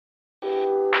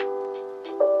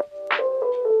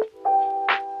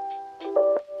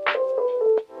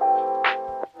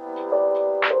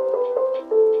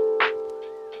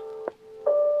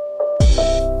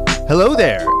Hello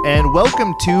there, and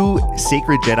welcome to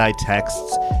Sacred Jedi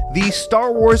Texts, the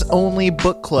Star Wars only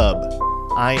book club.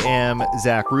 I am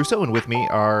Zach Russo, and with me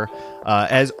are,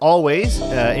 as always,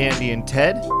 Andy and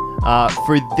Ted.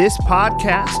 For this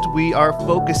podcast, we are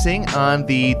focusing on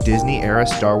the Disney-era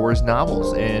Star Wars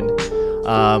novels, and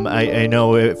I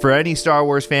know for any Star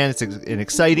Wars fan, it's an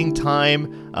exciting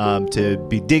time to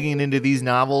be digging into these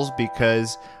novels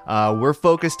because we're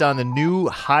focused on the new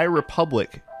High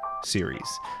Republic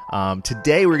series.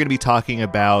 Today we're going to be talking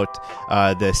about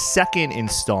the second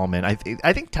installment. I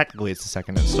think technically it's the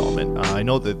second installment. I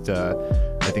know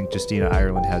that I think Justina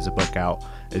Ireland has a book out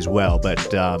as well, but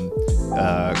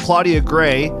Claudia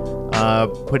Gray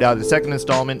put out the second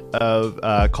installment of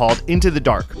called Into the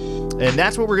Dark, and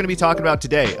that's what we're going to be talking about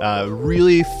today.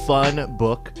 Really fun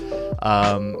book.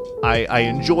 I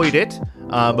enjoyed it,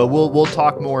 but we'll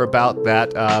talk more about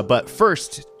that. But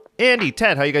first, Andy,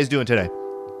 Ted, how you guys doing today?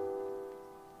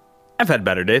 I've had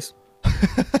better days.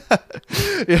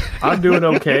 I'm doing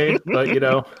okay, but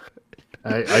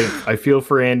I feel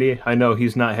for Andy. I know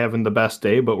he's not having the best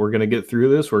day, but we're gonna get through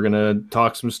this. We're gonna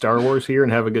talk some Star Wars here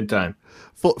and have a good time.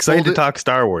 Excited to talk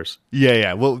Star Wars.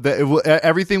 Yeah. Well,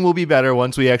 everything will be better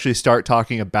once we actually start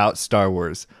talking about Star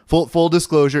Wars. Full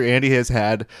disclosure, Andy has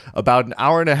had about an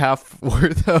hour and a half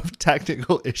worth of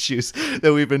technical issues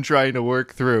that we've been trying to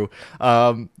work through.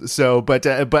 We're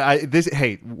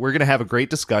gonna have a great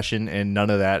discussion, and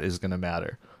none of that is gonna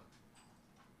matter.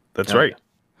 That's right.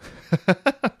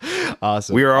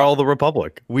 Awesome. We are all the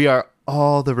Republic. We are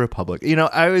all the Republic.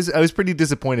 I was pretty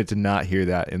disappointed to not hear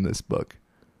that in this book.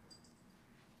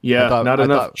 Yeah, not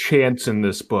enough chants in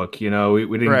this book. We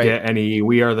didn't get any.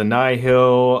 We are the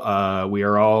Nihil. We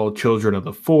are all children of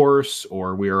the Force,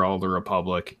 or we are all the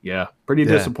Republic. Yeah, pretty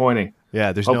disappointing.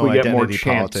 Yeah, there's Hope no we get identity more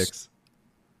chants.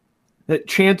 politics.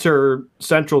 Chants are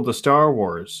central to Star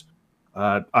Wars.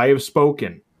 I have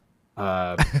spoken.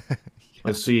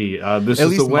 Let's see. This At is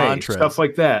least the way. mantras. Stuff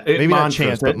like that. Maybe mantras, not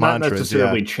chants, but not mantras.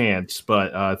 necessarily Yeah. chants,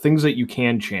 but things that you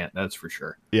can chant. That's for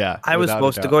sure. Yeah, I was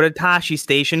supposed to go to Tashi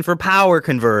Station for power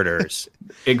converters.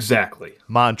 Exactly.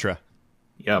 Mantra.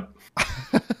 Yep.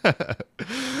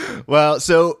 Well,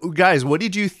 so guys, what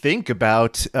did you think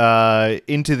about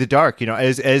Into the Dark?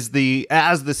 As the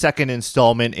second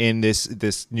installment in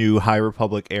this new High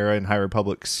Republic era and High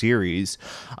Republic series,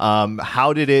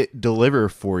 how did it deliver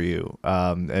for you?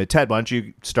 Ted, why don't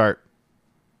you start?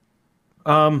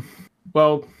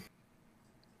 Well,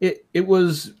 it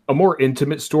was a more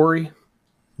intimate story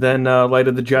than Light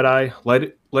of the Jedi.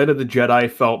 Light of the Jedi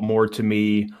felt more to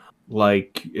me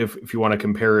like, if you want to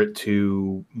compare it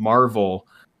to Marvel,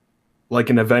 like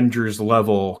an Avengers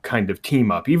level kind of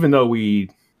team up. Even though we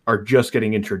are just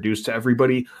getting introduced to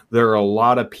everybody, there are a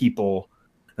lot of people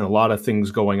and a lot of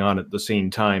things going on at the same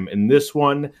time. In this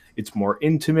one, it's more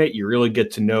intimate. You really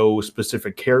get to know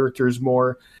specific characters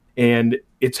more. And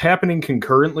it's happening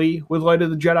concurrently with Light of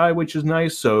the Jedi, which is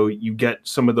nice. So you get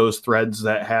some of those threads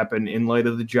that happen in Light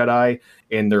of the Jedi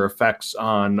and their effects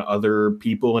on other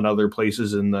people and other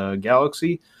places in the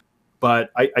galaxy.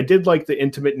 But I did like the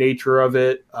intimate nature of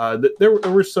it. There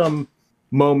were some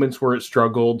moments where it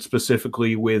struggled,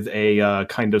 specifically with a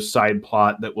kind of side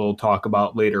plot that we'll talk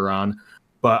about later on.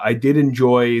 But I did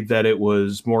enjoy that it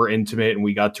was more intimate and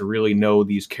we got to really know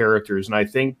these characters. And I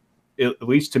think, at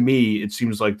least to me, it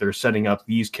seems like they're setting up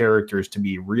these characters to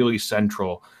be really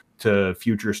central to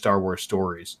future Star Wars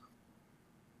stories.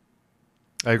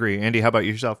 I agree. Andy, how about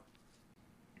yourself?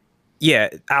 Yeah,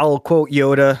 I'll quote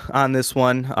Yoda on this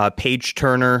one. Page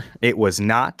turner, it was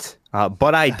not,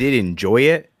 but I did enjoy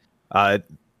it. A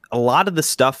lot of the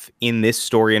stuff in this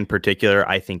story in particular,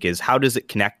 I think, is how does it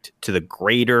connect to the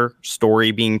greater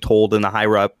story being told in the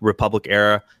High Republic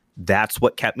era? That's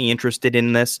what kept me interested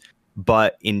in this.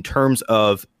 But in terms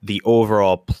of the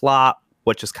overall plot,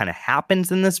 what just kind of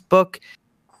happens in this book,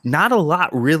 not a lot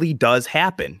really does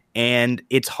happen. And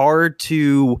it's hard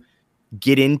to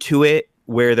get into it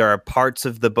where there are parts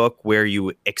of the book where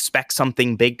you expect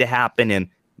something big to happen and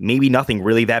maybe nothing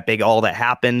really that big all that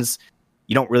happens.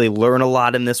 You don't really learn a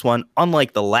lot in this one,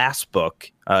 unlike the last book.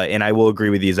 And I will agree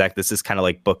with you, Zach. This is kind of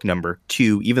like book number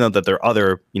 2, even though that there are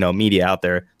other, media out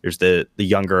there. There's the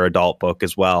younger adult book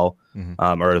as well.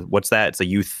 Mm-hmm. Or what's that? It's a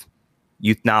youth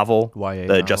novel. YA the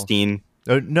novel. Justine.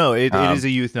 Oh, no, it is a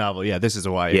youth novel. Yeah, this is a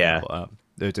YA novel.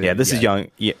 This is young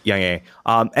A.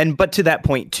 But to that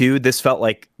point too, this felt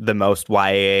like the most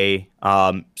YA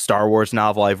Star Wars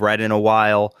novel I've read in a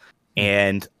while.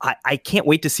 And I can't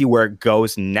wait to see where it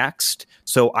goes next.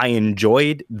 So I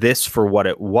enjoyed this for what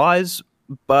it was,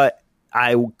 but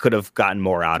I could have gotten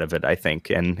more out of it, I think.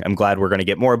 And I'm glad we're going to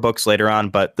get more books later on.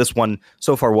 But this one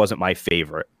so far wasn't my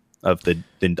favorite. of the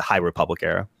High Republic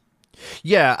era.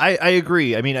 Yeah, I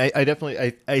agree. I mean, I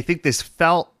definitely I think this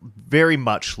felt very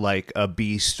much like a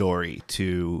B story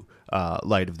to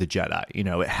Light of the Jedi. You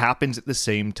know, it happens at the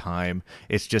same time.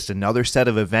 It's just another set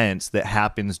of events that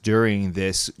happens during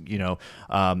this,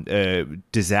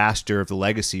 disaster of the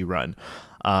Legacy run.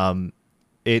 I mean,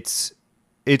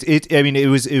 it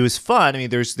was fun. I mean,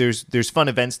 there's fun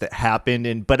events that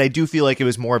happened, but I do feel like it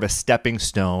was more of a stepping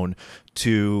stone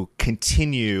to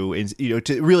continue, and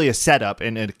to really a setup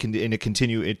and to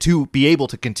continue to be able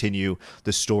to continue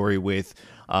the story with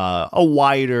a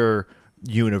wider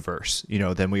universe,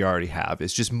 than we already have.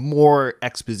 It's just more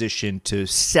exposition to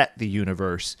set the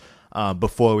universe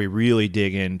before we really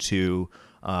dig into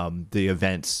the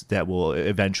events that will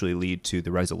eventually lead to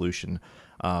the resolution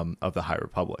of the High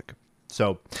Republic.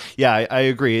 So, yeah, I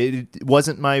agree. It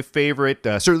wasn't my favorite.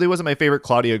 Certainly wasn't my favorite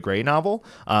Claudia Gray novel.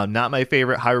 Not my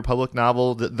favorite High Republic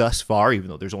novel thus far, even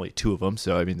though there's only 2 of them.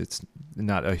 So, I mean, it's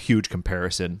not a huge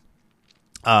comparison.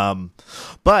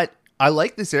 But I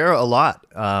like this era a lot.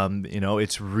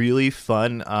 It's really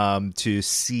fun to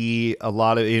see a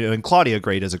lot of, and Claudia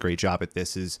Gray does a great job at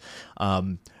this, is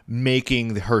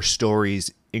making her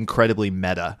stories incredibly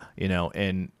meta,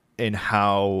 and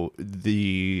how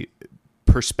the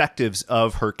perspectives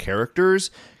of her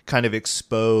characters kind of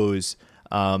expose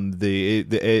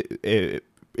the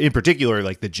in particular,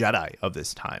 like the Jedi of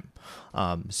this time.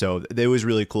 So it was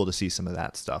really cool to see some of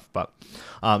that stuff. But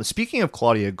speaking of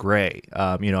Claudia Gray,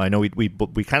 I know we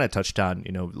kind of touched on,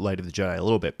 Light of the Jedi a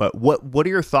little bit, but what are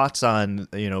your thoughts on,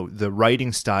 the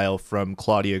writing style from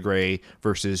Claudia Gray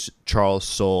versus Charles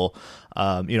Soule?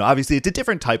 Obviously it's a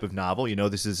different type of novel.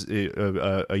 This is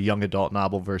a young adult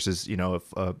novel versus,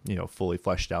 a fully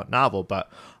fleshed out novel.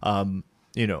 But,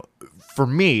 for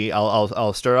me,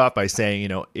 I'll start off by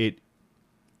saying,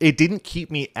 it didn't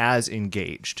keep me as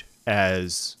engaged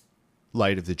as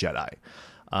Light of the Jedi.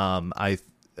 I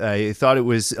thought it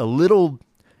was a little,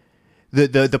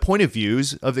 the point of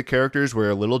views of the characters were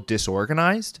a little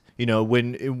disorganized.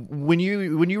 When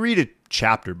you read a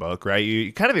chapter book, right,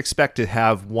 you kind of expect to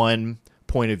have one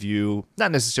point of view,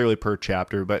 not necessarily per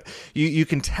chapter, but you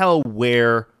can tell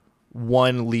where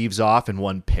one leaves off and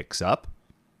one picks up.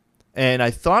 And I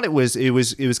thought it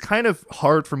was kind of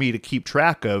hard for me to keep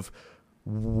track of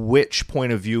which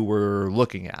point of view we're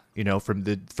looking at,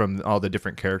 from all the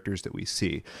different characters that we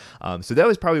see. So that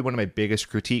was probably one of my biggest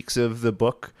critiques of the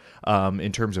book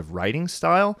in terms of writing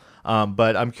style.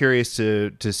 But I'm curious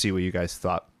to see what you guys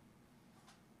thought.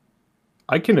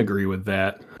 I can agree with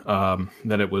that,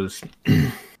 that it was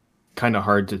kind of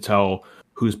hard to tell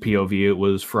whose POV it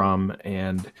was from.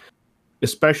 And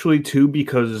especially too,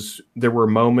 because there were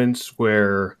moments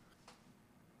where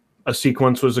a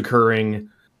sequence was occurring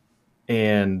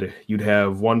and you'd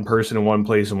have one person in one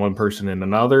place and one person in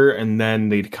another, and then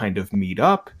they'd kind of meet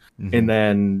up. Mm-hmm. And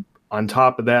then on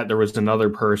top of that, there was another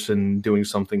person doing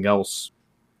something else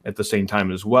at the same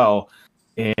time as well.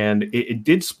 And it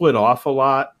did split off a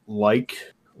lot, like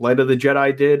Light of the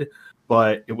Jedi did,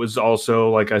 but it was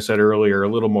also, like I said earlier, a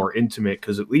little more intimate,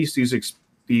 because at least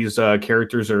these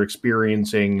characters are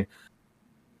experiencing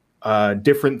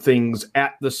different things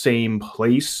at the same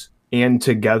place and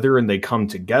together, and they come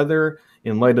together.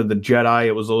 In Light of the Jedi,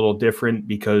 it was a little different,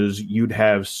 because you'd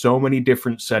have so many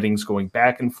different settings going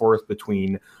back and forth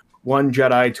between one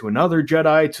Jedi to another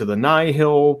Jedi, to the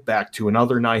Nihil, back to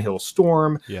another Nihil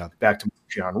storm, back to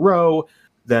John Rowe,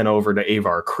 then over to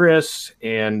Avar Kriss,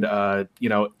 and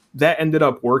that ended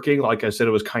up working. Like I said,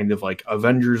 it was kind of like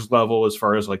Avengers level as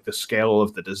far as like the scale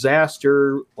of the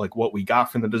disaster, like what we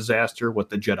got from the disaster, what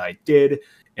the Jedi did,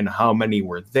 and how many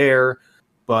were there.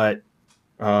 But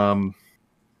I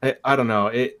don't know.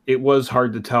 It was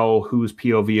hard to tell whose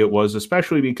POV it was,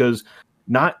 especially because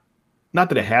not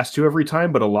that it has to every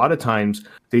time, but a lot of times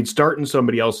they'd start in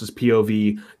somebody else's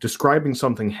POV describing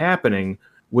something happening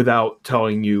without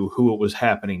telling you who it was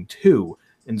happening to.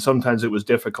 And sometimes it was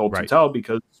difficult to tell,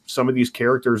 because some of these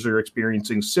characters are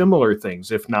experiencing similar things,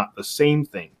 if not the same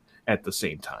thing, at the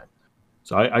same time.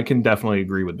 So I can definitely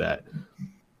agree with that.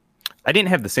 I didn't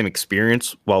have the same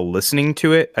experience while listening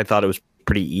to it. I thought it was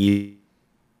pretty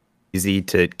easy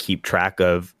to keep track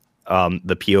of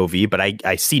the POV, but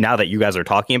I see now that you guys are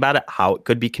talking about it, how it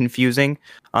could be confusing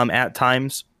at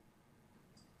times.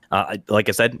 Like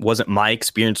I said, wasn't my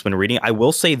experience when reading. I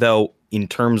will say, though, in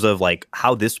terms of like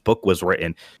how this book was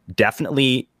written,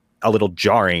 definitely a little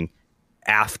jarring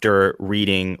after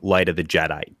reading Light of the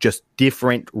Jedi. Just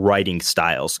different writing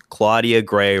styles. Claudia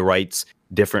Gray writes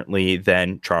differently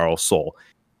than Charles Soule.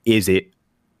 Is it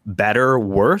better,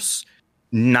 worse?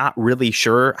 Not really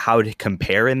sure how to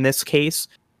compare in this case,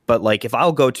 but like if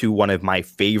I'll go to one of my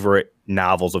favorite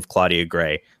novels of Claudia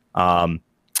Gray,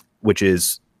 which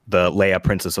is the Leia,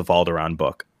 Princess of Alderaan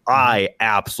book, I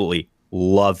absolutely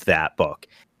love that book.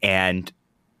 And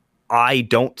I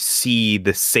don't see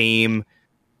the same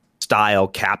style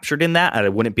captured in that. I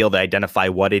wouldn't be able to identify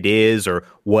what it is or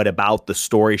what about the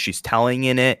story she's telling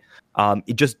in it.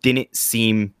 It just didn't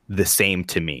seem the same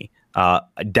to me.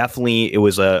 Definitely, it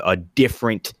was a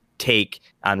different take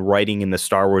on writing in the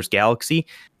Star Wars galaxy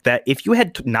that if you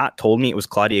had not told me it was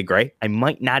Claudia Gray, I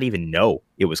might not even know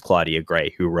it was Claudia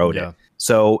Gray who wrote it.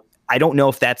 So I don't know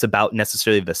if that's about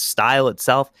necessarily the style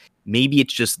itself. Maybe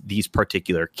it's just these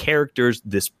particular characters,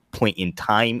 this point in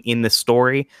time in the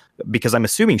story, because I'm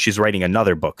assuming she's writing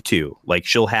another book too. Like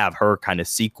she'll have her kind of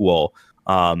sequel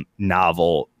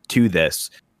novel to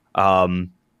this.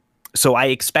 So I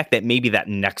expect that maybe that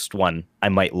next one I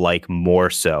might like more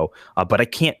so, but I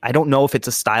don't know if it's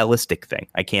a stylistic thing.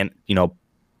 I can't,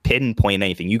 pinpoint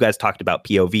anything. You guys talked about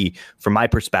POV. From my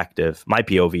perspective, my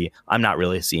POV, I'm not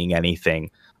really seeing anything.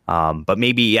 But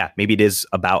maybe it is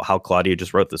about how Claudia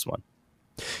just wrote this one.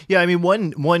 Yeah, I mean,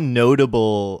 one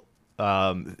notable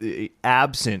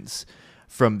absence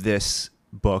from this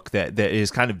book that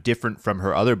is kind of different from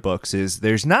her other books is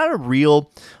there's not a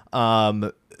real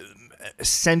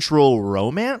central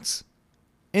romance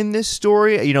in this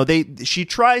story. She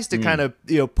tries to kind of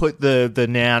put the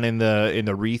Nan in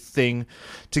the wreath thing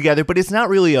together, but it's not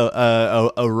really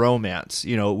a romance,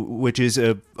 which is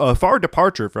a far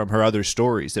departure from her other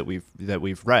stories that we've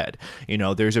read.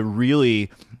 There's a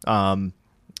really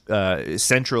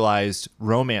centralized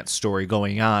romance story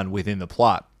going on within the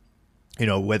plot.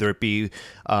 Whether it be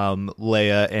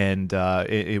Leia and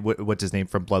what's his name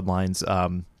from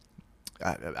Bloodlines.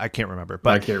 I can't remember,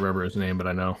 but I can't remember his name, but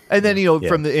I know. And then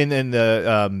from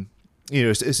the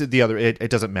other, it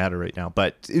doesn't matter right now,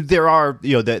 but there are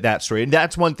that story, and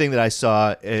that's one thing that I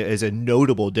saw as a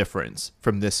notable difference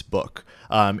from this book.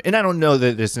 And I don't know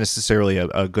that it's necessarily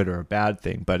a good or a bad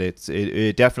thing, but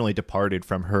it definitely departed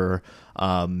from her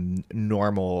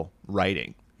normal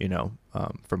writing.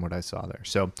 From what I saw there.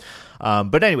 So,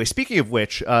 but anyway, speaking of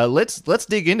which, let's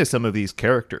dig into some of these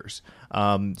characters.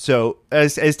 So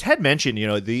as Ted mentioned,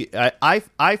 I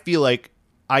feel like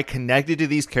I connected to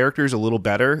these characters a little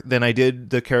better than I did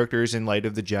the characters in Light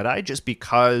of the Jedi, just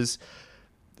because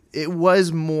it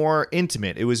was more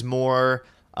intimate. It was more,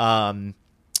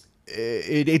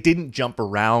 it didn't jump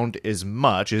around as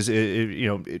much as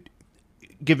given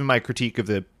my critique of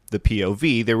the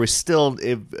POV, there was still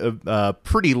a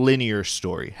pretty linear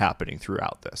story happening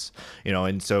throughout this,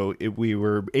 and so we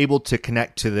were able to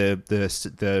connect to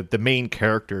the main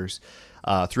characters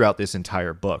throughout this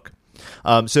entire book.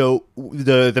 So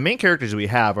the main characters we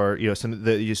have are some of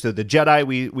the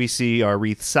Jedi we see are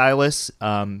Reath Silas,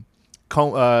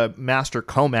 Master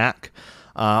Cohmac,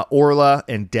 Orla,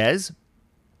 and Dez,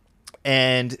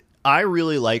 and I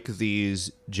really like these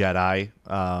Jedi.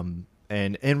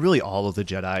 And really all of the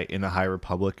Jedi in the High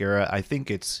Republic era. I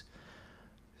think it's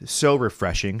so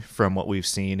refreshing from what we've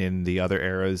seen in the other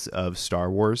eras of Star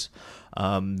Wars.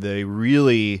 They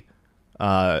really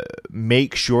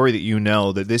make sure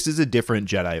that that this is a different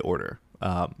Jedi Order,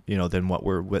 than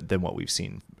what we've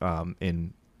seen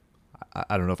in.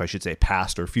 I don't know if I should say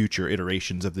past or future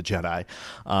iterations of the Jedi,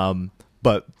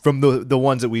 but from the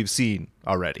ones that we've seen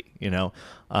already,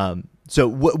 So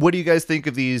what do you guys think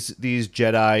of these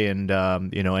Jedi and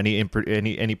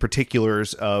any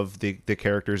particulars of the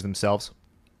characters themselves?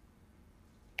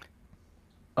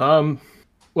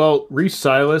 Well, Reath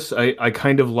Silas, I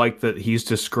kind of like that he's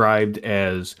described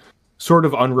as sort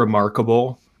of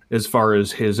unremarkable as far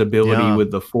as his ability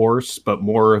with the Force, but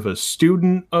more of a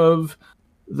student of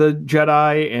the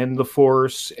Jedi and the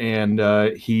Force, and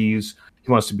he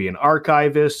wants to be an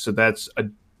archivist, so that's a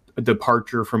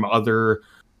departure from other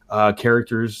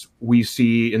characters we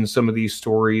see in some of these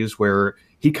stories, where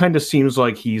he kind of seems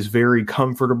like he's very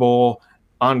comfortable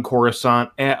on Coruscant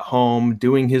at home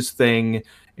doing his thing,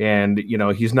 and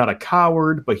he's not a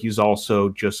coward, but he's also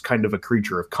just kind of a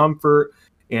creature of comfort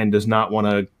and does not want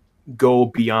to go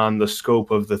beyond the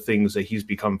scope of the things that he's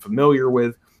become familiar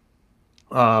with.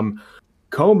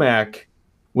 Cohmac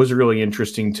was really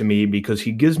interesting to me because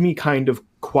he gives me kind of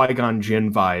Qui-Gon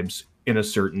Jinn vibes in a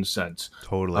certain sense.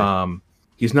 Totally.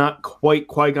 He's not quite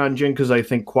Qui-Gon Jinn, because I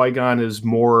think Qui-Gon is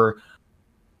more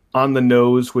on the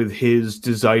nose with his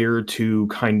desire to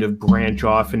kind of branch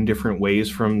off in different ways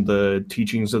from the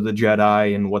teachings of the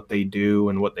Jedi and what they do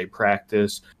and what they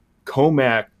practice.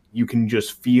 Cohmac, you can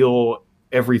just feel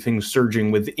everything surging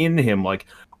within him. Like,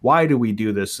 why do we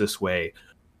do this way?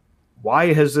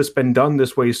 why has this been done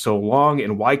this way so long,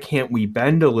 and why can't we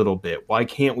bend a little bit? Why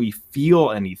can't we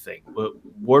feel anything?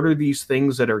 What are these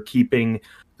things that are keeping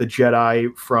the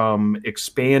Jedi from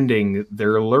expanding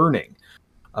their learning?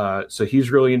 So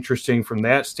he's really interesting from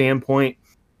that standpoint.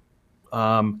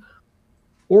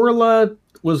 Orla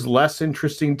was less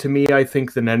interesting to me, I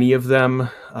think, than any of them,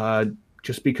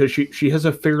 just because she has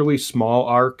a fairly small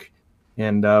arc,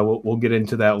 and we'll get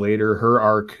into that later. Her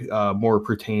arc more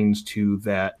pertains to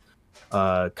that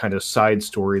kind of side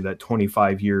story, that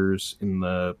 25 years in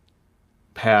the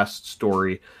past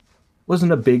story.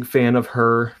 Wasn't a big fan of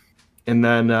her. And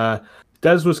then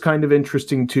Dez was kind of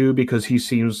interesting too, because he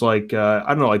seems like I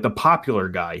don't know, like the popular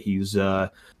guy. He's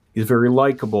very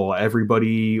likable.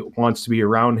 Everybody wants to be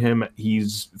around him.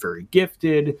 He's very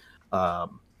gifted, and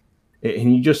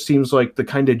he just seems like the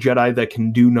kind of Jedi that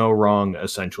can do no wrong.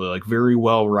 Essentially, like very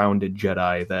well-rounded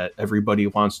Jedi that everybody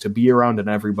wants to be around and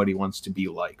everybody wants to be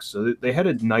like. So they had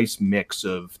a nice mix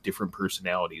of different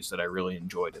personalities that I really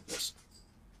enjoyed in this.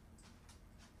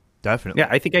 Definitely. Yeah,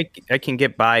 I think I can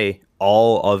get by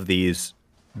all of these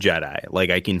Jedi. Like,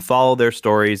 I can follow their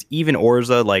stories. Even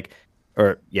Orza,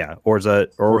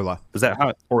 Orla. Is that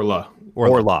how?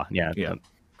 Orla. Yeah.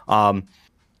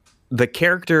 The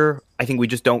character, I think we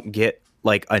just don't get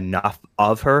like enough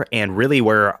of her, and really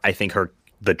where I think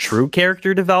the true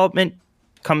character development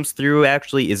comes through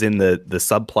actually is in the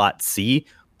subplot C,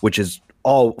 which is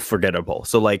all forgettable.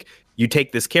 So like, you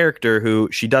take this character who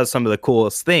she does some of the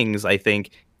coolest things, I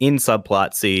think, in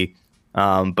subplot C,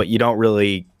 but you don't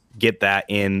really get that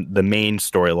in the main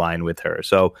storyline with her.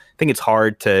 So I think it's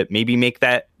hard to maybe make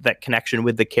that connection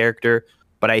with the character.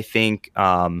 But I think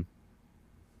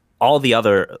all the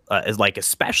other is like,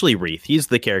 especially Reath, he's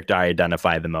the character I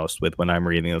identify the most with when I'm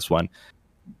reading this one.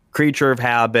 Creature of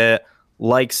habit,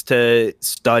 likes to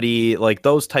study, like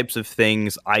those types of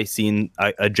things. I seen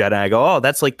a Jedi, I go, oh,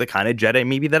 that's like the kind of Jedi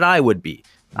maybe that I would be.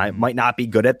 I might not be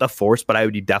good at the Force, but I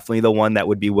would be definitely the one that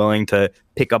would be willing to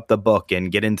pick up the book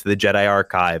and get into the Jedi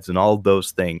archives and all of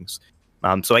those things.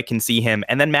 So I can see him.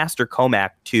 And then Master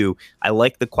Comac, too. I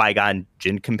like the Qui-Gon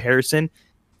Jinn comparison.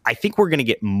 I think we're going to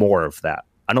get more of that.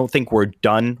 I don't think we're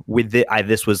done with it.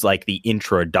 This was like the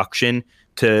introduction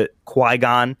to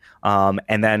Qui-Gon.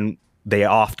 And then they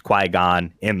offed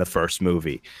Qui-Gon in the first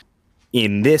movie.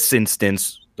 In this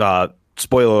instance,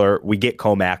 spoiler, we get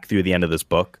Comac through the end of this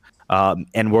book.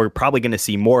 And we're probably going to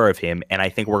see more of him. And I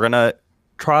think we're going to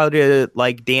try to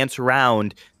like dance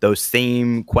around those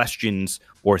same questions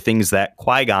or things that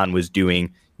Qui-Gon was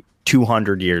doing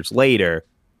 200 years later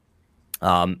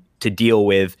to deal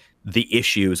with the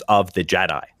issues of the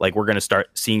Jedi. Like, we're going to start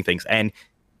seeing things. And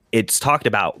it's talked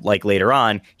about, like, later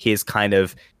on, his kind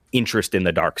of interest in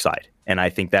the dark side. And I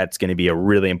think that's going to be a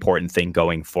really important thing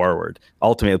going forward.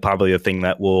 Ultimately, probably the thing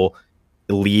that will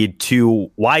lead to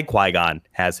why Qui-Gon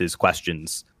has his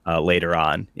questions later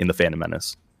on in the Phantom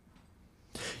Menace.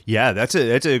 Yeah, that's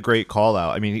a great call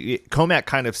out. I mean, Comac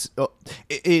kind of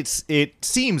it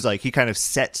seems like he kind of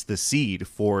sets the seed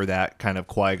for that kind of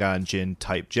Qui-Gon Jinn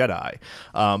type Jedi.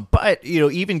 But you know,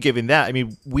 even given that, I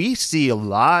mean, we see a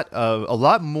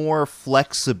lot more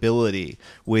flexibility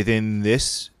within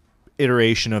this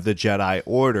iteration of the Jedi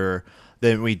Order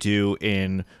than we do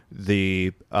in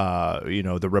the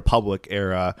the Republic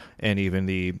era and even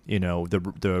the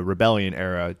Rebellion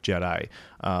era Jedi.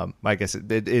 I guess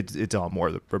it's all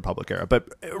more the Republic era, but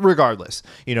regardless,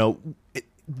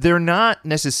 they're not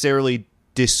necessarily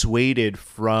dissuaded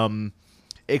from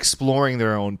exploring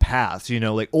their own paths.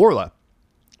 Like Orla,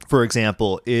 for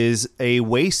example, is a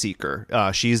way seeker.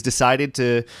 She's decided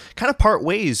to kind of part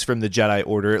ways from the Jedi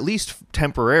Order, at least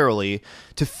temporarily,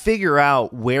 to figure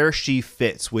out where she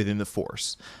fits within the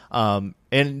Force.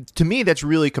 And to me, that's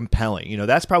really compelling.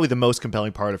 That's probably the most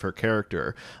compelling part of her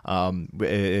character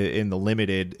in the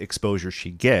limited exposure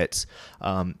she gets,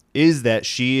 is that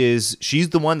she's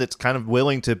the one that's kind of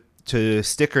willing to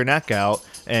stick her neck out,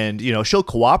 and she'll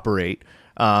cooperate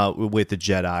with the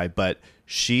Jedi, but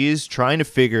she's trying to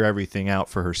figure everything out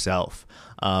for herself.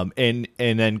 And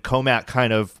then Comac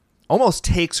kind of almost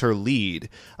takes her lead.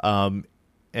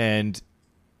 And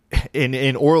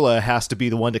Orla has to be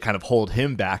the one to kind of hold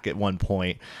him back at one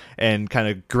point and kind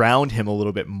of ground him a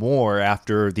little bit more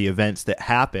after the events that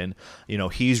happen.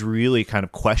 He's really kind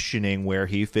of questioning where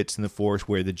he fits in the Force,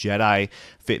 where the Jedi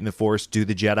fit in the Force. Do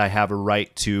the Jedi have a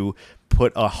right to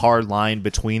put a hard line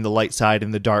between the light side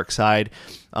and the dark side?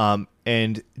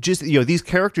 And just, these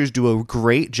characters do a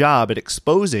great job at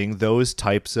exposing those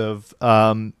types of,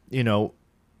 those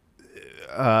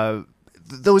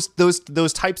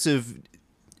types of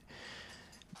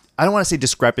I don't want to say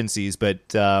discrepancies, but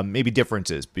maybe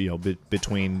differences,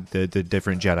 between the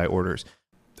different Jedi orders.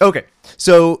 Okay,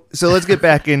 so let's get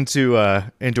back into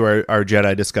our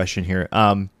Jedi discussion here.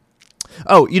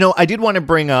 I did want to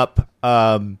bring up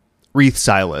Reath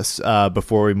Silas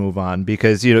before we move on,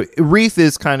 because Reath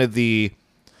is kind of the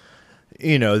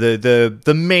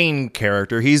the main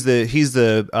character. He's the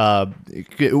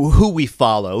who we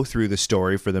follow through the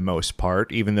story for the most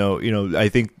part. Even though I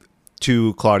think,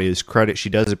 to Claudia's credit, she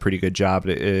does a pretty good job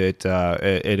at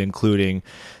including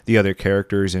the other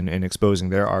characters and exposing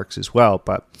their arcs as well.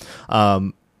 But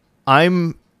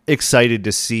I'm excited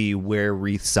to see where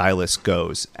Reath Silas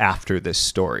goes after this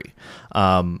story.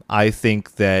 I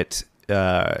think that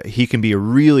he can be a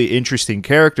really interesting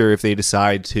character if they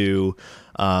decide to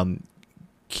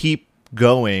keep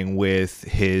going with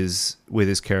his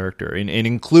character and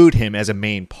include him as a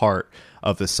main part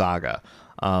of the saga.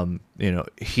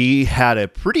 He had a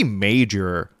pretty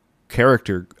major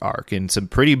character arc and some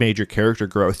pretty major character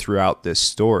growth throughout this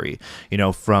story.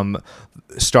 From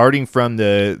starting from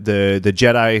the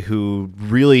Jedi who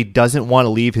really doesn't want to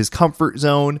leave his comfort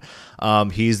zone.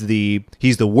 He's the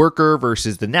worker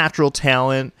versus the natural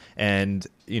talent, and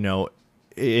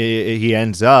he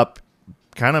ends up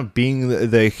kind of being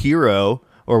the hero,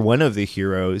 or one of the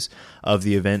heroes of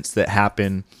the events that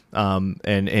happen,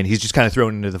 and he's just kind of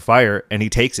thrown into the fire, and he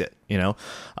takes it,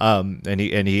 and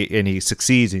he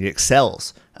succeeds and he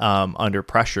excels under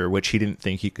pressure, which he didn't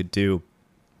think he could do.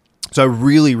 So I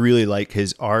really, really like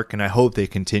his arc, and I hope they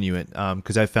continue it,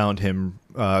 because I found him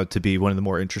to be one of the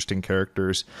more interesting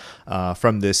characters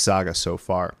from this saga so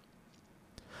far.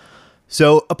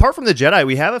 So apart from the Jedi,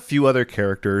 we have a few other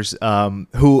characters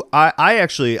who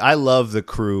I love the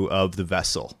crew of the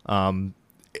vessel.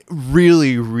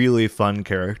 Really, really fun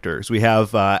characters. We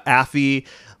have Affie,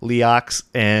 Leox,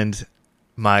 and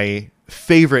my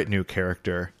favorite new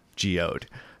character, Geode,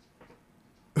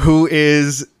 who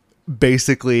is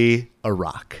basically a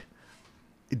rock.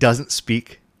 It doesn't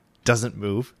speak, doesn't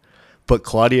move, but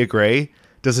Claudia Gray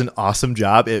does an awesome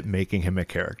job at making him a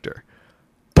character.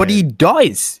 But he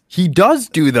does. He does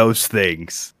do those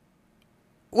things.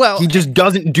 Well, he just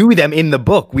doesn't do them in the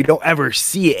book. We don't ever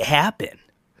see it happen.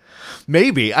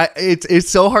 Maybe it's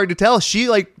so hard to tell.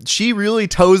 She really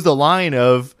toes the line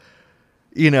of,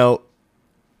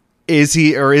 is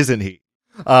he or isn't he?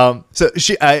 So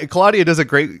Claudia does a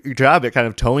great job at kind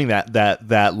of towing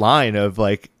that line of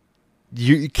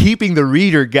you keeping the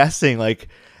reader guessing,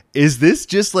 is this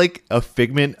just a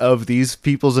figment of these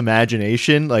people's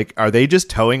imagination? Are they just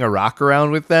towing a rock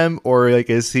around with them, or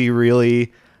is he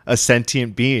really a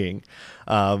sentient being?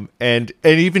 And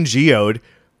even Geode,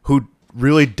 who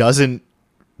really doesn't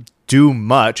do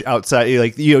much outside,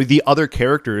 the other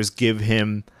characters give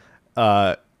him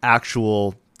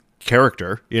actual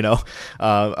character,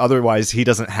 otherwise he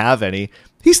doesn't have any.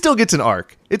 He still gets an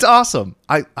arc. It's awesome.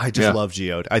 I just love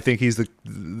Geode. I think he's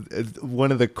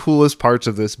one of the coolest parts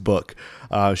of this book.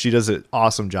 She does an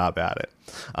awesome job at it.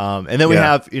 And then we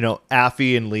have,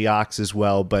 Affie and Leox as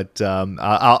well, but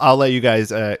I'll let you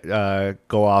guys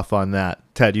go off on that.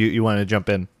 Ted, you want to jump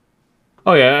in?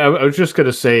 Oh yeah, I was just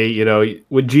gonna say,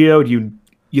 with Geode,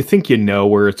 you think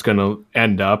where it's gonna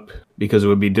end up, because it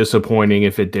would be disappointing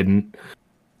if it didn't.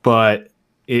 But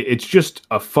it's just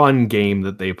a fun game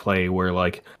that they play, where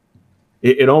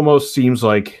it almost seems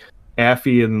like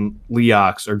Affie and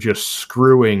Leox are just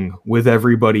screwing with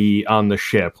everybody on the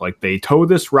ship. They tow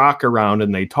this rock around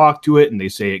and they talk to it and they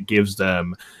say it gives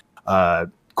them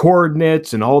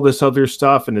coordinates and all this other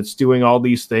stuff, and it's doing all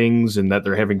these things, and that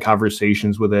they're having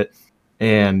conversations with it.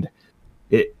 And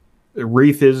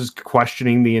Reath is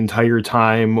questioning the entire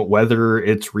time whether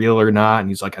it's real or not, and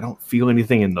he's like, I don't feel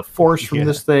anything in the Force from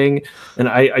this thing. And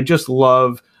I just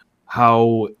love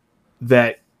how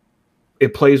that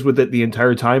it plays with it the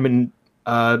entire time, and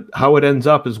how it ends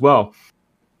up as well.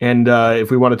 And if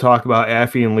we want to talk about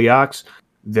Affie and Leox,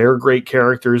 they're great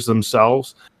characters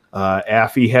themselves.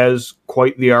 Affie has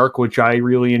quite the arc, which I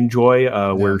really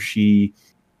enjoy, where she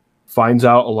finds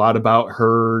out a lot about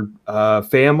her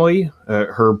family,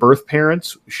 her birth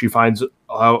parents. She finds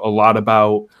out a lot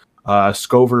about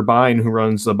Scover Bine, who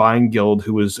runs the Bine Guild,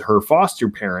 who is her foster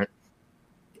parent,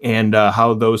 and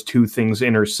how those two things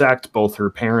intersect, both her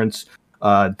parents'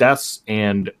 deaths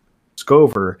and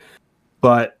Scover.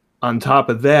 But on top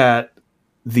of that,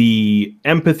 the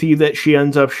empathy that she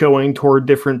ends up showing toward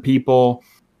different people,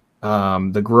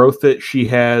 the growth that she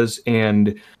has,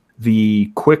 and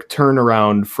the quick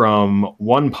turnaround from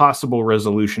one possible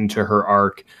resolution to her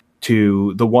arc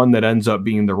to the one that ends up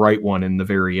being the right one in the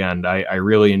very end. I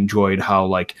really enjoyed how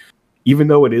even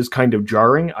though it is kind of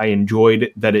jarring, I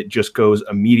enjoyed that it just goes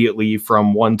immediately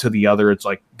from one to the other. It's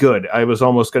like, good. I was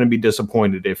almost going to be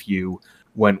disappointed if you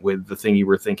went with the thing you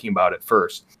were thinking about at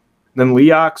first. Then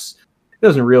Leox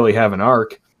doesn't really have an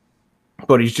arc,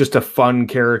 but he's just a fun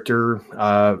character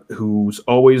who's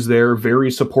always there,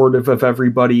 very supportive of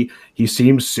everybody. He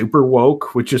seems super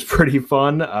woke, which is pretty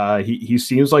fun. He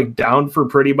seems like down for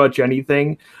pretty much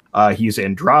anything. He's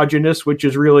androgynous, which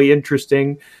is really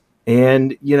interesting.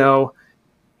 And, you know,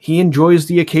 he enjoys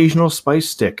the occasional spice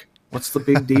stick. What's the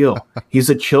big deal? He's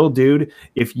a chill dude.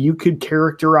 If you could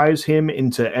characterize him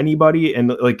into anybody,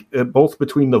 and like both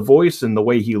between the voice and the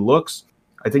way he looks,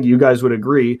 I think you guys would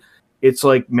agree. It's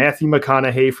like Matthew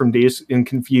McConaughey from Dazed and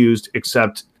Confused,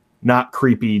 except not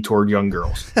creepy toward young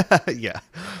girls. Yeah.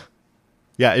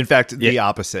 Yeah. In fact, the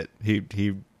opposite.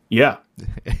 He Yeah.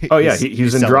 Oh, yeah.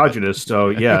 He's androgynous. So,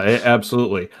 yeah,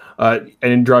 absolutely.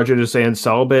 Androgynous and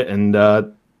celibate, and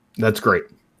that's great.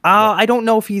 I don't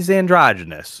know if he's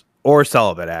androgynous or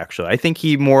celibate, actually. I think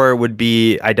he more would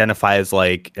be identify as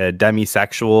like a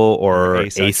demisexual or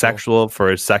asexual for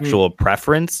his sexual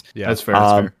preference. Yeah, that's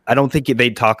fair. I don't think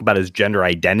they'd talk about his gender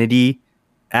identity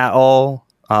at all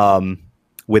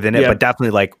within it, but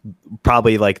definitely like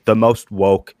probably like the most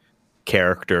woke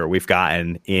character we've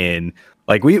gotten in,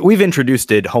 like we've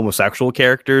introduced homosexual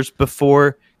characters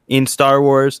before in Star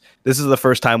Wars. This is the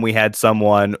first time we had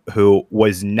someone who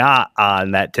was not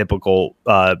on that typical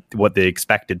what the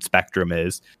expected spectrum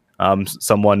is,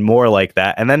 someone more like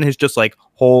that, and then his just like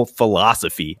whole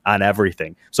philosophy on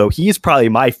everything. So he's probably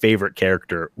my favorite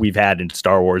character we've had in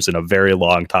Star Wars in a very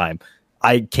long time.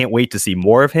 I can't wait to see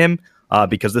more of him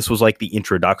because this was like the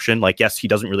introduction. Like, yes, he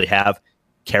doesn't really have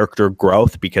character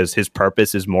growth because his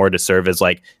purpose is more to serve as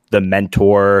like the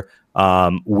mentor,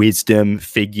 wisdom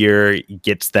figure,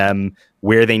 gets them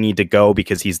where they need to go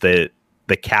because he's the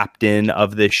captain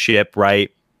of this ship,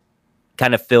 right?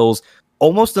 Kind of fills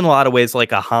almost in a lot of ways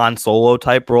like a Han Solo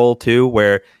type role too,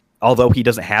 where although he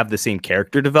doesn't have the same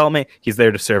character development, he's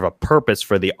there to serve a purpose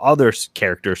for the other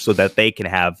characters so that they can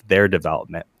have their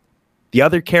development. The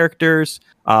other characters,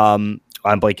 I'm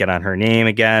blanking on her name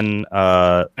again,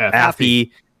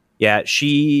 Affy. Yeah,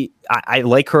 I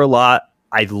like her a lot.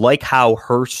 I like how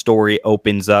her story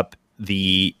opens up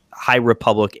the High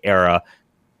Republic era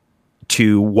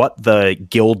to what the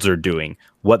guilds are doing,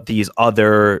 what these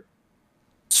other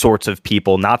sorts of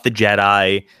people, not the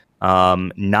Jedi,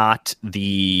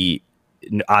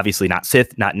 obviously not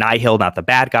Sith, not Nihil, not the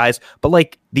bad guys, but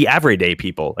like the everyday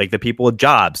people, like the people with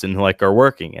jobs and like are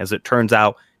working. As it turns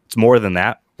out, it's more than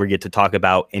that. We get to talk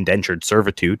about indentured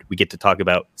servitude. We get to talk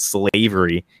about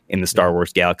slavery in the Star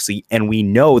Wars galaxy. And we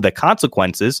know the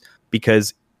consequences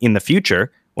because in the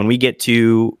future, when we get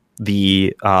to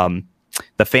the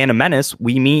Phantom Menace,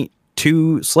 we meet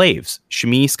two slaves,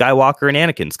 Shmi Skywalker and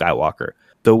Anakin Skywalker.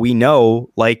 So we know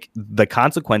like the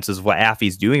consequences of what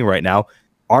Affy's doing right now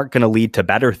aren't going to lead to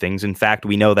better things. In fact,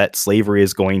 we know that slavery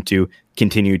is going to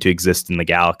continue to exist in the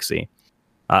galaxy.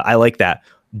 I like that.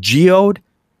 Geode,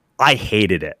 I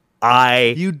hated it.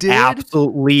 You did?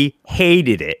 Absolutely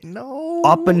hated it. No.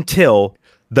 Up until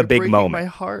the big moment. My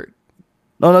heart.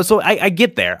 No. So I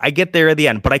get there. I get there at the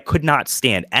end, but I could not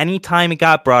stand. Anytime it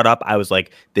got brought up, I was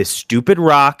like, this stupid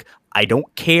rock. I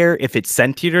don't care if it's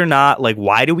sentient or not. Like,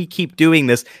 why do we keep doing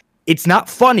this? It's not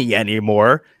funny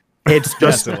anymore. It's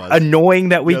just annoying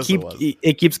that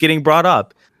it keeps getting brought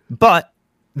up. But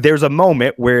there's a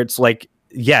moment where it's like,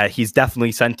 yeah, he's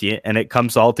definitely sentient, and it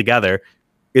comes all together.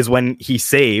 Is when he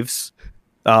saves,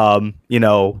 Wreath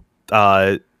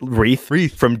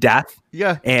from death.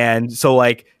 Yeah. And so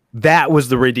like that was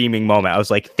the redeeming moment. I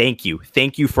was like, thank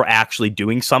you for actually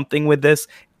doing something with this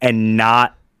and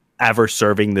not ever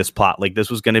serving this plot. Like this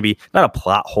was going to be not a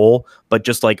plot hole, but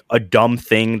just like a dumb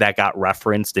thing that got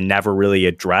referenced and never really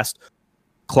addressed.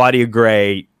 Claudia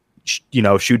Gray,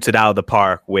 shoots it out of the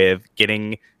park with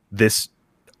getting this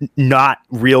not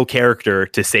real character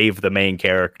to save the main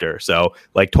character. So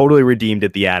like totally redeemed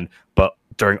at the end. But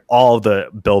during all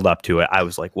the build up to it, I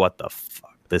was like, what the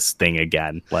fuck, this thing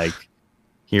again? Like,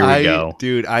 here we go.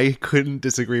 Dude, I couldn't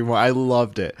disagree more. I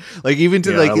loved it. Like even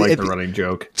to I like the running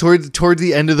joke. Towards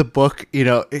the end of the book,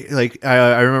 like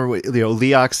I remember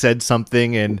Leox said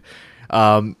something and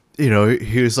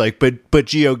he was like, but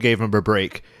Geo gave him a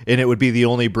break and it would be the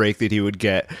only break that he would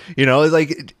get.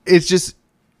 Like it's just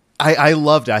I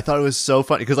loved it. I thought it was so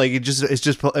funny because like it's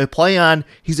just a play on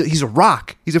he's a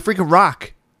rock. He's a freaking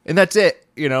rock, and that's it.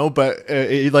 But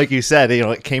like you said,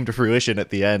 it came to fruition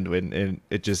at the end when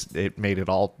it made it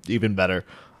all even better.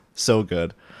 So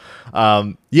good.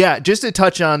 Yeah, just to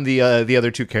touch on the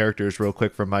other two characters real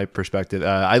quick from my perspective.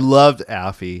 I loved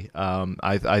Affy.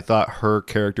 I thought her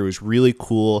character was really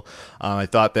cool. I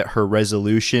thought that her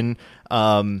resolution,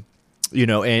 and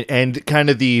kind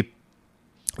of the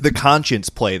conscience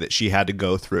play that she had to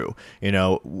go through,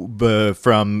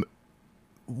 from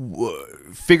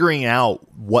figuring out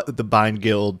what the Bind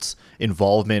Guild's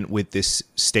involvement with this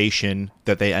station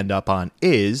that they end up on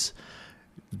is.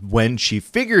 When she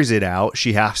figures it out,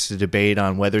 she has to debate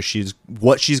on what she's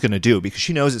going to do, because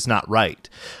she knows it's not right.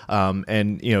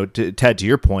 Ted, to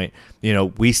your point,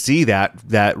 we see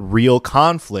that real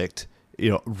conflict,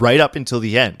 right up until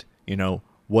the end,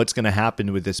 what's going to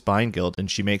happen with this Bind Guild, and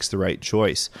she makes the right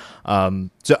choice.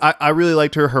 So I really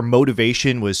liked her. Her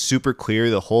motivation was super clear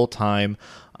the whole time.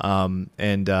 And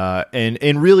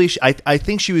really, I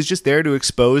think she was just there to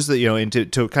expose that, and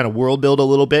to kind of world build a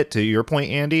little bit, to your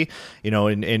point, Andy,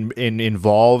 and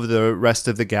involve the rest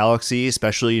of the galaxy,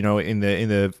 especially, in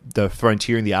the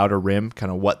frontier and the outer rim,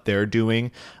 kind of what they're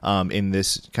doing, in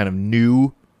this kind of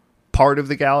new part of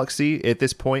the galaxy at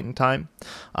this point in time.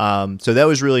 So that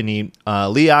was really neat.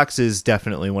 Leox is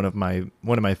definitely one of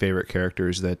my favorite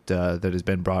characters that has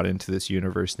been brought into this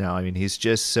universe now. I mean, he's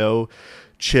just so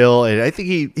chill, and I think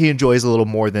he enjoys a little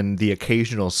more than the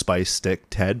occasional spice stick,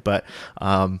 Ted, but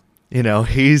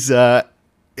he's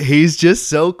just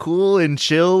so cool and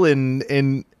chill,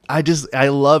 and I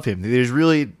love him.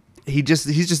 He's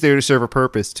just there to serve a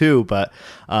purpose too, but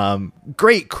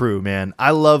great crew, man. I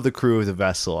love the crew of the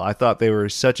Vessel. I thought they were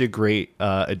such a great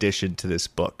addition to this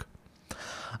book.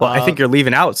 Well, I think you're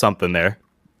leaving out something there.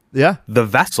 Yeah. The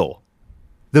Vessel.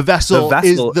 The Vessel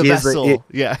is the Vessel.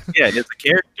 Yeah, it's a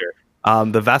character.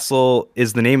 The Vessel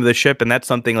is the name of the ship, and that's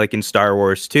something like in Star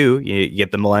Wars too. You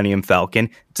get the Millennium Falcon.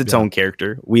 It's its own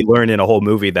character. We learn in a whole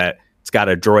movie that it's got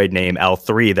a droid named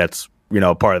L3 that's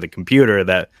part of the computer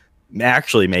that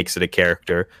actually makes it a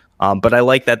character. But I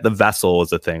like that the Vessel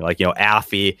is a thing. Like,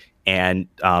 Affy and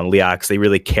Leox, they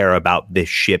really care about this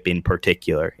ship in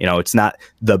particular. It's not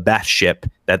the best ship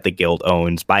that the guild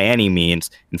owns by any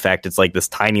means. In fact, it's like this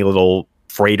tiny little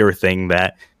freighter thing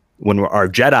that when our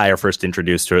Jedi are first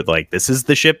introduced to it, like, this is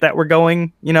the ship that we're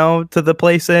going, to the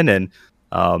place in. And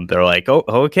they're like, oh,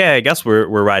 okay, I guess we're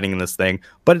riding in this thing.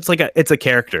 But it's like it's a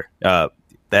character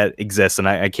that exists. And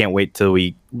I can't wait till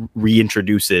we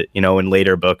reintroduce it, in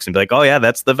later books and be like, oh yeah,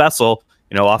 that's the Vessel,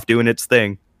 off doing its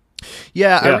thing.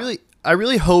 Yeah. I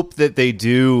really hope that they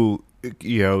do,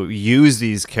 use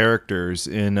these characters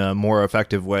in a more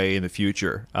effective way in the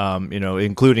future,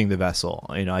 including the Vessel.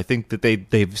 I think that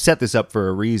they've set this up for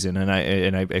a reason, and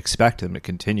I expect them to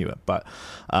continue it. But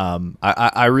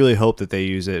I really hope that they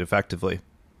use it effectively.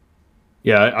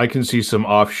 Yeah, I can see some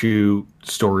offshoot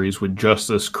stories with just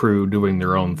this crew doing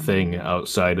their own thing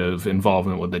outside of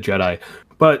involvement with the Jedi.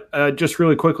 But just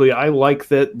really quickly, I like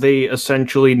that they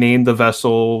essentially named the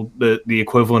Vessel the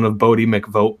equivalent of Bodie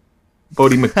McBoatface.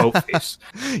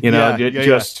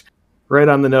 Just right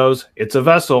on the nose. It's a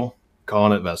Vessel.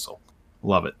 Calling it Vessel.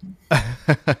 Love it.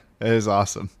 That is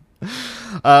awesome.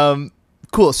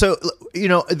 Cool. So,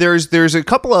 there's a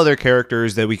couple other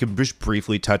characters that we can just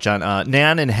briefly touch on.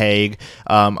 Nan and Haig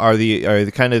are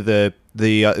the kind of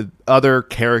the other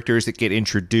characters that get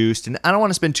introduced, and I don't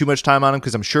want to spend too much time on them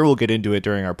because I'm sure we'll get into it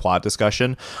during our plot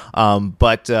discussion.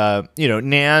 But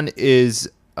Nan is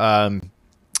a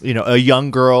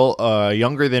young girl,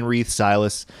 younger than Reith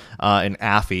Silas and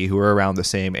Affy, who are around the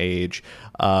same age,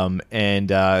 and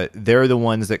they're the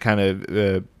ones that kind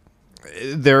of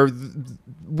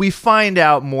we find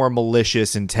out more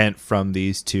malicious intent from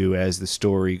these two as the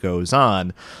story goes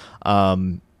on.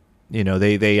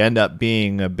 They end up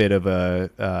being a bit of a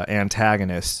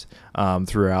antagonist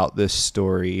throughout this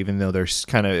story, even though they're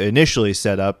kind of initially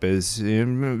set up as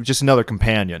just another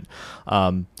companion.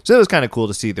 So it was kind of cool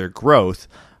to see their growth.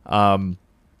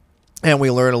 And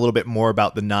we learn a little bit more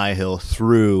about the Nihil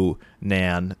through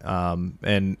Nan,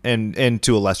 and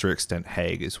to a lesser extent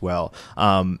Haig as well.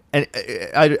 And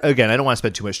I don't want to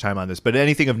spend too much time on this, but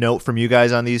anything of note from you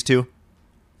guys on these two?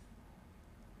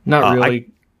 Not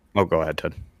really. Go ahead,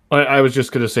 Ted. I was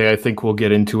just going to say, I think we'll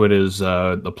get into it as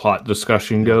the plot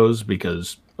discussion goes,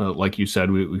 because like you said,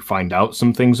 we find out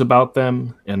some things about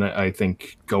them. And I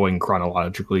think going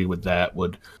chronologically with that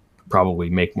would probably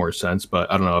make more sense.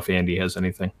 But I don't know if Andy has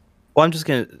anything. Well, I'm just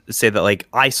going to say that, like,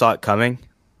 I saw it coming,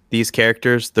 these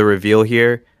characters, the reveal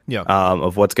here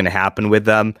of what's going to happen with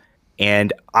them.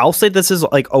 And I'll say this is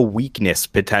like a weakness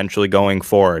potentially going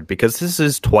forward, because this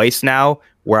is twice now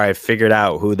where I've figured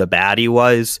out who the baddie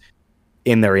was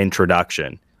in their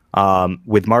introduction.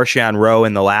 With Marchion Ro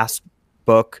in the last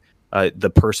book,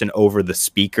 the person over the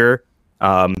speaker,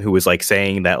 who was like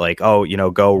saying that like, oh,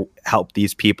 go help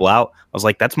these people out. I was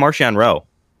like, that's Marchion Ro.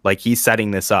 Like, he's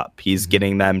setting this up. He's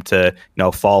getting them to,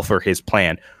 fall for his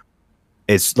plan.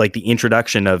 It's like the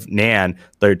introduction of Nan.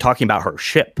 They're talking about her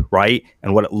ship, right?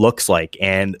 And what it looks like.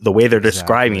 And the way they're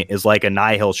describing it is like a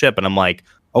Nihil ship. And I'm like,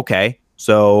 okay,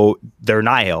 so they're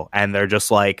Nihil. And they're just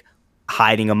like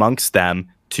hiding amongst them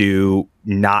to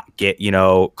not get,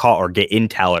 caught or get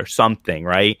intel or something,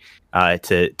 right?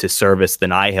 To service the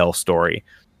Nihil story.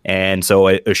 And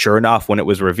so sure enough, when it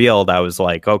was revealed, I was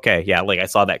like, okay, yeah, like I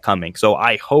saw that coming. So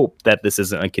I hope that this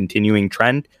isn't a continuing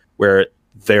trend where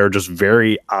they're just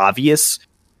very obvious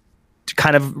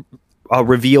kind of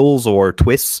reveals or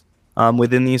twists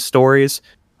within these stories.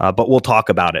 But we'll talk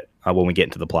about it when we get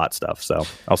into the plot stuff. So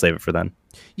I'll save it for then.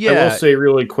 Yeah. I will say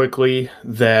really quickly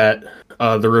that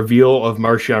the reveal of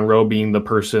Marchion Ro being the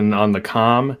person on the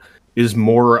comm is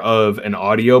more of an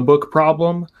audiobook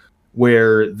problem,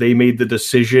 where they made the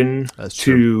decision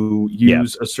to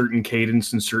use a certain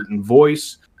cadence and certain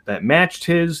voice that matched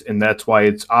his, and that's why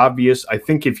it's obvious. I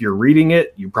think if you're reading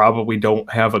it, you probably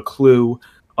don't have a clue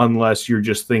unless you're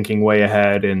just thinking way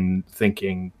ahead and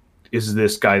thinking, is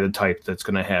this guy the type that's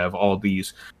going to have all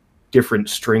these different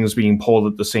strings being pulled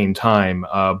at the same time?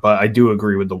 But I do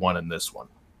agree with the one in this one.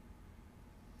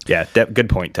 Yeah, good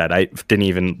point, Ted. I didn't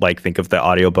even think of the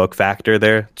audiobook factor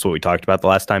there. That's what we talked about the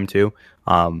last time too.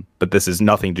 But this is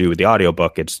nothing to do with the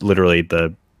audiobook. It's literally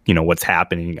the, what's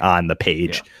happening on the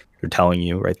page. Yeah. They're telling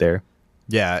you right there.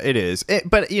 Yeah, it is.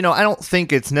 But I don't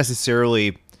think it's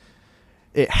necessarily,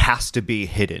 it has to be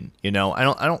hidden.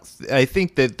 I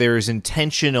think that there's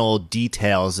intentional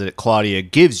details that Claudia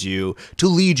gives you to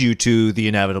lead you to the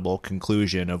inevitable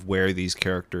conclusion of where these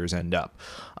characters end up.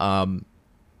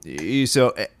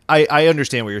 So I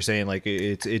understand what you're saying. Like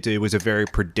it was a very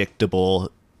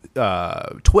predictable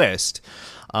twist.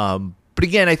 But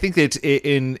again, I think that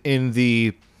in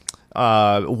the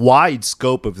wide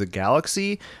scope of the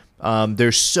galaxy,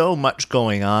 there's so much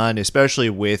going on, especially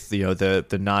with the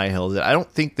Nihil, that I don't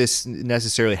think this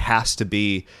necessarily has to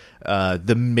be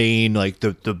the main, like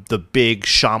the big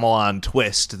Shyamalan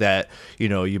twist that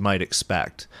you might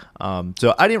expect.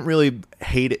 So I didn't really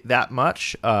hate it that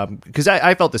much because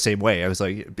I felt the same way. I was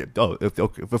like, oh,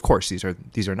 of course these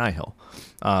are Nihil,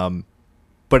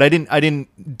 but I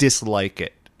didn't dislike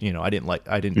it. I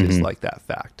didn't dislike that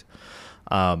fact.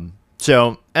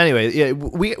 So anyway, yeah,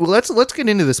 let's get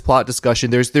into this plot discussion.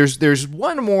 There's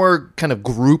one more kind of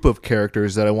group of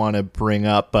characters that I want to bring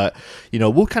up, but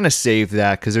we'll kind of save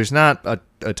that because there's not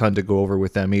a ton to go over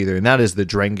with them either, and that is the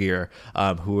Drengir,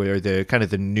 who are the kind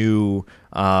of the new.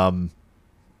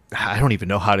 I don't even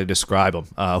know how to describe them.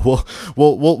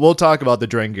 We'll talk about the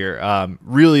Drengir.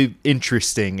 Really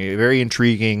interesting, a very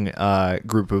intriguing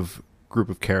group of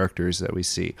characters that we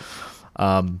see.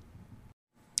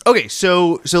 Okay,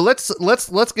 so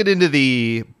let's get into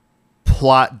the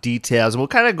plot details, and we'll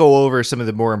kind of go over some of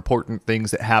the more important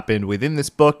things that happened within this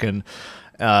book, and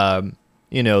the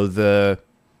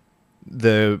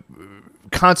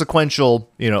consequential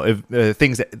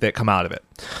things that come out of it.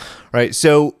 Right.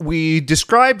 So we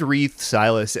described Reath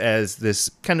Silas as this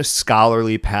kind of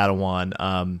scholarly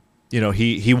Padawan.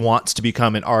 He wants to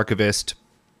become an archivist,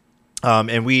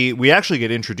 and we actually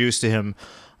get introduced to him.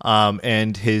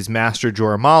 And his master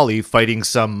Joramali fighting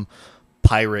some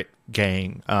pirate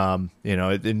gang.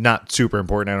 Not super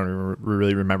important. I don't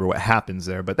really remember what happens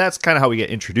there, but that's kind of how we get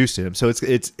introduced to him. So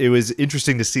it was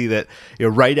interesting to see that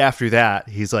right after that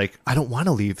he's like, I don't want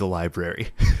to leave the library.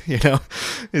 He's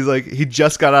like, he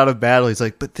just got out of battle. He's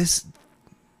like, but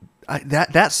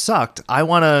that sucked. I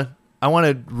want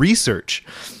to research.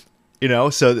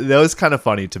 So that was kind of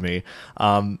funny to me.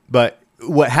 But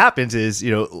what happens is,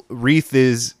 Reath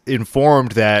is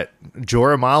informed that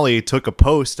Joramali took a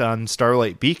post on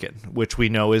Starlight Beacon, which we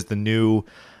know is the new,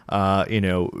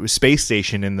 space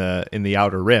station in the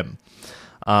Outer Rim.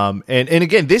 And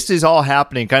again, this is all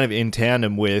happening kind of in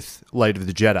tandem with Light of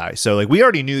the Jedi. So we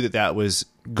already knew that was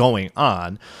going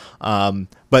on.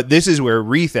 But this is where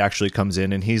Reath actually comes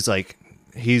in, and he's like,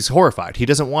 he's horrified. He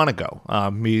doesn't want to go.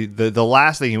 The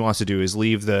last thing he wants to do is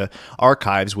leave the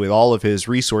archives with all of his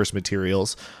resource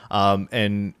materials,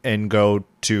 and go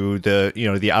to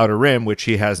the Outer Rim, which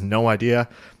he has no idea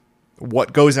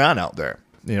what goes on out there.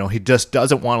 He just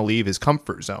doesn't want to leave his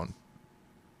comfort zone.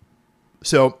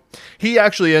 So he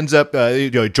actually ends up,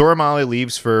 Joramali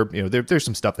leaves for, there's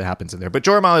some stuff that happens in there, but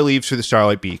Joramali leaves for the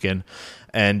Starlight Beacon,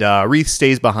 and Reath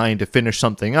stays behind to finish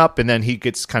something up, and then he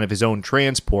gets kind of his own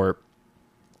transport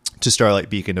to Starlight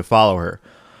Beacon to follow her.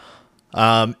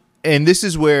 And this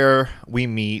is where we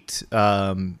meet Des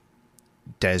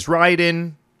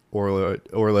Ryden, Orla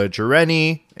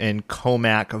Jareni and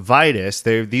Comac Vitus.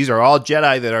 These are all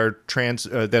Jedi that are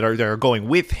that are going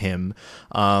with him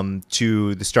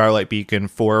to the Starlight Beacon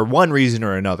for one reason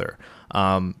or another.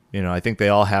 I think they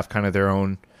all have kind of their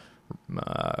own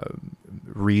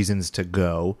reasons to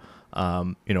go.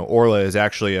 Orla is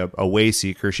actually a way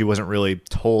seeker. She wasn't really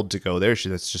told to go there.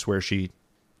 That's just where she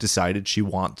decided she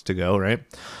wants to go, right?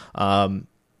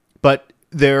 But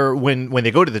when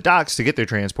they go to the docks to get their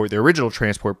transport, their original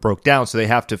transport broke down, so they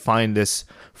have to find this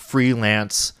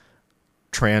freelance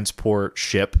transport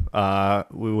ship,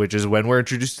 which is when we're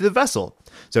introduced to the vessel.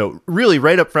 So really,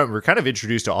 right up front, we're kind of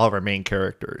introduced to all of our main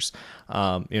characters,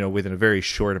 within a very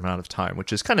short amount of time,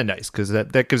 which is kind of nice because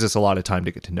that gives us a lot of time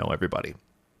to get to know everybody.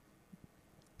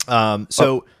 Go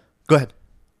ahead.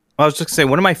 I was just gonna say,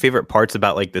 one of my favorite parts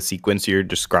about like the sequence you're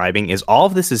describing is all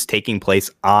of this is taking place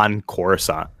on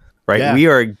Coruscant, right? Yeah. We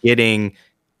are getting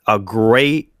a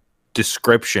great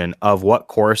description of what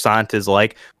Coruscant is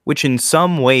like, which in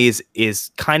some ways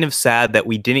is kind of sad that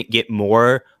we didn't get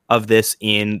more of this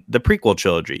in the prequel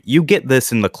trilogy. You get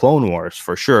this in the Clone Wars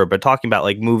for sure, but talking about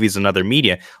like movies and other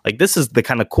media, like this is the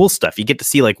kind of cool stuff. You get to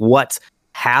see like what's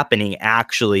happening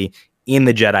actually in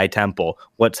the Jedi Temple,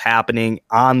 what's happening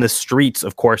on the streets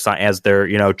of Coruscant as they're,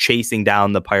 chasing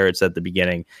down the pirates at the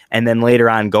beginning. And then later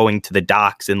on going to the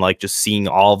docks and like just seeing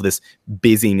all of this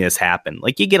busyness happen.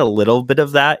 Like you get a little bit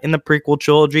of that in the prequel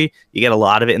trilogy. You get a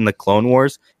lot of it in the Clone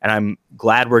Wars. And I'm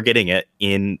glad we're getting it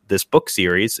in this book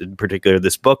series, in particular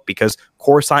this book, because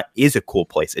Coruscant is a cool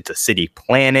place. It's a city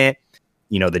planet.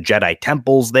 The Jedi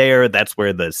Temple's there. That's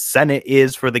where the Senate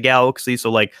is for the galaxy. So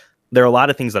like, there are a lot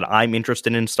of things that I'm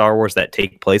interested in Star Wars that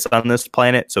take place on this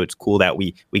planet, so it's cool that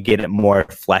we get it more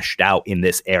fleshed out in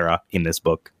this era, in this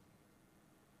book.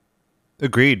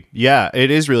 Agreed. Yeah,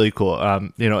 it is really cool.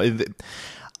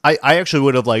 I actually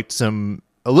would have liked a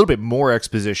little bit more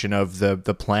exposition of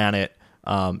the planet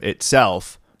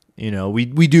itself. We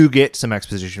do get some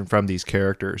exposition from these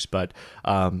characters, but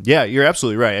yeah, you're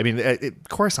absolutely right. I mean,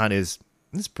 Coruscant is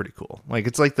pretty cool. Like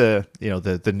it's like the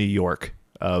New York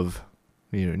of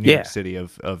New York City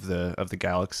of the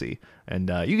galaxy, and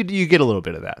you get a little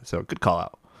bit of that. So good call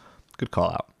out.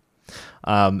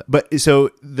 But so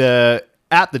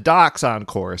at the docks on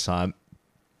Coruscant,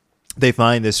 they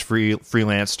find this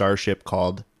freelance starship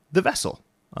called the Vessel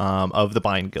of the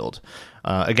Bind Guild.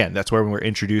 Again, that's where we're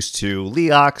introduced to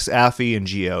Leox, Affy, and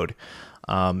Geode.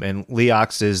 And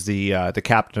Leox is the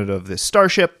captain of this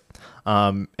starship.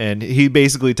 And he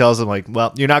basically tells them like,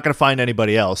 well, you're not going to find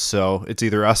anybody else, so it's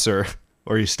either us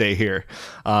or you stay here.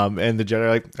 And the Jedi are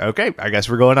like, okay, I guess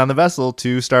we're going on the Vessel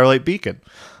to Starlight Beacon.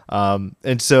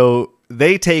 And so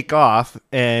they take off,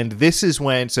 and this is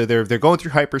when, so they're going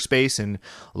through hyperspace, and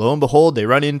lo and behold, they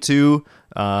run into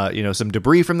some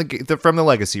debris from the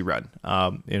Legacy run.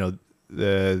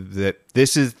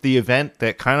 This is the event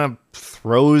that kind of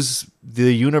throws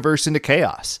the universe into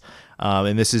chaos.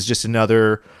 And this is just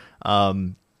another part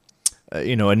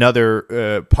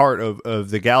of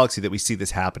the galaxy that we see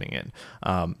this happening in.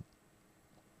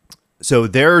 So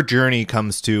their journey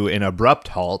comes to an abrupt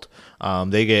halt.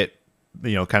 They get,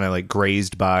 kind of like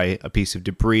grazed by a piece of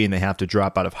debris, and they have to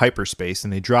drop out of hyperspace.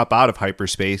 And they drop out of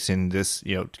hyperspace in this,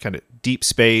 kind of deep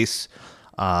space,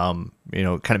 kind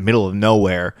of middle of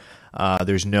nowhere.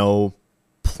 There's no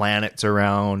planets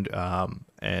around,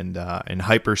 and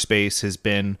hyperspace has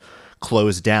been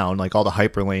closed down. Like all the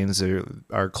hyperlanes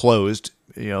are closed,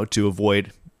 to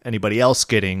avoid anybody else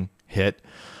getting hit.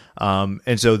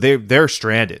 And so they're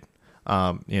stranded.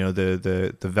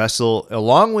 The vessel,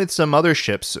 along with some other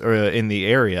ships in the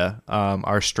area,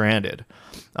 are stranded.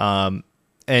 And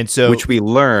so, which we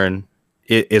learn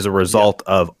is a result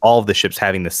of all of the ships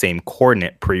having the same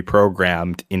coordinate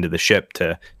pre-programmed into the ship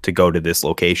to go to this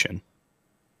location.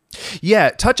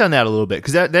 Yeah, touch on that a little bit,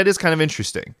 because that is kind of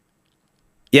interesting.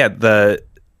 Yeah,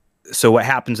 so what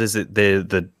happens is that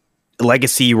the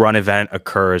Legacy run event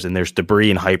occurs, and there's debris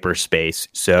in hyperspace.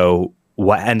 So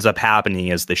what ends up happening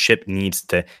is the ship needs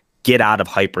to get out of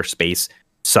hyperspace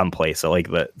someplace, so like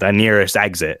the nearest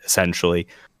exit, essentially.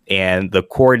 And the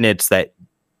coordinates that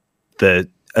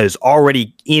is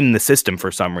already in the system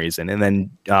for some reason. And then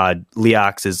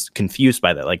Leox is confused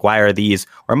by that. Like, why are these,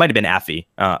 or it might have been Affy,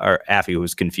 who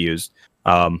was confused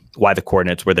why the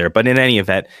coordinates were there. But in any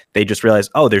event, they just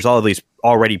realized, oh, there's all of these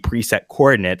already preset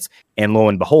coordinates. And lo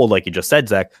and behold, like you just said,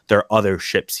 Zach, there are other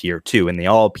ships here too. And they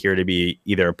all appear to be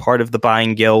either a part of the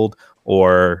Bind Guild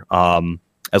or,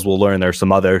 as we'll learn, there's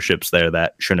some other ships there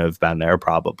that shouldn't have been there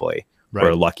probably, right,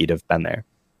 or lucky to have been there.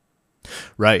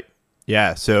 Right.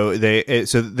 Yeah. So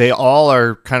they all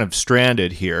are kind of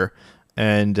stranded here.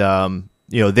 And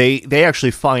they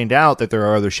actually find out that there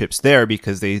are other ships there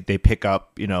because they pick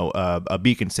up, a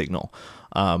beacon signal.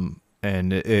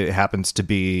 And it happens to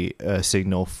be a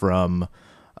signal from,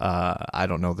 I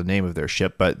don't know the name of their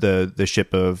ship, but the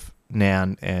ship of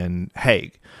Nan and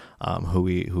Haig, who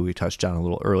we touched on a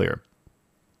little earlier.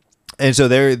 And so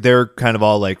they're kind of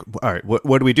all like, all right,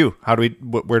 what do we do?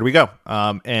 Where do we go?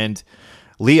 And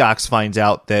Leox finds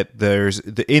out that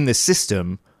in the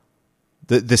system,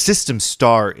 the system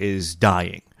star is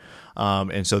dying.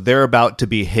 And so they're about to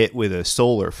be hit with a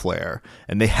solar flare,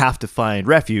 and they have to find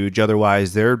refuge.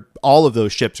 Otherwise, all of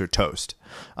those ships are toast.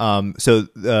 So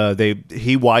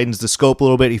he widens the scope a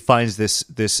little bit. He finds this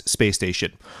space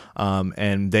station,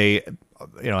 and they,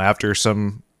 after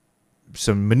some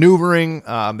maneuvering,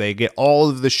 they get all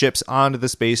of the ships onto the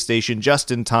space station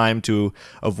just in time to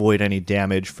avoid any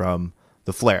damage from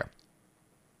the flare.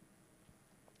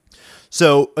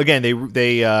 So again,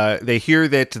 they hear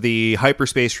that the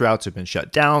hyperspace routes have been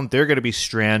shut down. They're going to be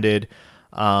stranded,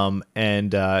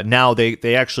 and now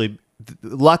they actually,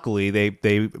 luckily,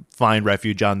 they find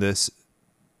refuge on this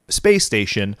space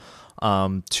station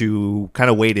to kind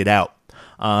of wait it out.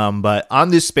 But on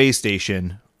this space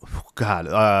station,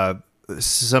 God,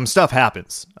 some stuff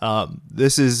happens.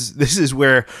 This is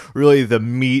where really the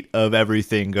meat of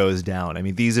everything goes down. I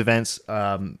mean, these events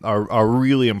are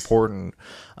really important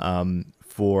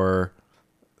for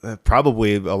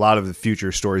probably a lot of the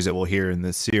future stories that we'll hear in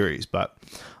this series. But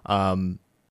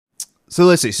so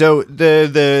let's see. So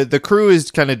the crew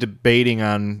is kind of debating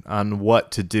on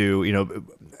what to do.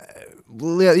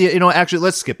 Actually,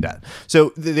 let's skip that.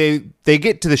 So they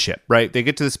get to the ship, right? They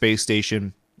get to the space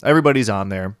station. Everybody's on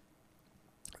there.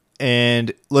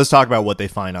 And let's talk about what they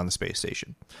find on the space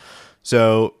station.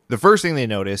 So the first thing they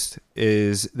noticed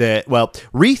is that,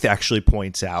 Reith actually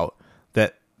points out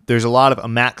that there's a lot of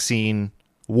Amaxine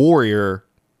warrior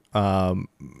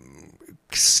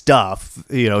stuff.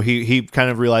 He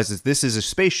kind of realizes this is a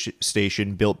space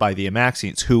station built by the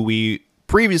Amaxines, who we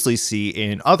previously see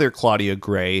in other Claudia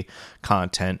Gray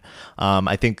content.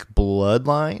 I think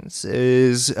Bloodlines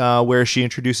is where she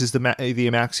introduces the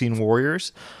Amaxine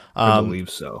warriors. I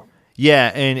believe so.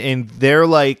 Yeah, and they're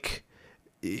like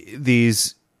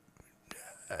these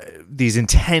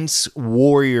intense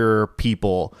warrior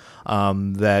people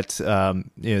that's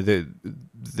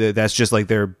that's just like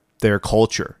their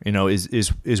culture,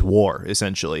 is war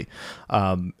essentially,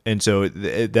 and so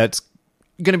that's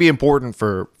going to be important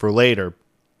for later.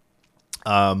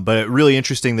 But really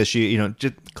interesting that she,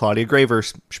 just Claudia Graver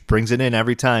brings it in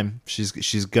every time.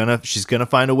 She's gonna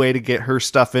find a way to get her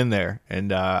stuff in there,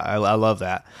 and I love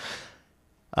that.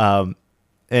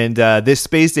 And this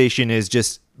space station is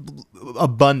just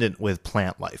abundant with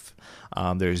plant life.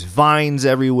 There's vines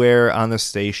everywhere on the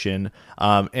station,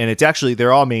 and it's actually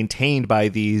they're all maintained by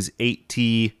these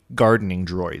 8T gardening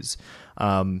droids.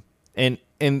 And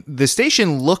the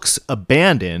station looks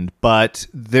abandoned, but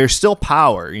there's still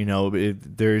power.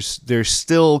 There's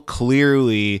still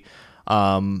clearly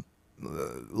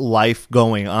life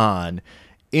going on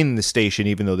in the station,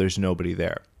 even though there's nobody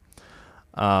there.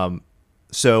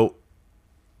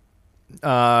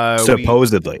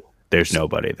 Supposedly, there's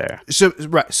nobody there. So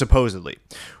right, supposedly,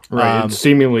 right. It's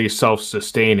seemingly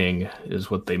self-sustaining,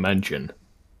 is what they mention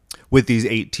with these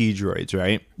 8T droids,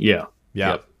 right? Yeah.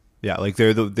 Yep. Yeah, like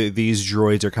they're these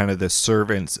droids are kind of the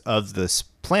servants of this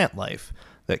plant life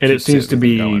and it seems to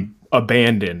be going.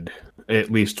 Abandoned,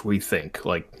 at least we think,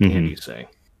 like Andy's saying.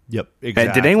 Yep,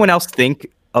 exactly. Did anyone else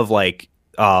think of like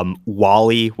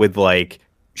Wally with like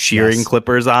shearing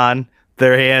clippers on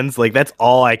their hands? Like that's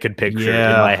all I could picture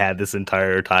in my head this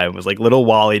entire time was like little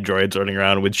Wally droids running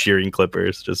around with shearing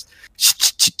clippers, just.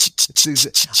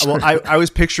 Well, I was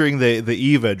picturing the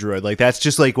Eva droid. Like that's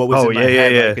just like what was in my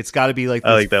head. Yeah. Like, it's got to be like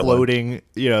this floating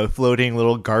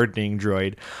little gardening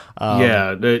droid.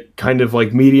 The kind of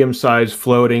like medium-sized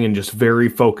floating and just very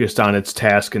focused on its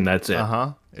task, and that's it.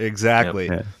 Exactly.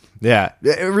 Yep. Yeah,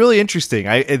 really interesting.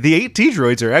 The 8T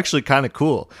droids are actually kind of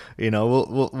cool.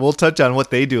 We'll touch on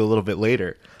what they do a little bit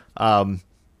later.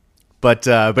 But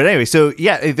anyway, so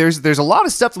yeah, there's a lot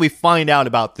of stuff that we find out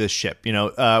about this ship.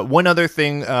 One other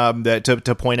thing that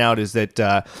to point out is that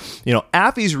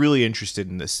Affy's really interested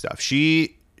in this stuff.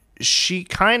 She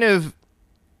kind of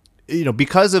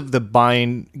because of the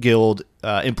Bind Guild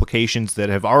implications that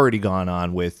have already gone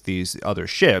on with these other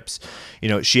ships,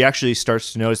 she actually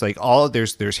starts to notice like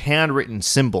there's handwritten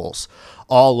symbols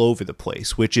all over the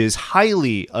place, which is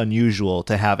highly unusual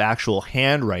to have actual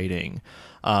handwriting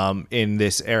in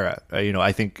this era.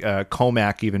 I think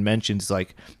Comac even mentions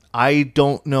like, I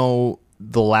don't know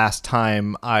the last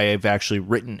time I've actually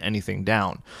written anything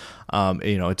down.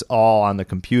 It's all on the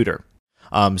computer.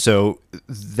 So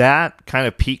that kind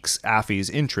of piques Affy's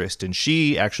interest, and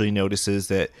she actually notices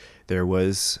that there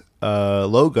was the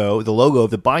logo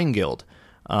of the Bind Guild,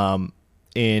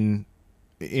 in,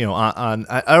 on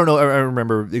I don't know, I don't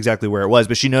remember exactly where it was,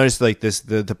 but she noticed like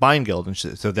the Bind Guild, and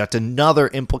so that's another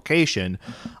implication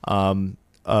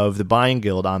of the Bind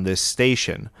Guild on this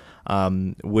station,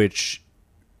 which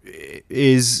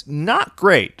is not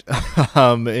great,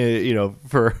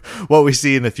 for what we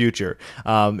see in the future.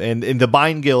 And the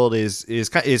Bind Guild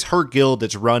is her guild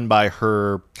that's run by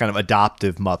her kind of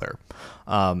adoptive mother.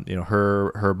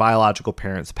 Her biological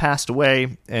parents passed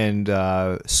away, and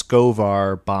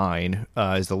Skovar Bind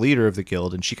is the leader of the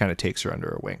guild, and she kind of takes her under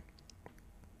her wing.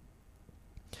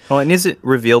 Well, and is it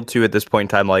revealed too at this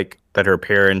point in time, like that her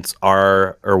parents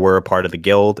are or were a part of the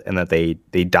guild, and that they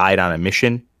died on a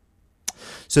mission?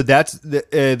 So that's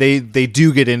they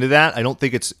do get into that. I don't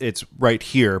think it's right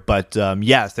here, but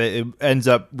yes,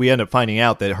 we end up finding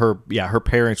out that her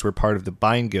parents were part of the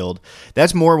Bind Guild.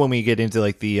 That's more when we get into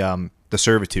like the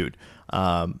servitude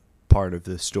part of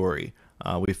the story.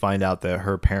 We find out that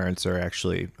her parents are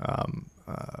actually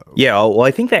well,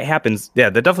 I think that happens. Yeah,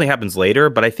 that definitely happens later.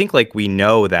 But I think like we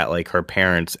know that like her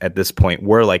parents at this point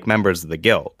were like members of the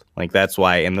guild. Like that's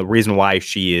why, and the reason why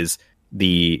she is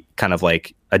the kind of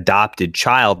like adopted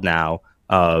child now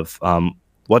of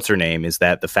what's her name is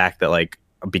that the fact that like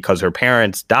because her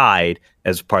parents died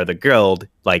as part of the guild,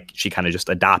 like she kind of just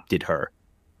adopted her.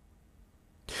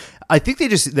 I think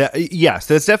yes,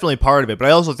 that's definitely part of it, but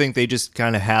I also think they just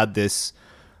kind of had this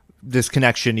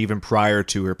connection even prior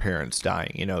to her parents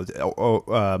dying.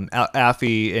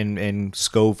 Affy and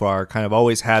Skovar kind of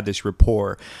always had this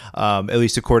rapport, at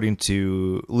least according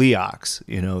to Leox.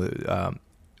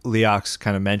 Leox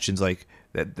kind of mentions like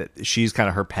that she's kind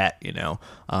of her pet,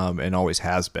 and always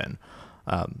has been.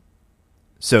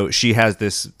 So she has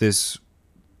this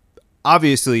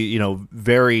obviously,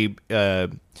 very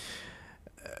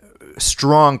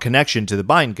strong connection to the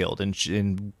Bind Guild,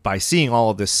 and by seeing all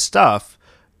of this stuff,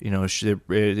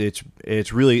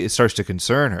 it's really, it starts to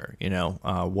concern her.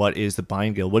 What is the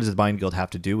Bind Guild? What does the Bind Guild have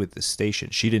to do with this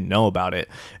station? She didn't know about it,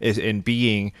 and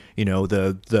being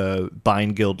the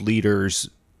Bind Guild leader's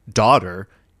daughter,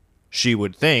 she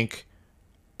would think,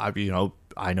 I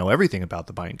know everything about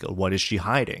the Bind Guild. What is she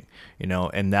hiding?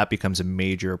 And that becomes a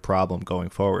major problem going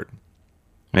forward.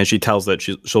 And she tells that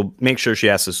she'll make sure she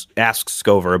asks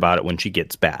Skovar about it when she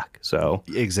gets back. So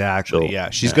exactly,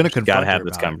 she's going to confront her. Got to have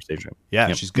this conversation.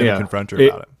 Yeah, she's going to confront her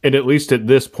about it. And at least at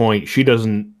this point, she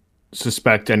doesn't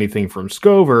suspect anything from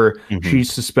Skovar. Mm-hmm. She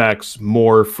suspects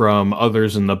more from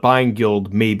others in the Bind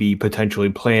Guild, maybe potentially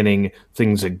planning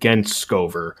things against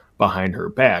Skovar behind her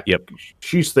back. Yep.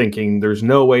 She's thinking there's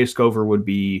no way Skovar would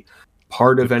be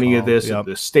part of any of this at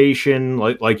the station.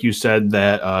 Like you said,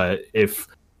 that if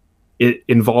it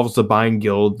involves the Bind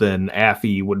Guild, then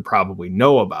Affy would probably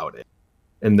know about it,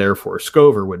 and therefore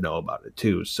Skovar would know about it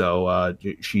too. So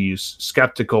she's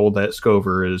skeptical that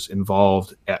Skovar is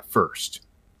involved at first.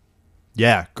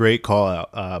 Yeah, great call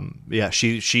out.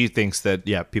 She thinks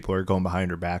that people are going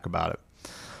behind her back about it.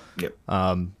 Yep.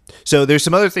 So there's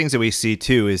some other things that we see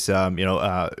too. Is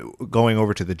going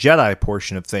over to the Jedi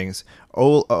portion of things.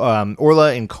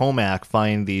 Orla and Comac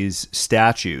find these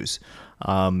statues,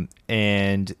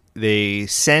 and they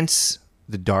sense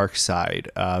the dark side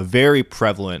very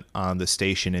prevalent on the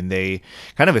station, and they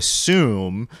kind of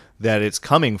assume that it's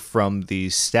coming from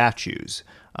these statues.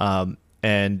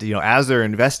 And as they're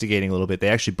investigating a little bit, they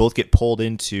actually both get pulled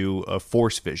into a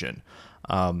force vision.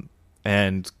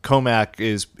 And Comac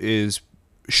is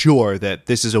sure that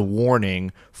this is a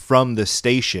warning from the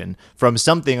station, from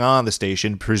something on the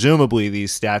station. Presumably,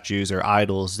 these statues are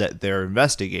idols that they're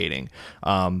investigating.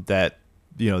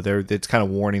 It's kind of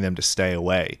warning them to stay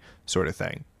away, sort of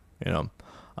thing.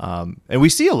 And we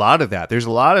see a lot of that. There's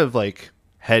a lot of like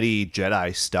heady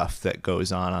Jedi stuff that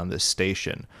goes on this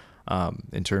station,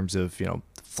 in terms of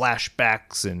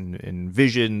flashbacks and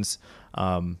visions.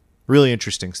 Really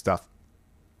interesting stuff.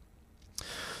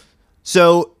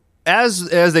 So as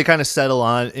they kind of settle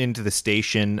on into the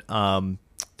station,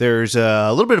 there's a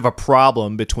little bit of a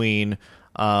problem between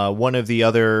one of the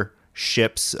other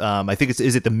ships. I think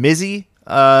is it the Mizzy?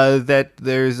 That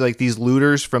there's like these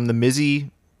looters from the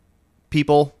Mizzy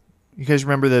people. You guys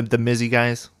remember the Mizzy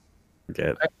guys?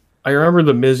 Forget. I remember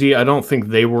the Mizzy. I don't think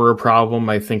they were a problem.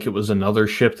 I think it was another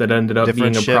ship that ended up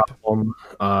being a problem.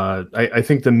 I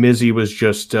think the Mizzy was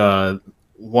just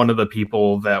one of the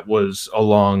people that was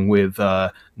along with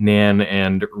Nan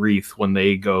and Reith when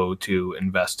they go to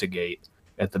investigate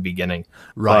at the beginning.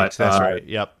 Right, that's right.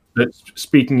 Yep.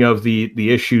 speaking of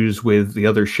the issues with the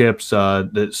other ships,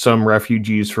 that some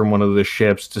refugees from one of the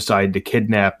ships decide to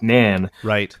kidnap Nan,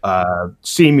 Right.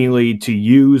 Seemingly to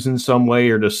use in some way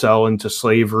or to sell into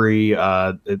slavery.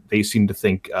 They seem to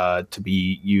think to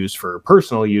be used for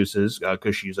personal uses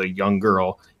because she's a young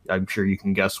girl. I'm sure you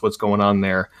can guess what's going on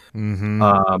there.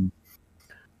 Mm-hmm.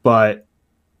 But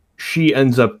she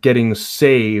ends up getting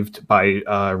saved by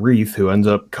Wreath, who ends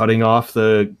up cutting off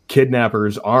the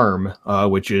kidnapper's arm,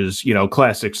 which is,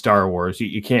 classic Star Wars.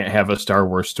 You can't have a Star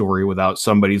Wars story without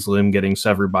somebody's limb getting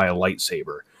severed by a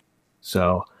lightsaber.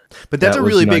 So, but that's a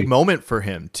really nice. big moment for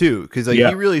him too, because he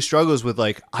really struggles with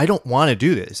I don't want to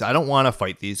do this. I don't want to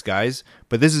fight these guys,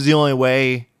 but this is the only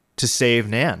way to save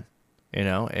Nan.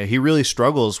 He really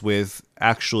struggles with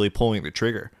actually pulling the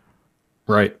trigger.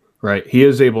 Right. Right. He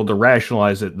is able to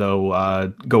rationalize it,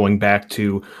 though, going back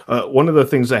to one of the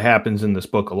things that happens in this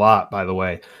book a lot, by the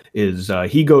way, is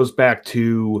he goes back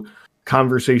to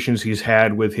conversations he's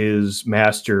had with his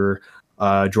master,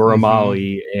 Jorah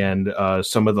Mali, and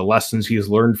some of the lessons he's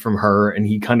learned from her. And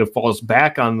he kind of falls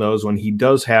back on those when he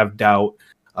does have doubt.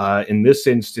 In this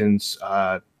instance,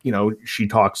 she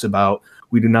talks about,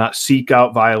 we do not seek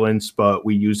out violence, but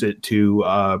we use it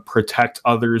to protect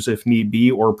others if need be,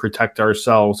 or protect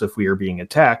ourselves if we are being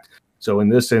attacked. So in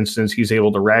this instance, he's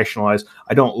able to rationalize,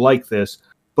 I don't like this,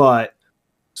 but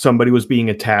somebody was being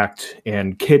attacked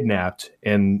and kidnapped,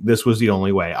 and this was the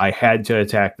only way. I had to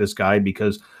attack this guy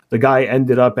because the guy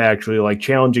ended up actually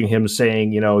challenging him,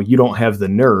 saying, you don't have the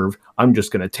nerve. I'm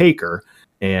just going to take her.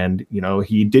 And,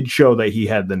 he did show that he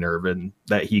had the nerve and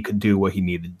that he could do what he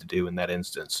needed to do in that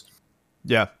instance.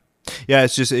 Yeah. Yeah,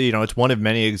 it's just, it's one of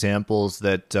many examples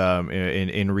that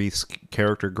in Wreath's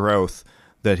character growth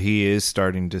that he is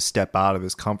starting to step out of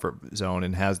his comfort zone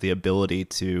and has the ability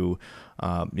to,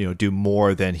 do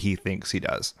more than he thinks he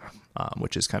does,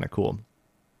 which is kind of cool.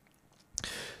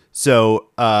 So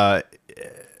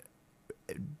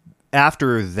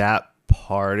after that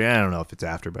part, I don't know if it's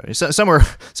after, but somewhere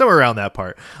around that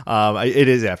part. It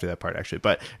is after that part, actually.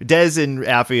 But Dez and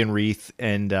Affie and Wreath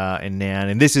and Nan,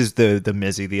 and this is the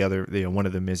Mizzy, the other, one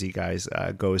of the Mizzy guys,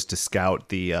 goes to scout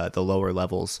the lower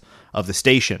levels of the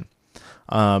station.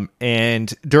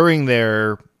 And during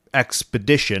their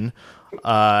expedition,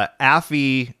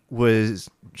 Affie was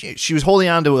holding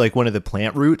on to one of the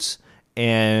plant roots,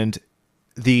 and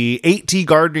the 8T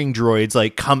gardening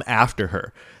droids come after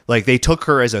her. They took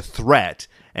her as a threat,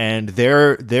 and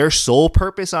their sole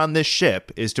purpose on this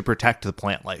ship is to protect the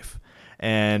plant life.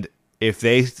 And if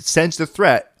they sense the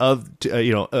threat of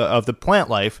the plant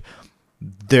life,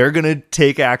 they're gonna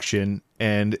take action.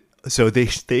 And so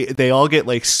they all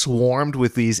get swarmed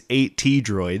with these 8T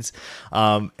droids,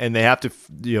 and they have to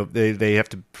they have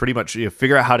to pretty much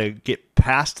figure out how to get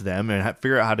past them and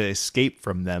figure out how to escape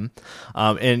from them.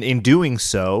 And in doing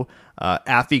so,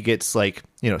 Affie gets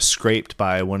scraped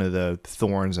by one of the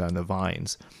thorns on the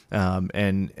vines,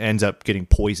 and ends up getting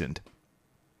poisoned.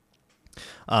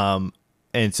 And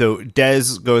so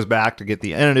Dez goes back to get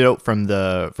the antidote from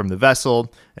the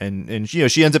vessel, and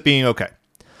she ends up being okay.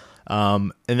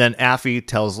 And then Affie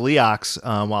tells Leox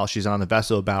while she's on the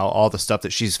vessel about all the stuff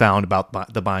that she's found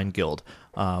about the Bind Guild,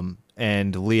 and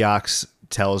Leox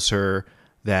tells her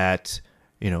that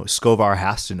Skovar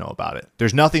has to know about it.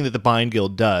 There's nothing that the Bind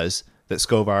Guild does that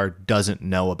Skovar doesn't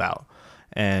know about.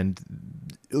 And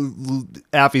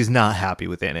Affie's not happy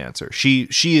with that answer. She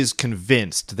is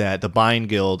convinced that the Bind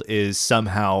Guild is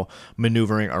somehow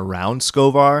maneuvering around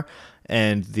Skovar,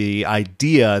 and the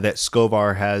idea that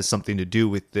Skovar has something to do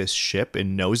with this ship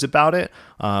and knows about it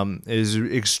is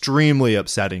extremely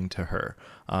upsetting to her,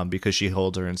 because she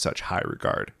holds her in such high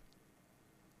regard.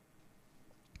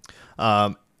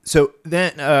 So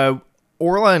then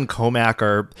Orla and Comac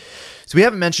are, so we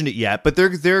haven't mentioned it yet, but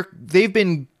they've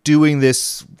been doing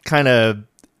this kind of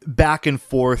back and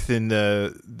forth in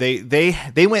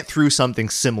they went through something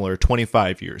similar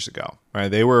 25 years ago, right?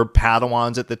 They were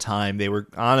Padawans at the time. They were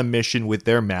on a mission with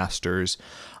their masters.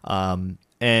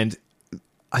 And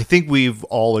I think we've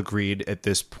all agreed at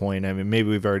this point, I mean, maybe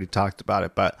we've already talked about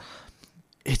it, but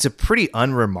it's a pretty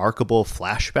unremarkable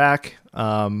flashback,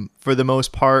 for the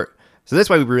most part. So that's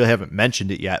why we really haven't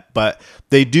mentioned it yet, but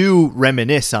they do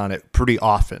reminisce on it pretty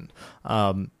often.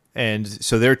 And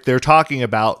so they're talking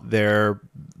about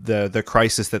the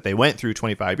crisis that they went through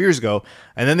 25 years ago,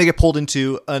 and then they get pulled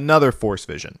into another Force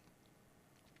vision.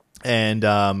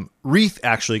 And Wreath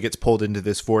actually gets pulled into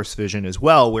this Force vision as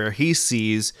well, where he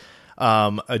sees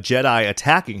a Jedi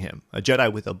attacking him, a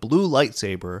Jedi with a blue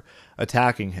lightsaber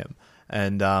attacking him.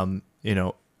 And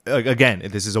again,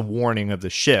 this is a warning of the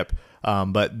ship,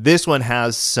 but this one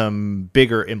has some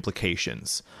bigger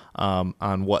implications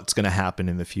on what's going to happen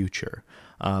in the future.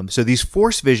 So these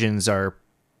force visions are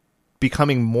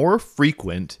becoming more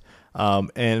frequent,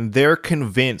 and they're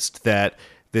convinced that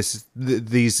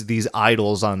these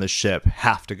idols on the ship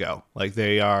have to go. Like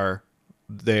they are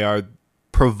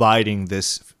providing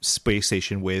this space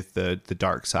station with the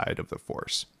dark side of the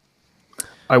force.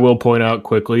 I will point out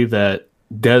quickly that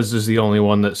Dez is the only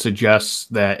one that suggests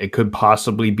that it could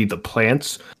possibly be the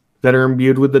plants that are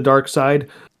imbued with the dark side,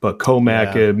 but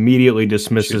Comac immediately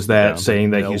dismisses that,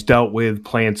 saying that he's dealt with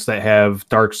plants that have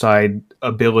dark side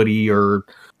ability or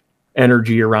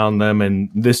energy around them, and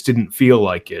this didn't feel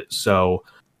like it. So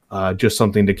just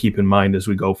something to keep in mind as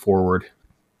we go forward.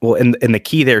 Well, and the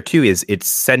key there too is it's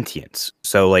sentience.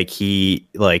 So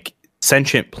like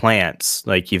sentient plants,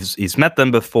 like he's met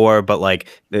them before, but like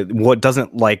what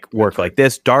doesn't like work like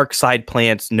this dark side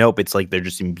plants, nope, it's like they're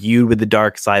just imbued with the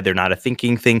dark side, they're not a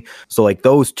thinking thing. So like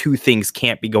those two things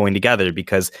can't be going together,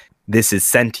 because this is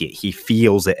sentient. He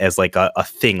feels it as like a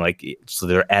thing, like so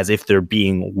they're as if they're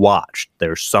being watched,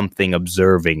 there's something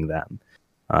observing them.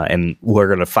 And we're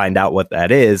going to find out what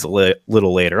that is a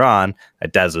little later on.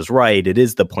 Dez is right, it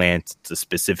is the plant, it's a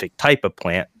specific type of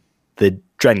plant, the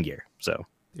Drengir. So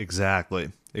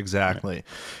Exactly.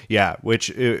 Yeah,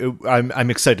 which I'm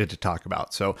excited to talk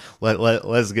about. So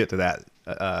let's get to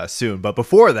that soon. But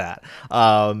before that,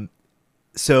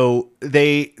 so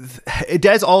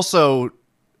Dez also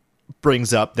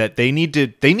brings up that they need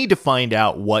to find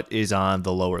out what is on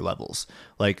the lower levels.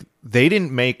 Like they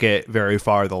didn't make it very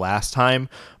far the last time,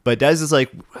 but Dez is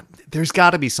like, there's got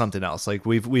to be something else. Like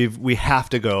we have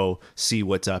to go see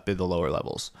what's up in the lower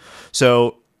levels.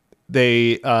 So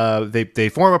they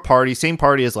form a party, same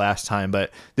party as last time,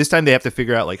 but this time they have to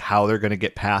figure out like how they're going to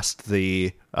get past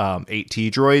the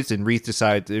 8T droids. And Reath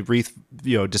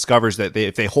discovers that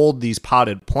if they hold these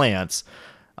potted plants,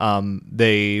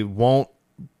 they won't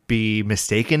be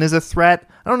mistaken as a threat.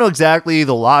 I don't know exactly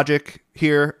the logic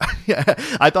here.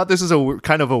 I thought this is a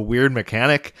kind of a weird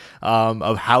mechanic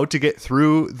of how to get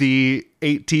through the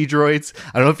 8T droids.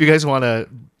 I don't know if you guys want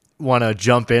to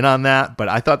jump in on that, but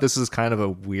I thought this was kind of a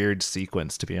weird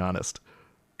sequence, to be honest.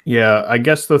 Yeah, I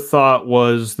guess the thought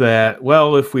was that,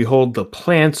 well, if we hold the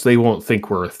plants, they won't think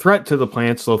we're a threat to the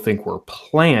plants, they'll think we're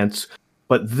plants.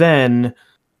 But then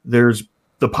there's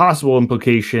the possible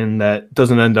implication that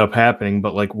doesn't end up happening,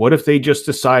 but like, what if they just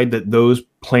decide that those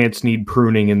plants need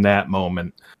pruning in that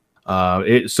moment?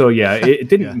 It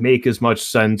didn't make as much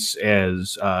sense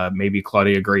as maybe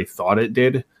Claudia Gray thought it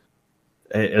did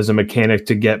as a mechanic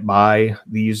to get by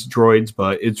these droids,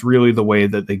 but it's really the way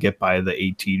that they get by the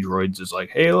AT droids is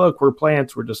like, hey, look, we're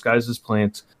plants, we're disguised as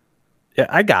plants. Yeah,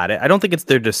 I got it. I don't think it's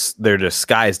they're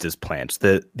disguised as plants.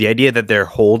 The idea that they're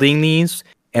holding these,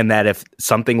 and that if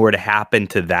something were to happen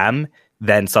to them,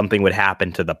 then something would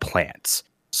happen to the plants.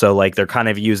 So like they're kind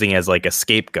of using as like a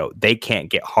scapegoat. They can't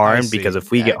get harmed because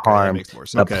if we get harmed,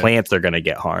 the plants are going to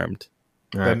get harmed.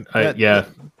 Right.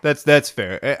 That's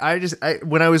fair.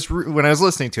 When I was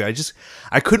listening to it,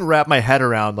 I couldn't wrap my head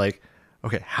around like,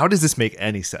 okay, how does this make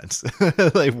any sense?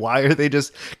 Like, why are they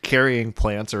just carrying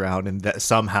plants around, and that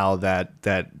somehow that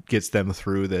gets them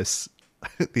through this?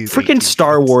 These freaking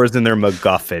Star Wars and their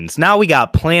MacGuffins. Now we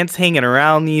got plants hanging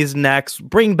around these necks.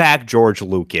 Bring back George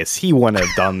Lucas. He wouldn't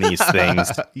have done these things.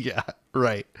 Yeah,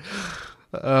 right.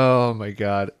 Oh my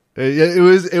God, it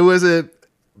was a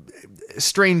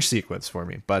strange sequence for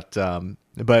me, but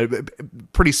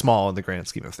pretty small in the grand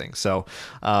scheme of things. So,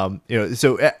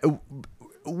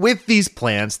 with these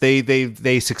plants,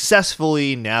 they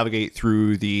successfully navigate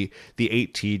through the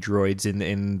 8T droids,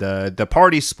 and the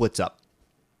party splits up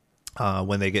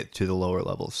when they get to the lower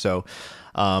levels. So,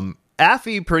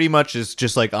 Affy pretty much is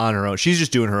just like on her own. She's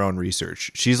just doing her own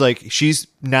research. She's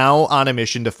now on a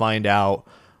mission to find out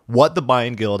what the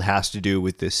Bind Guild has to do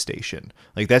with this station.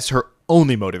 Like that's her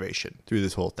only motivation through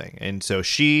this whole thing. And so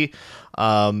she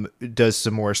does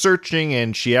some more searching,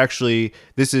 and she actually,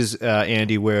 this is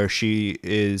Andy, where she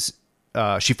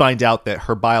finds out that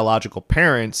her biological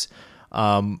parents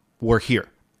were here.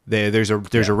 There's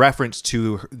a reference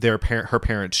to her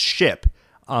parents' ship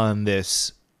on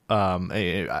this.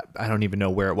 I don't even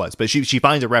know where it was, but she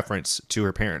finds a reference to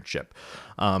her parents' ship,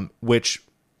 which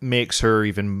makes her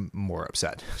even more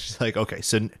upset. She's like, okay,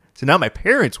 so now my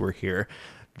parents were here.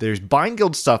 There's Bind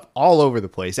Guild stuff all over the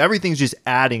place. Everything's just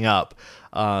adding up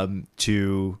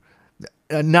to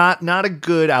not a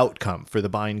good outcome for the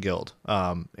Bind Guild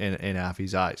in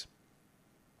Affy's eyes.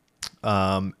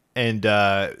 And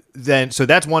then so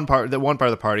that's one part of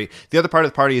the party. The other part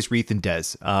of the party is Reath and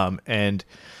Dez. And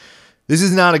This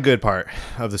is not a good part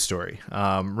of the story.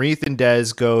 Reith and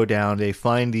Dez go down. They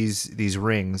find these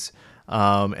rings,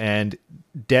 and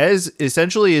Dez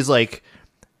essentially is like,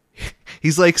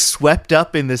 he's like swept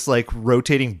up in this like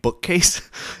rotating bookcase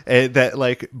that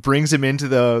like brings him into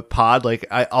the pod. Like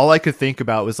all I could think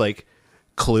about was like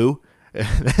Clue.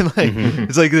 And like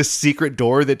it's like this secret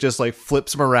door that just like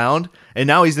flips him around, and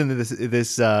now he's in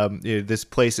this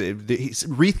place.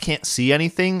 Reith can't see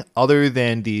anything other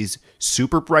than these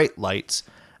super bright lights,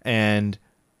 and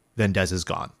then Dez is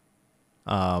gone.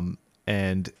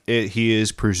 He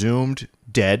is presumed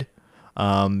dead,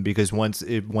 because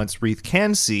once Reith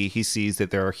can see, he sees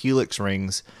that there are helix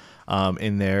rings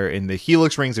in there, and the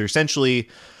helix rings are essentially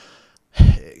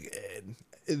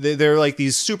they're like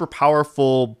these super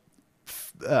powerful.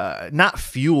 Not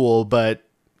fuel, but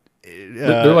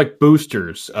they're like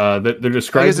boosters. They're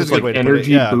described as like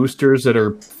energy boosters that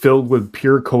are filled with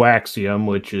pure coaxium,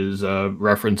 which is a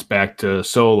reference back to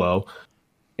Solo.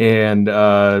 And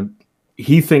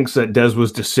he thinks that Dez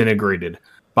was disintegrated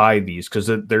by these because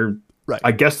they're, right.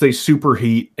 I guess they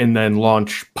superheat and then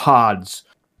launch pods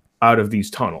out of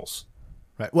these tunnels.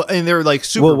 Right. Well, and they're like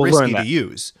super risky to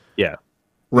use. Yeah.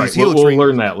 Right, we'll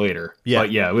learn that later. Yeah.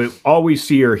 But yeah, all we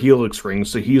see are helix rings.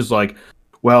 So he's like,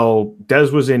 well,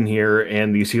 Dez was in here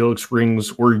and these helix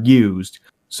rings were used.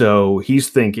 So he's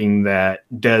thinking that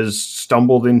Dez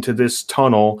stumbled into this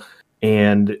tunnel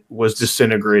and was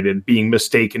disintegrated, being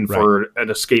mistaken for an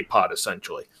escape pod,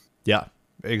 essentially. Yeah,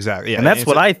 exactly. Yeah. And that's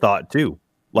what I thought too.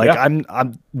 Like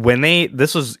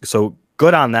this was so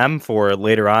good on them for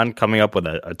later on coming up with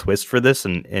a twist for this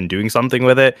and doing something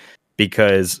with it,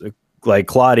 because like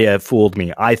Claudia fooled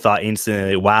me. I thought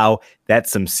instantly, wow,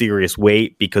 that's some serious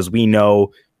weight, because we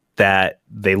know that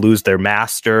they lose their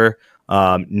master.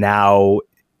 Now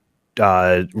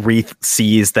Reith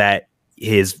sees that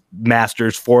his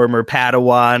master's former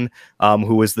Padawan,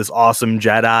 who was this awesome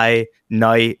Jedi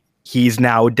Knight, he's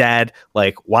now dead.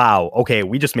 Like, wow, okay,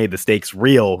 we just made the stakes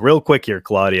real quick here,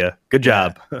 Claudia. Good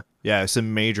job. Yeah,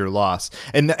 some major loss.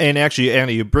 And actually,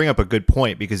 Andy, you bring up a good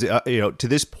point, because to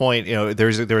this point, there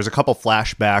was a couple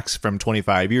flashbacks from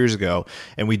 25 years ago,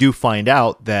 and we do find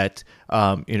out that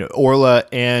Orla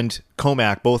and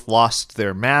Cohmac both lost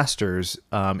their masters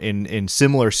in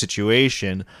similar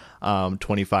situation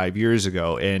 25 years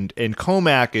ago, and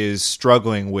Cohmac is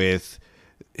struggling with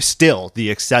still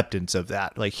the acceptance of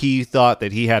that. Like, he thought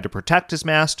that he had to protect his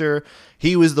master.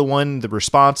 He was the one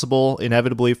responsible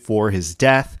inevitably for his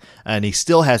death, and he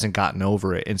still hasn't gotten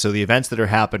over it. And so the events that are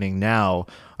happening now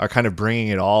are kind of bringing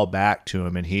it all back to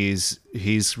him, and he's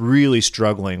really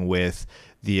struggling with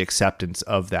the acceptance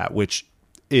of that, which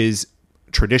is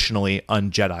traditionally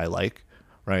un-Jedi-like,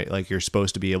 right? Like, you're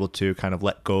supposed to be able to kind of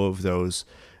let go of those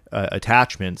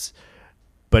attachments.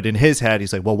 But in his head,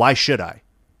 he's like, well, why should I?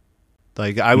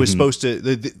 Like, I was supposed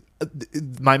to...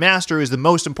 my master is the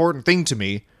most important thing to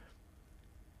me,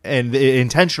 and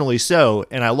intentionally so,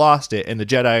 and I lost it, and the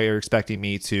Jedi are expecting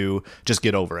me to just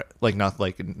get over it, like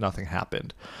nothing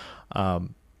happened.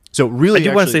 So really, I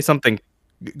do want to say something.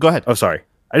 Go ahead. Oh, sorry.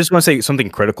 I just want to say something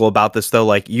critical about this, though.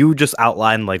 Like, you just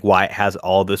outlined like why it has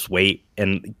all this weight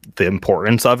and the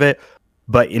importance of it,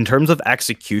 but in terms of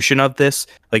execution of this,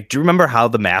 like, do you remember how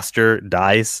the master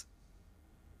dies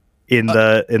in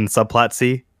Subplot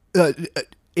C?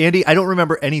 Andy, I don't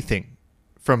remember anything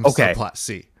from Subplot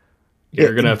C.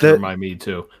 You're gonna have to remind me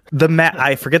too.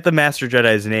 I forget the Master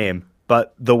Jedi's name,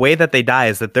 but the way that they die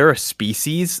is that they're a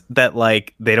species that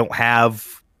like they don't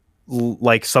have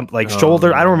like some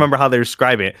shoulder. I don't remember how they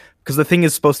describe it, because the thing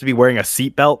is supposed to be wearing a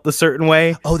seatbelt the certain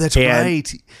way. Oh, that's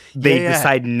right. They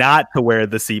decide not to wear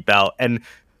the seatbelt, and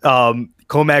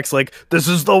Cohmac's like, this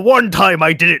is the one time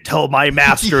I didn't tell my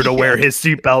master to wear his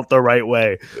seatbelt the right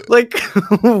way. Like,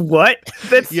 what?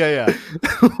 That's,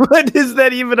 what is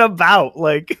that even about?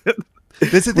 Like,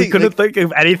 this is we couldn't think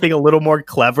of anything a little more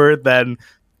clever than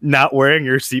not wearing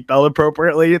your seatbelt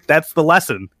appropriately. That's the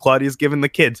lesson Claudia's giving the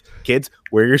kids. Kids,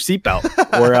 wear your seatbelt,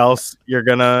 or else you're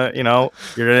gonna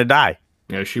die.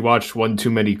 Yeah, she watched one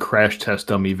too many crash test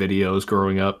dummy videos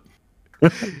growing up.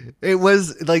 It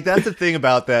was like, that's the thing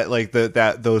about that, like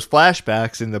those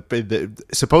flashbacks and the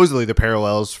supposedly the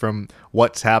parallels from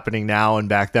what's happening now and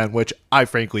back then, which I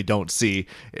frankly don't see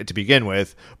to begin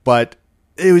with, but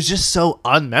it was just so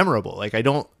unmemorable. Like,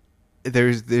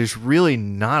 there's really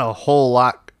not a whole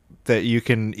lot that you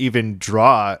can even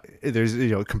draw. There's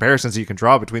comparisons you can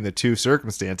draw between the two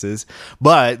circumstances,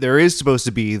 but there is supposed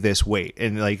to be this weight,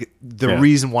 and like the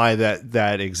reason why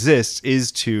that exists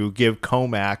is to give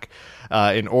Cohmac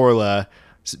and Orla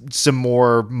some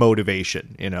more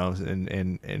motivation,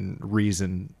 and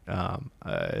reason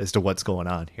as to what's going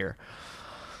on here.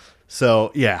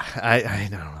 So yeah, I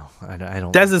don't know. I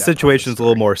don't. Dez's situation's a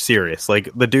little more serious. Like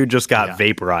the dude just got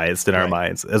vaporized in our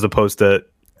minds, as opposed to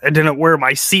I didn't wear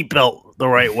my seatbelt the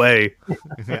right way.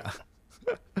 Yeah.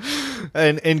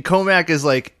 And Comac is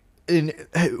like,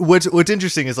 what's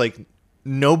interesting is like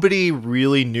nobody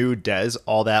really knew Dez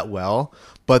all that well,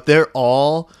 but they're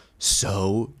all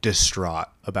so distraught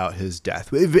about his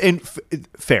death. And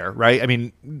fair, right? I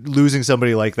mean, losing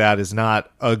somebody like that is not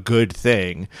a good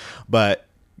thing, but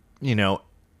you know,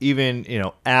 even, you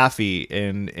know, Affy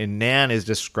and Nan is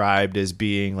described as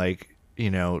being like,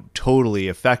 you know, totally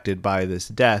affected by this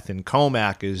death, and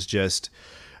Comac is just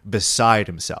beside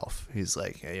himself. He's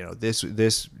like, you know, this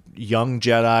young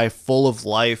Jedi full of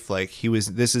life, like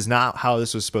this is not how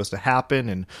this was supposed to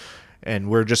happen, and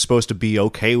we're just supposed to be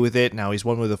okay with it. Now he's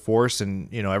one with the Force, and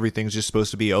you know, everything's just supposed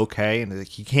to be okay, and like,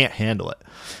 he can't handle it.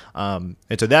 And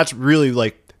so that's really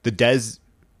like the Dez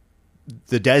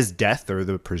death, or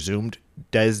the presumed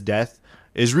Dez death,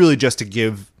 is really just to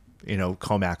give, you know,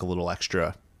 Comac a little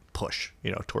extra push,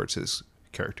 you know, towards his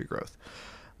character growth.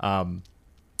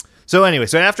 So anyway,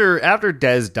 so after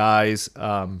Dez dies,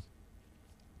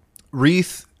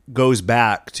 Reath goes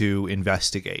back to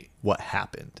investigate what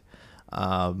happened.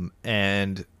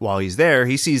 And while he's there,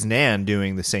 he sees Nan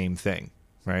doing the same thing,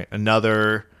 right?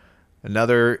 Another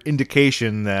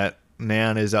indication that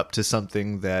Nan is up to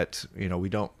something that, you know, we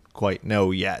don't quite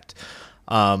know yet.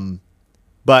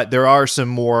 But there are some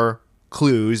more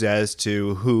clues as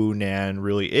to who Nan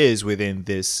really is within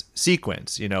this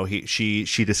sequence. You know,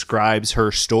 she describes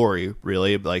her story,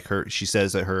 really, like she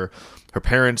says that her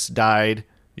parents died,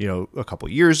 you know, a couple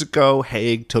years ago.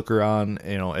 Haig took her on,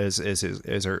 you know, as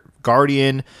her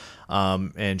guardian,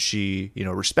 and she, you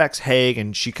know, respects Haig,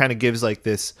 and she kind of gives like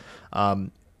this,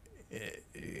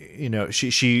 you know,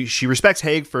 she respects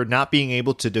Haig for not being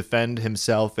able to defend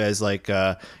himself as like,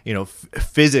 you know,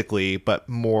 physically, but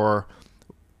more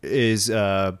is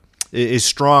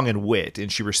strong in wit,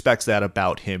 and she respects that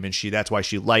about him, and that's why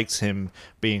she likes him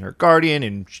being her guardian.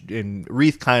 And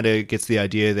Reath kind of gets the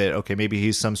idea that, okay, maybe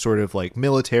he's some sort of like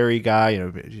military guy, you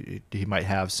know, he might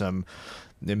have some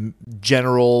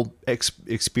general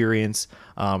experience,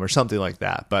 or something like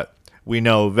that. But we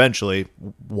know eventually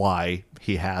why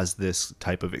he has this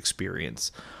type of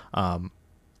experience. And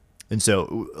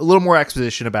so a little more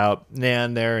exposition about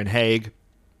Nan there and Haig.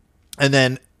 And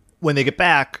then when they get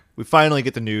back, we finally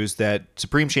get the news that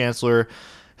Supreme Chancellor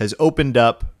has opened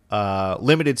up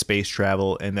limited space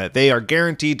travel, and that they are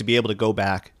guaranteed to be able to go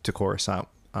back to Coruscant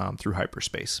through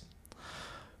hyperspace.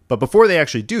 But before they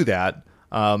actually do that,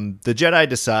 the Jedi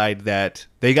decide that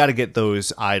they got to get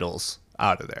those idols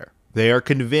out of there. They are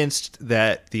convinced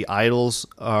that the idols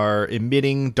are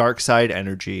emitting dark side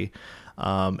energy,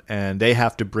 and they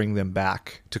have to bring them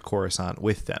back to Coruscant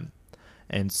with them.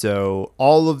 And so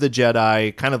all of the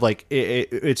Jedi kind of like,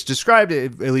 it's described,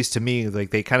 at least to me,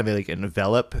 like they kind of like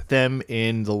envelop them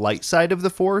in the light side of the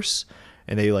Force,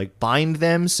 and they like bind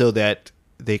them so that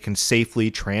they can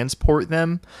safely transport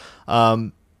them.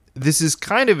 This is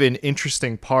kind of an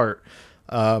interesting part.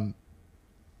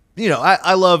 You know,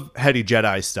 I love heady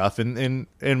Jedi stuff, and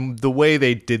the way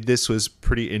they did this was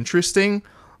pretty interesting.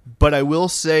 But I will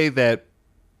say that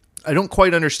I don't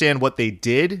quite understand what they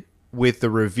did with the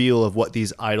reveal of what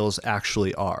these idols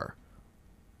actually are.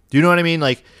 Do you know what I mean?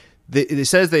 Like, it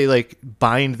says they like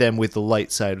bind them with the light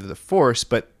side of the Force,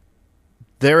 but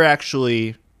they're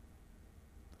actually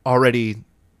already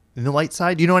in the light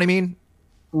side. Do you know what I mean?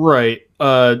 Right.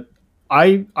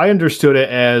 I understood it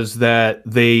as that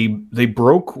they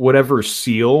broke whatever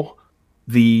seal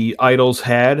the idols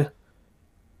had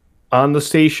on the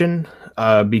station,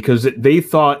 because they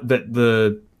thought that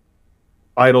the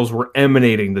idols were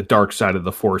emanating the dark side of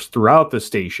the Force throughout the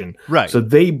station. Right. So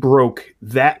they broke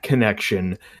that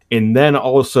connection and then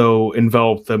also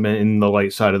enveloped them in the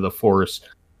light side of the Force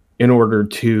in order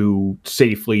to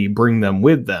safely bring them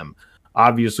with them.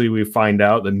 Obviously, we find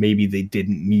out that maybe they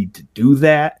didn't need to do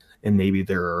that, and maybe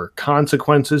there are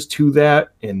consequences to that,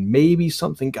 and maybe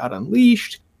something got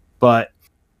unleashed. But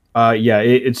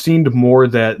it seemed more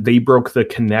that they broke the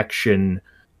connection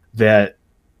that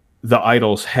the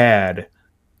idols had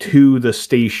to the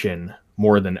station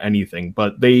more than anything.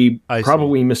 But they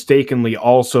probably mistakenly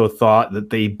also thought that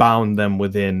they bound them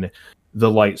within the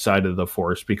light side of the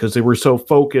Force, because they were so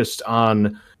focused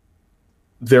on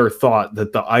their thought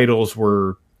that the idols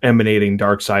were emanating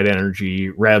dark side energy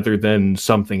rather than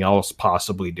something else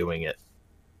possibly doing it.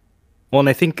 Well, and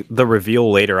I think the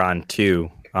reveal later on too,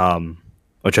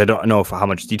 which I don't know how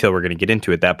much detail we're going to get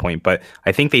into at that point, but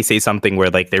I think they say something where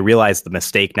like they realize the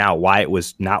mistake now, why it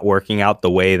was not working out the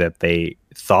way that they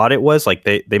thought it was. Like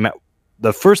they met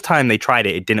the first time they tried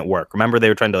it, it didn't work. Remember, they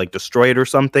were trying to like destroy it or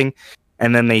something,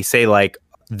 and then they say like,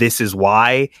 this is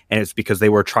why, and it's because they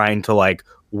were trying to like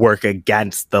work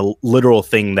against the literal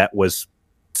thing that was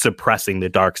suppressing the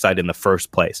dark side in the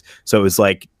first place. So it was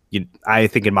like, I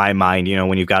think in my mind,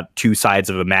 when you've got two sides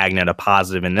of a magnet, a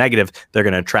positive and negative, they're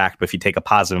going to attract. But if you take a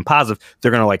positive and positive,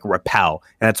 they're going to like repel.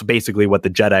 And that's basically what the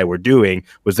Jedi were doing,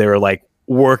 was they were like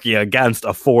working against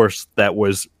a force that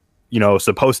was,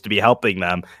 supposed to be helping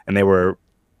them. And they were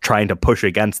trying to push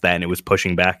against that, and it was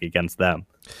pushing back against them.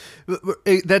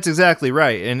 That's exactly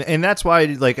right. And that's why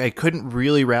like I couldn't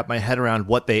really wrap my head around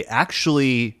what they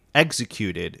actually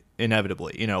executed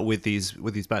inevitably, with these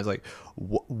bands. Like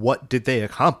what did they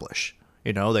accomplish?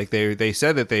 Like they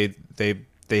said that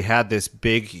they had this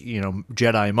big,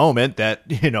 Jedi moment that,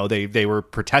 they were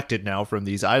protected now from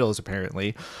these idols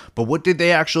apparently, but what did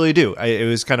they actually do? It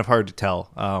was kind of hard to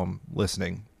tell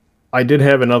listening. I did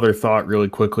have another thought really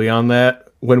quickly on that.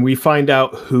 When we find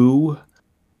out who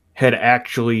had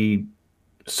actually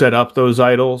set up those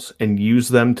idols and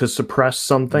used them to suppress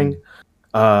something,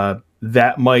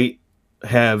 that might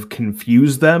have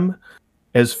confused them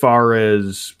as far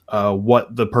as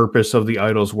what the purpose of the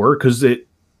idols were, because it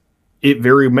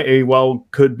very may well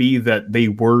could be that they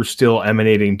were still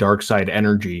emanating dark side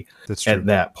energy at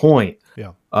that point.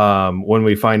 Yeah. When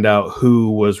we find out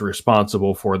who was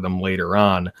responsible for them later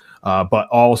on, but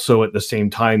also at the same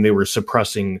time they were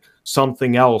suppressing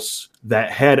something else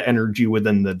that had energy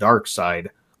within the dark side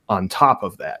on top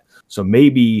of that. So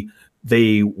maybe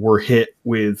they were hit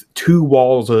with two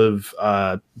walls of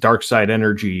dark side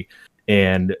energy,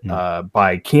 and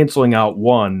by canceling out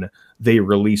one, they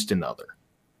released another.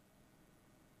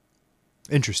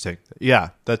 Interesting. Yeah,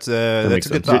 that's a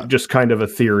good thought. Just kind of a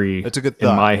theory. That's a good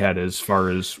thought in my head as far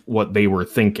as what they were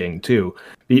thinking too,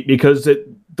 because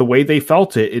the way they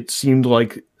felt it seemed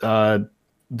like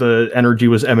the energy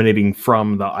was emanating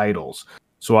from the idols.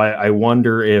 So I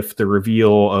wonder if the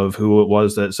reveal of who it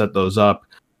was that set those up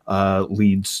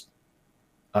leads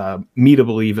me to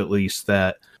believe at least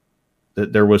that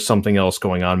there was something else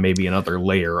going on, maybe another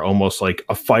layer, almost like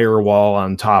a firewall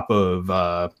on top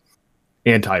of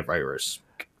antivirus,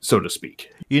 so to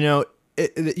speak.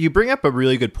 You bring up a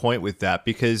really good point with that,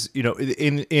 because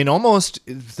in almost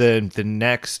the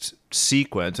next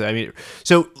sequence, I mean,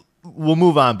 so we'll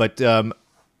move on, but so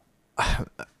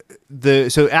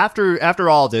after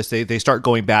all this, they start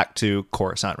going back to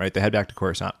Coruscant, right? They head back to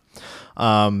Coruscant.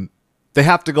 They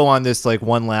have to go on this like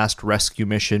one last rescue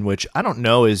mission, which I don't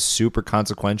know is super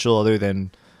consequential, other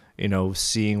than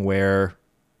seeing where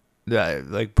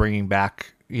like bringing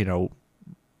back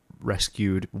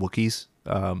rescued Wookiees.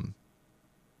 Do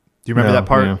you remember that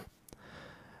part?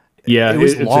 Yeah,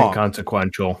 it's long.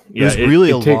 Inconsequential. Yeah, it was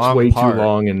really it takes way too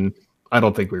long, and I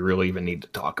don't think we really even need to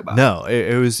talk about it. No,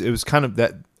 it was kind of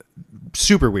that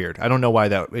super weird. I don't know why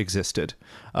that existed.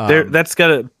 That's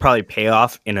gotta probably pay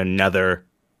off in another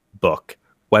book,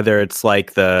 whether it's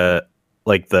like the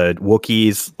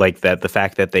Wookiees, like that, the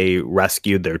fact that they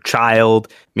rescued their child,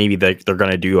 maybe they're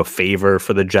going to do a favor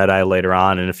for the Jedi later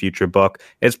on in a future book.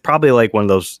 It's probably like one of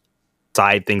those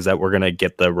side things that we're going to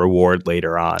get the reward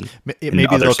later on. Maybe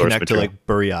they'll connect to like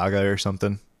Buriaga or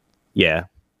something. Yeah.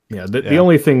 The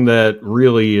only thing that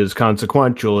really is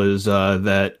consequential is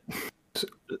that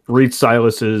Reed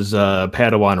Silas's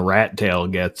Padawan Rat Tail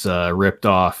gets ripped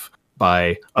off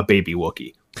by a baby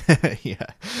Wookiee.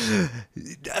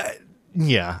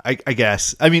 Yeah, I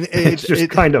guess. I mean, it's just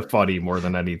kind of funny more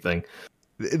than anything.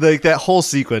 Like that whole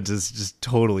sequence is just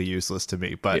totally useless to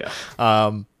me. But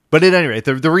but at any rate,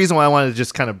 the reason why I wanted to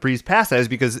just kind of breeze past that is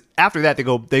because after that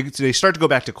they start to go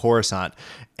back to Coruscant,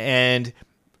 and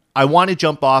I want to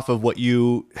jump off of what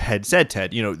you had said,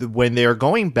 Ted. When they're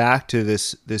going back to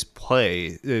this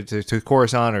play to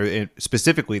Coruscant, or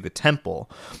specifically the temple,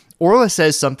 Orla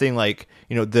says something like,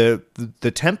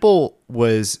 the temple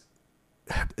was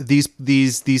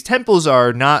these temples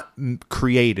are not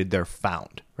created, they're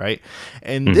found, right?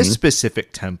 And this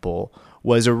specific temple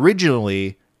was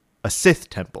originally a Sith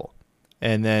temple,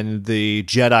 and then the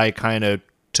Jedi kind of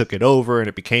took it over and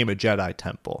it became a Jedi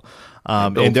temple.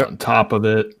 And they're on top of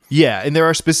it. Yeah, and there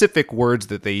are specific words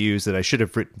that they use that I should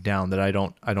have written down that I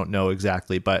don't know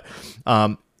exactly, but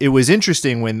it was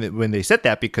interesting when they said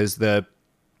that, because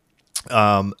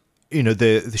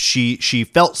she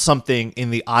felt something in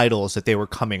the idols that they were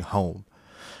coming home,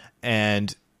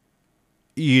 and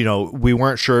we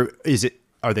weren't sure,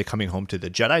 are they coming home to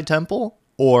the Jedi temple,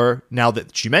 or now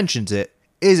that she mentions it,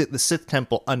 is it the Sith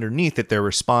temple underneath that they're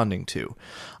responding to?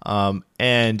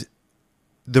 And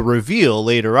the reveal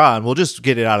later on, we'll just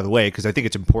get it out of the way because I think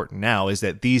it's important now, is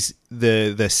that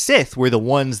the Sith were the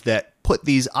ones that put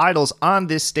these idols on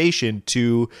this station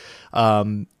to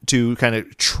kind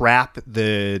of trap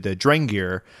the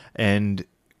Drengir and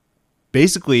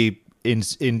basically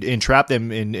entrap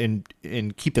them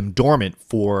and keep them dormant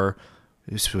for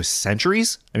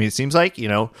centuries. I mean, it seems like,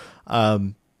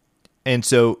 and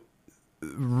so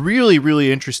really,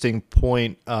 really interesting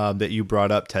point that you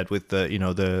brought up, Ted, with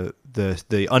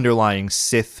the underlying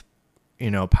Sith,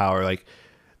 power. Like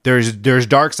there's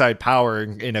dark side power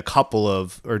in a couple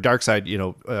of, or dark side,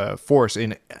 force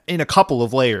in a couple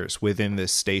of layers within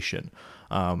this station,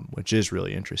 which is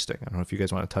really interesting. I don't know if you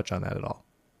guys want to touch on that at all.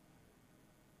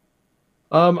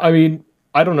 I mean,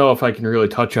 I don't know if I can really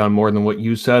touch on more than what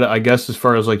you said. I guess as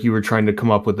far as like you were trying to come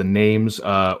up with the names,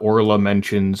 Orla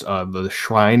mentions the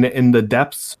Shrine in the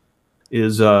Depths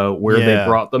is where they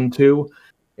brought them to.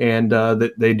 And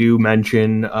that they do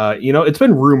mention, it's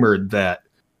been rumored that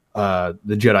the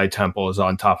Jedi Temple is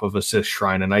on top of a Sith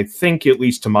Shrine. And I think, at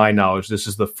least to my knowledge, this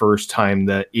is the first time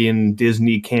that in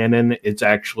Disney canon it's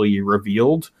actually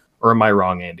revealed. Or am I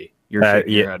wrong, Andy? You're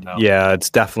shaking your head now. Yeah, it's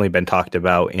definitely been talked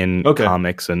about in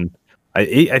comics, and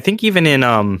I think even in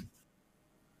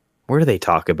where do they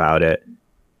talk about it?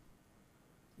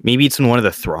 Maybe it's in one of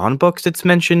the Thrawn books it's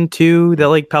mentioned too, that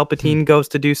like Palpatine goes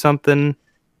to do something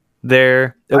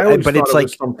there. I always thought it's like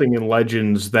was something in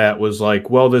Legends that was like,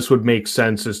 well, this would make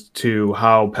sense as to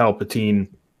how Palpatine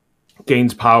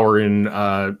gains power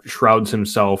and shrouds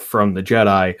himself from the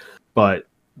Jedi, but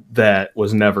that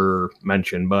was never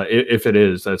mentioned. But if it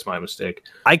is, that's my mistake.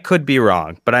 I could be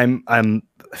wrong, but I'm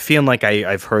feeling like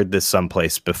I've heard this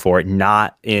someplace before,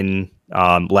 not in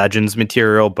Legends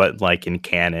material, but like in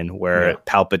canon, where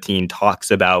Palpatine talks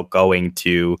about going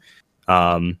to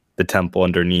the temple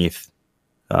underneath,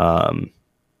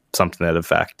 something to that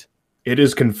effect. It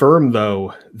is confirmed,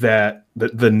 though, that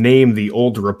the name the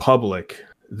Old Republic,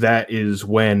 that is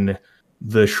when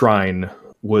the shrine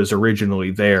was originally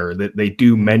there, that they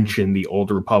do mention the Old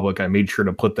Republic. I made sure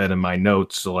to put that in my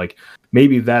notes. So like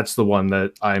maybe that's the one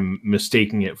that I'm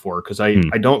mistaking it for, because I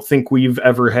don't think we've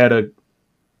ever had a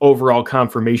overall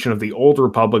confirmation of the Old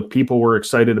Republic. People were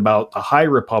excited about the High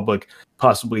Republic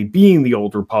possibly being the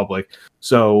Old Republic.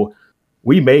 So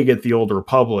we may get the Old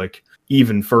Republic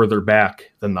even further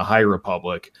back than the High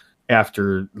Republic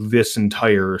after this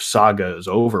entire saga is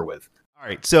over with. All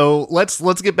right, so let's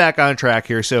get back on track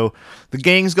here. So the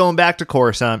gang's going back to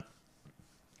Coruscant,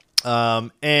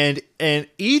 and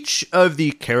each of the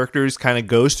characters kind of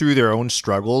goes through their own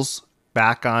struggles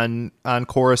back on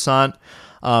Coruscant,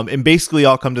 and basically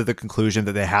all come to the conclusion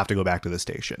that they have to go back to the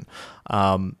station.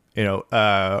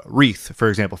 Reath, for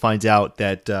example, finds out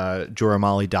that Jora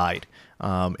Malli died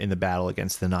in the battle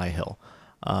against the Nihil,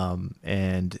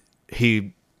 and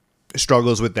he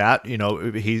struggles with that.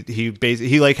 He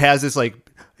basically like has this like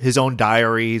his own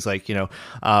diary. He's like, you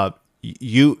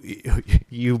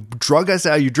drug us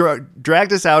out,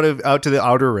 dragged us out to the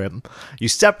Outer Rim, you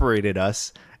separated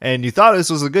us, and you thought this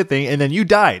was a good thing, and then you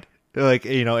died, like,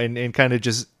 and kind of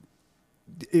just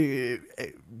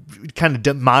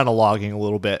monologuing a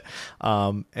little bit,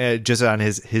 just on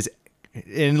his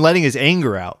and letting his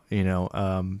anger out,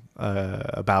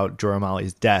 about Jora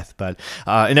Malli's death. But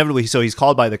inevitably, so he's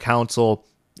called by the council,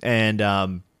 and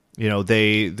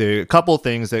the couple of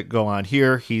things that go on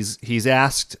here. He's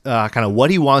asked kind of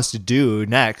what he wants to do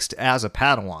next as a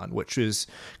Padawan, which is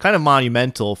kind of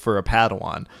monumental for a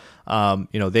Padawan.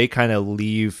 They kind of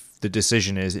leave the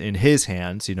decision is in his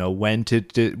hands. When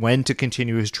to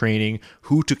continue his training,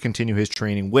 who to continue his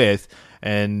training with,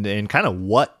 and kind of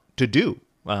what to do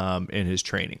in his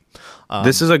training.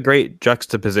 This is a great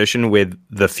juxtaposition with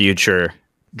the future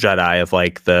Jedi of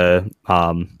like the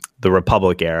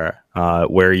Republic era,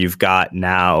 where you've got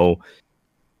now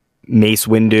Mace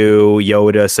Windu,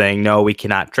 Yoda saying, no, we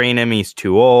cannot train him, he's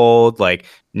too old. Like,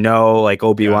 no, like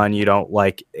Obi-Wan, you don't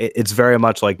like it. It's very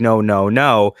much like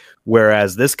no.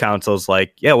 Whereas this council's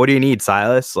like, yeah, what do you need,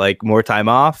 Silas? Like more time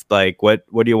off? Like what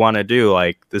do you want to do?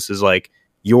 Like this is like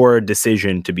your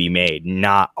decision to be made,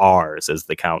 not ours as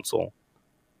the council.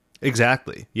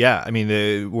 Exactly. Yeah. I mean,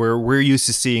 we're used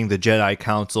to seeing the Jedi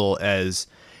Council as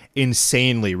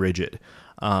insanely rigid,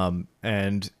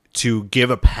 and to give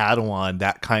a Padawan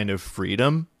that kind of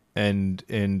freedom and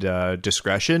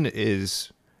discretion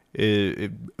is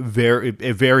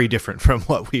very different from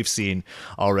what we've seen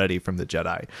already from the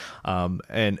Jedi.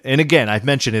 And again, I've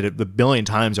mentioned it a billion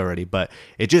times already, but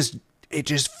it just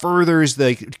furthers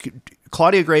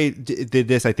Claudia Gray did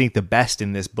this, I think, the best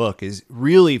in this book, is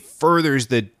really furthers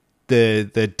the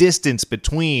distance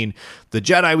between the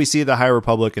Jedi we see in the High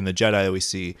Republic and the Jedi that we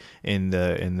see in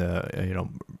the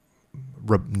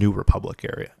New Republic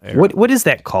era. What is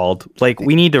that called? Like,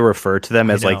 we need to refer to them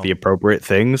as like the appropriate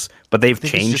things, but they've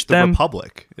changed it's just them. The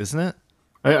Republic, isn't it?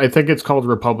 I think it's called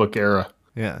Republic era.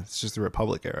 Yeah, it's just the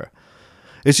Republic era.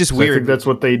 It's just So weird. I think that's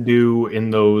what they do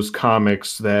in those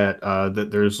comics. That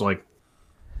there's like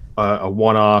a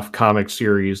one-off comic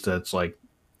series that's like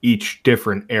each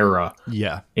different era.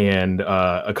 Yeah, and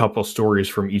a couple stories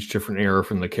from each different era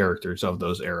from the characters of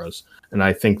those eras. And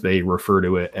I think they refer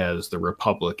to it as the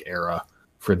Republic era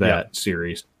for that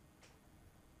series.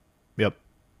 Yep.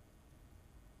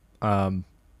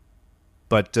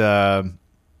 But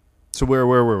so where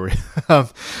were we?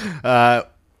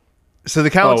 So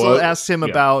the council asks him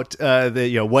about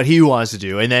what he wants to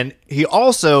do, and then he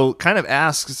also kind of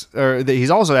asks,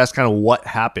 he's also asked kind of what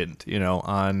happened,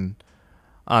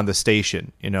 on the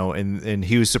station, and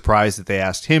he was surprised that they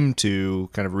asked him to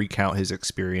kind of recount his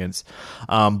experience.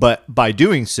 But by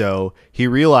doing so, he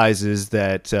realizes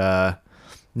that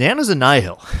Nana's a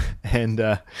Nihil,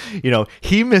 and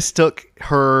he mistook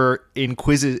her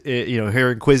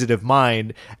inquisitive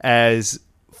mind as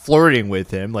flirting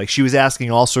with him. Like, she was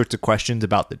asking all sorts of questions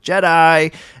about the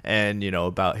Jedi and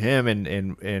about him,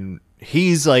 and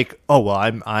he's like, oh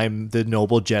well, I'm the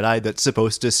noble Jedi that's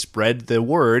supposed to spread the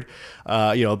word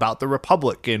about the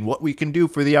Republic and what we can do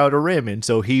for the Outer Rim. And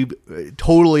so he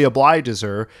totally obliges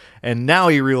her, and now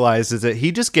he realizes that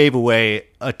he just gave away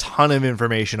a ton of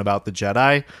information about the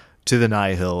Jedi to the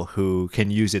Nihil, who can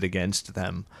use it against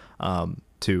them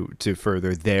to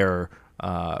further their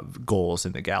goals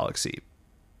in the galaxy.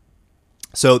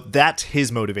 So that's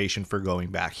his motivation for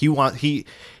going back. He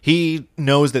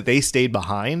knows that they stayed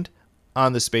behind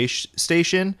on the space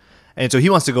station, and so he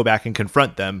wants to go back and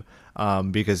confront them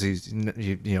because he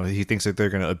thinks that they're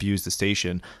going to abuse the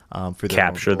station for their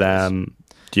capture them,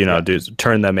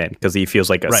 turn them in, because he feels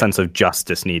like a sense of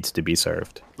justice needs to be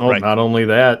served. Oh, not only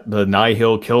that, the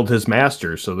Nihil killed his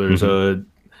master, so there's a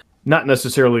not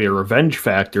necessarily a revenge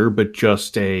factor, but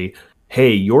just a,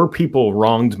 hey, your people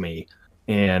wronged me,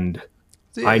 and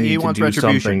I need to do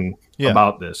something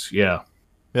about this. Yeah.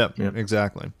 Yep,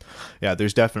 exactly. Yeah,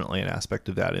 there's definitely an aspect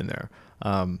of that in there,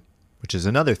 which is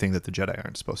another thing that the Jedi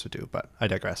aren't supposed to do, but I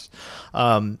digress.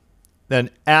 Then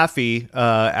Affy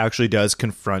actually does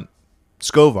confront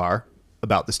Skovar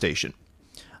about the station.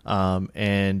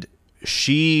 And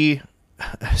Skovar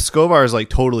is like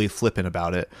totally flippant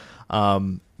about it.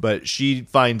 But she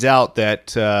finds out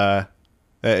that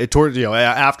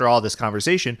after all this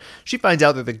conversation, she finds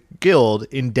out that the guild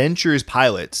indentures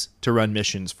pilots to run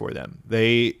missions for them.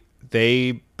 They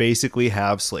basically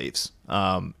have slaves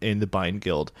in the Bind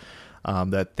Guild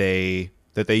that they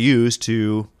use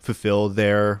to fulfill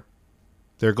their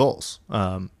goals.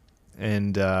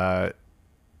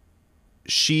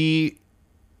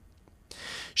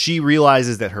 She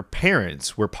realizes that her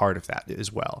parents were part of that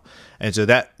as well. And so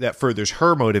that furthers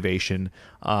her motivation.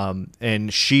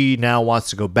 And she now wants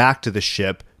to go back to the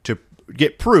ship to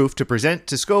get proof to present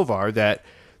to Skovar that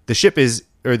the ship is,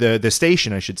 or the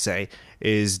station, I should say,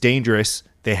 is dangerous.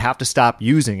 They have to stop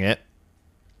using it.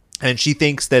 And she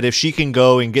thinks that if she can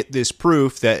go and get this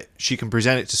proof, that she can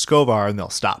present it to Skovar and they'll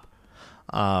stop.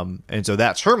 And so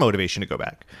that's her motivation to go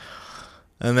back.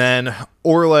 And then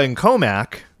Orla and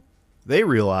Comac, they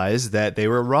realized that they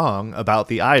were wrong about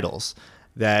the idols,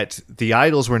 that the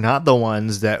idols were not the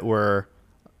ones that were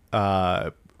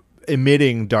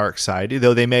emitting dark side,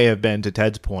 though they may have been to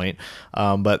Ted's point,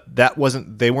 but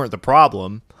they weren't the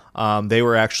problem. They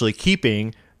were actually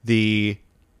keeping the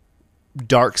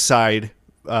dark side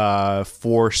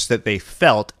force that they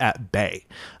felt at bay.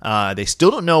 They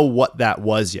still don't know what that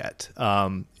was yet,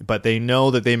 but they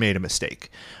know that they made a mistake.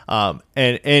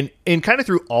 And kind of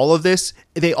through all of this,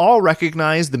 they all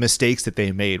recognize the mistakes that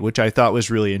they made, which I thought was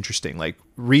really interesting. Like,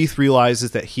 Reath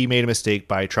realizes that he made a mistake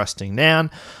by trusting Nan.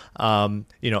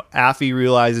 Affy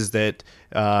realizes that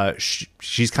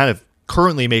she's kind of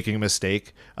currently making a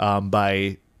mistake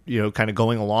by kind of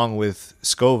going along with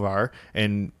Skovar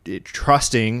and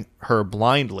trusting her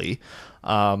blindly.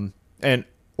 And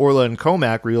Orla and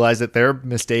Comac realized that their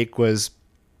mistake was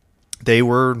they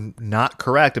were not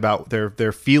correct about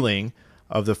their feeling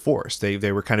of the Force.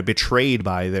 They were kind of betrayed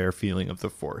by their feeling of the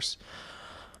Force,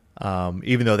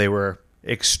 even though they were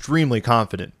extremely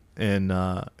confident in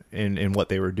what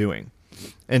they were doing.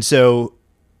 And so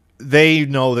they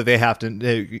know that they have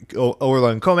to. Orla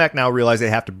and Comac now realize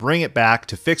they have to bring it back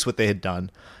to fix what they had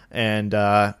done, and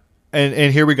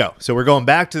here we go. So we're going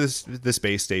back to the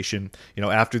space station.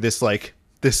 After this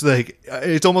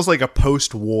it's almost like a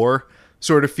post-war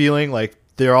sort of feeling. Like,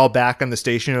 they're all back on the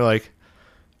station. They're like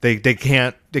they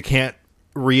can't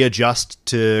readjust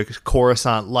to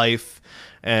Coruscant life,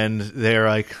 and they're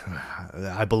like,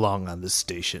 I belong on this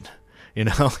station, you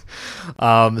know.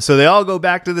 So they all go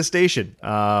back to the station.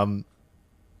 And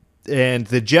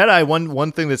the Jedi,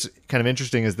 one thing that's kind of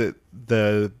interesting is that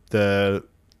the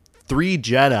 3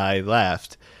 Jedi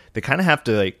left, they kind of have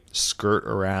to like skirt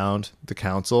around the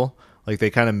council. Like they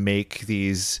kind of make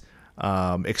these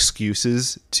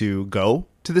excuses to go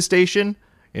to the station.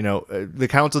 You know, the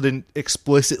council didn't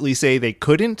explicitly say they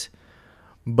couldn't,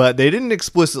 but they didn't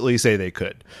explicitly say they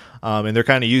could. And they're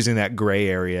kind of using that gray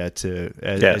area to.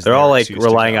 As they're all like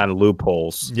relying on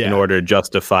loopholes in order to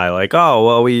justify, like, oh,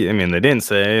 well, they didn't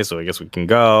say, so I guess we can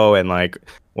go. And like,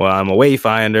 well, I'm a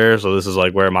wayfinder, so this is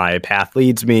like where my path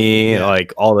leads me. Yeah.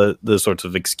 Like all the sorts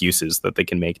of excuses that they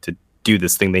can make to do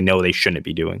this thing they know they shouldn't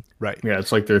be doing. Right. Yeah,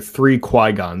 it's like there are 3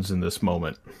 Qui-Gons in this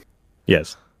moment.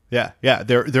 Yes. Yeah.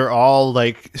 They're all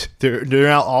like they're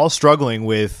now all struggling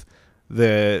with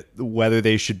whether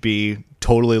they should be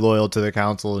totally loyal to the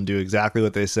council and do exactly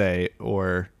what they say,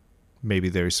 or maybe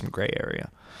there's some gray area.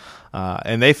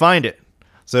 And they find it.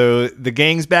 So the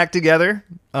gang's back together,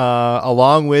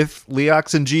 along with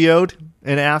Leox and Geode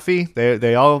and Affy.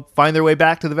 They all find their way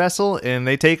back to the vessel and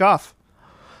they take off.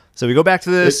 So we go back to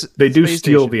this. They do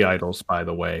steal station. the idols, by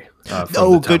the way. From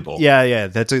Oh, the good. temple. Yeah.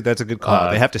 That's a good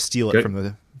call. They have to steal it from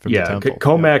the temple.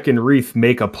 Comac and Reith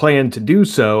make a plan to do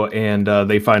so, and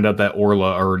they find out that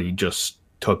Orla already just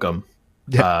took them.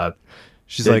 Yeah.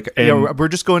 She's like, we're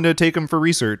just going to take them for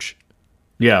research.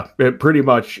 Yeah, pretty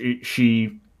much.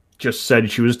 She just said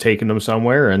she was taking them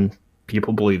somewhere, and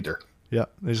people believed her. Yeah,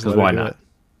 they just Because let why her do not? it.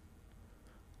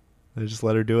 They just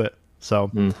let her do it.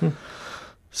 So,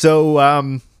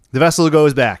 the vessel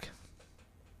goes back,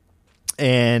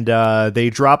 and they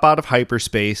drop out of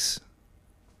hyperspace,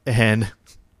 and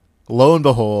lo and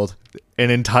behold, an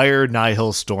entire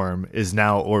Nihil storm is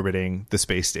now orbiting the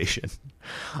space station.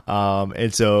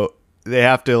 And so they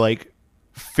have to like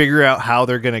figure out how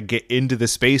they're going to get into the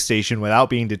space station without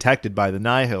being detected by the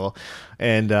Nihil.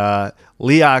 And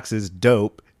Leox is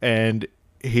dope, and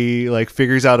he like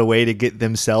figures out a way to get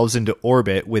themselves into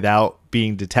orbit without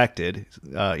being detected.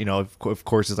 Of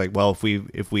course, it's like, well,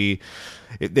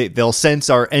 they'll sense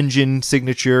our engine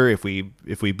signature if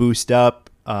we boost up.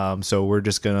 So we're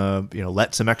just gonna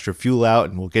let some extra fuel out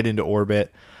and we'll get into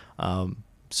orbit.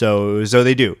 So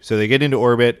they do. So they get into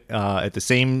orbit at the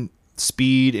same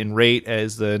speed and rate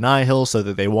as the Nihil, so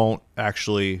that they won't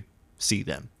actually see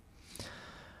them.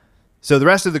 So the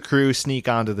rest of the crew sneak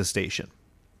onto the station.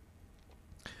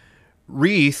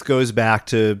 Reith goes back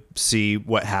to see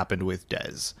what happened with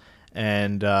Dez,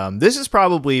 and this is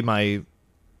probably my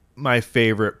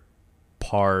favorite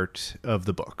part of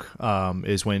the book.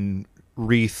 Is when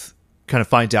Reith kind of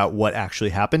finds out what actually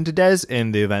happened to Dez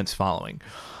and the events following.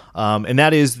 And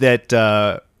that is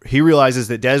that he realizes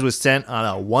that Dez was sent on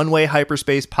a one-way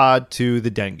hyperspace pod to the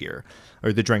Drengir,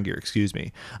 excuse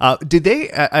me. I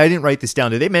didn't write this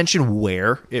down. Did they mention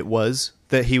where it was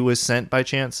that he was sent by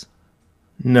chance?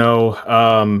 No,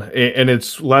 and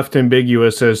it's left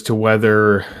ambiguous as to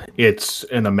whether it's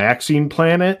an Amaxine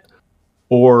planet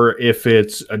or if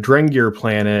it's a Drengir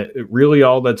planet. Really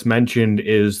all that's mentioned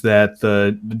is that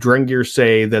the Drengir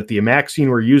say that the Amaxine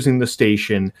were using the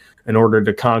station in order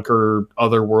to conquer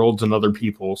other worlds and other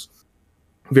peoples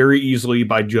very easily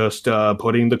by just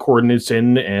putting the coordinates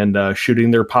in and shooting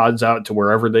their pods out to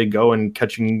wherever they go and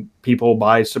catching people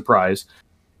by surprise.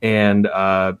 And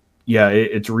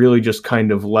it's really just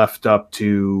kind of left up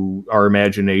to our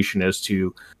imagination as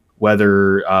to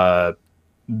whether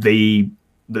the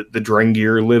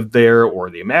Drengir lived there or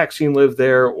the Amaxine lived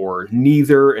there or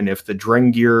neither, and if the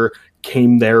Drengir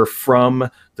came there from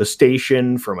the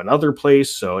station from another place.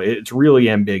 So it's really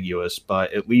ambiguous,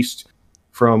 but at least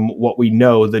from what we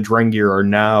know, the Drengir are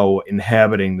now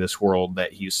inhabiting this world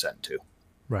that he's sent to.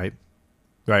 Right.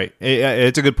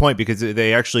 It's a good point, because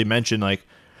they actually mention, like,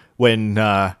 when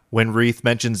Reith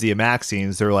mentions the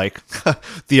Amaxines, they're like,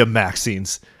 the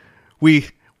Amaxines, we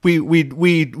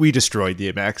destroyed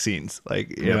the Amaxines,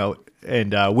 like, you know,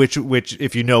 and which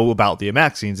if you know about the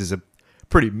Amaxines is a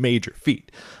pretty major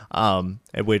feat,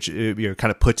 which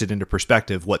kind of puts it into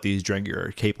perspective what these Drengir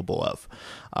are capable of.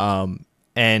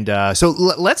 So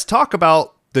let's talk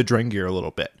about the Drengir a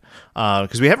little bit,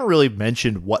 because we haven't really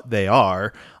mentioned what they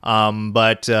are,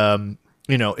 but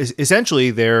essentially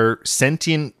they're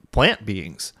sentient plant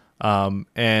beings,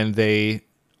 and they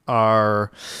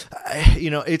are,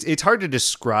 it's hard to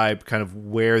describe kind of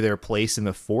where their place in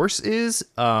the Force is.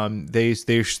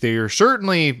 They're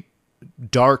certainly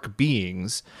dark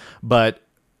beings, but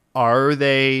are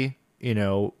they,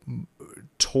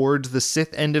 towards the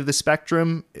Sith end of the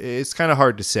spectrum? It's kind of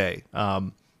hard to say.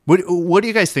 What do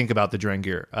you guys think about the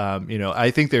Drengir?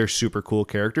 I think they're super cool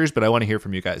characters, but I want to hear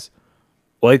from you guys.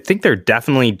 Well, I think they're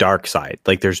definitely dark side.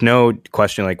 Like, there's no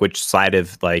question, like, which side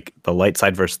of, like, the light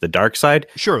side versus the dark side.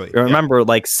 Surely. Remember,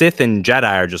 like, Sith and Jedi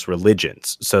are just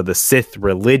religions. So the Sith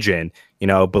religion,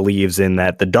 believes in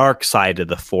that the dark side of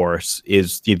the Force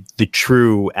is the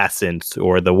true essence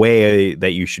or the way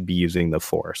that you should be using the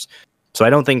Force. So I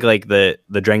don't think, like, the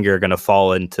Drengir are going to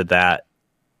fall into that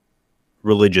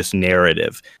religious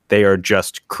narrative. They are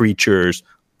just creatures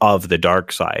of the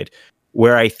dark side.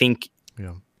 Where I think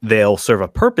they'll serve a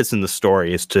purpose in the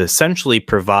story is to essentially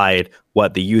provide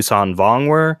what the Yuuzhan Vong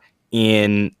were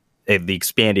in the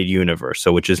expanded universe,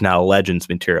 so which is now Legends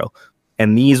material.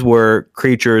 And these were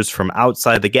creatures from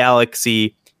outside the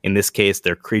galaxy. In this case,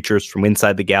 they're creatures from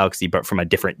inside the galaxy, but from a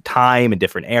different time, a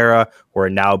different era, or are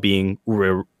now being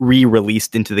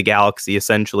re-released into the galaxy,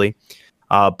 essentially.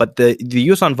 But the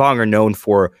Yuuzhan Vong are known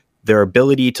for their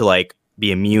ability to, like,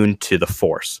 be immune to the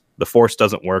Force. The Force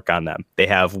doesn't work on them. They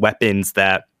have weapons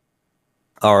that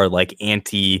are like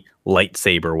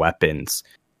anti-lightsaber weapons.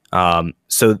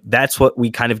 So that's what we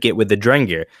kind of get with the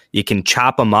Drengir. You can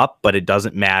chop them up, but it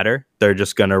doesn't matter. They're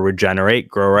just going to regenerate,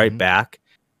 grow right back.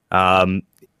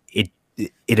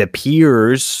 It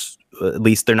appears, at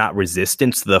least they're not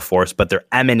resistant to the Force, but they're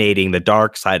emanating the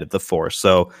dark side of the Force.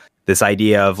 So this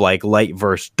idea of like light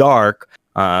versus dark,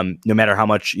 no matter how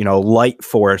much, light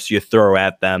force you throw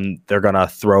at them, they're going to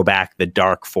throw back the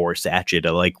dark force at you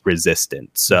to like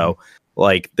resistance. So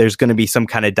like there's going to be some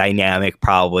kind of dynamic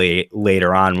probably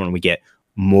later on when we get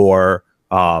more,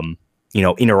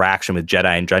 interaction with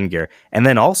Jedi and Drengir. And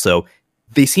then also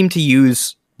they seem to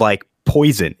use like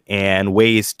poison and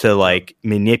ways to like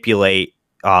manipulate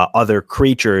other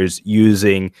creatures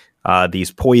using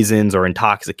these poisons or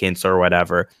intoxicants or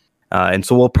whatever. And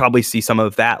so we'll probably see some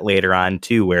of that later on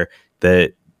too, where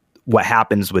what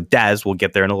happens with Des, we'll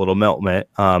get there in a little moment,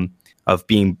 of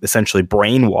being essentially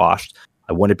brainwashed.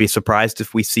 I wouldn't be surprised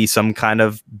if we see some kind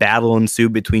of battle ensue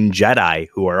between Jedi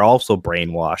who are also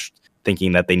brainwashed,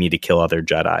 thinking that they need to kill other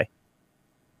Jedi.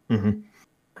 Mm-hmm.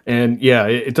 And yeah,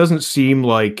 it doesn't seem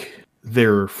like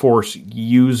they're Force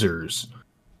users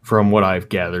from what I've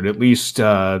gathered. At least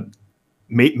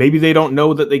maybe they don't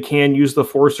know that they can use the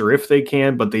Force or if they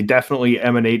can, but they definitely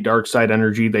emanate dark side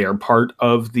energy. They are part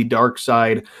of the dark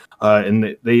side,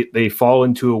 and they fall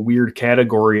into a weird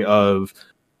category of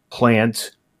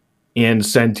plant and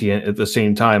sentient at the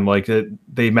same time. Like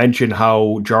they mentioned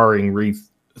how jarring Reath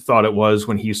thought it was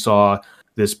when he saw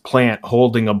this plant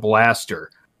holding a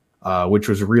blaster, which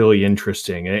was really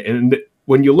interesting. And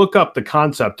when you look up the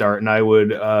concept art, and I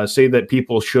would say that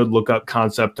people should look up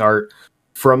concept art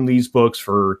from these books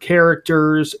for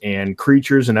characters and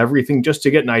creatures and everything, just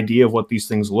to get an idea of what these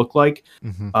things look like.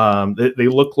 Mm-hmm. They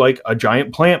look like a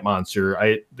giant plant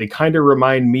monster. They kind of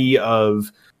remind me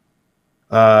of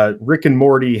Rick and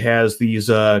Morty has these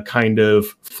kind of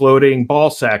floating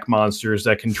ball sack monsters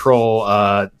that control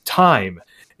time.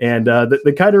 And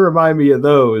they kind of remind me of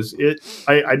those.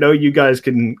 I know you guys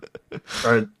can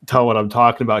tell what I'm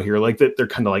talking about here. Like that, they're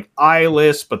kind of like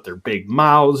eyeless, but they're big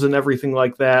mouths and everything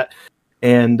like that.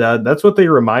 And that's what they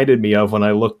reminded me of when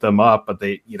I looked them up. But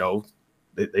they've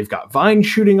got vines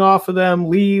shooting off of them,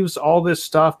 leaves, all this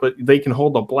stuff. But they can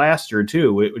hold a blaster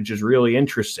too, which is really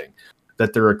interesting.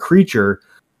 That they're a creature,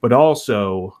 but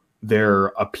also they're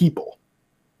a people.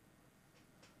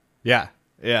 Yeah.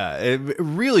 Yeah,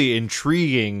 really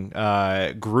intriguing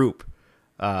group.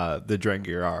 The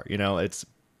Drengir are. It's.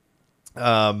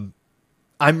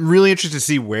 I'm really interested to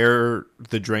see where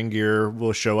the Drengir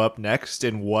will show up next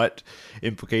and what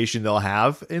implication they'll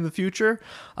have in the future.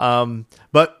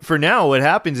 But for now, what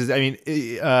happens is,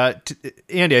 Andy, I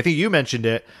think you mentioned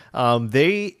it.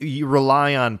 They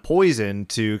rely on poison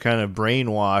to kind of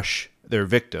brainwash their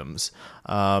victims.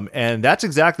 And that's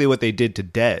exactly what they did to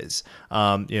Des.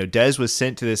 Des was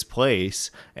sent to this place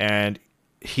and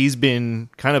he's been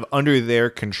kind of under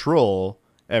their control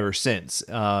ever since.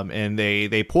 And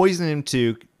they poison him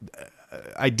to,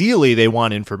 ideally they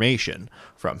want information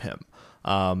from him.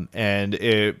 And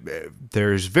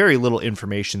there's very little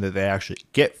information that they actually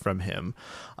get from him.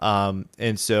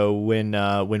 And so when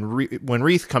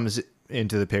Reath comes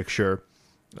into the picture,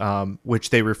 which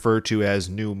they refer to as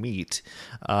new meat,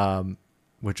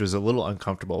 which was a little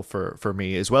uncomfortable for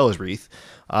me as well as Reath.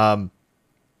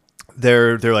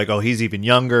 They're like, oh, he's even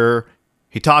younger.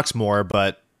 He talks more,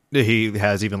 but he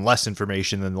has even less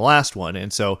information than the last one.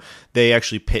 And so they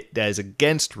actually pit Des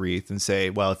against Reath and say,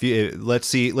 well, let's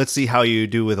see how you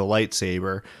do with a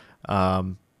lightsaber.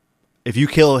 If you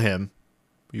kill him,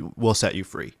 we'll set you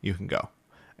free. You can go.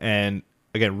 And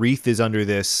again, Reeth is under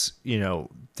this,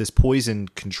 this poison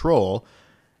control,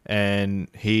 and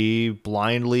he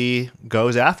blindly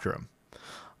goes after him.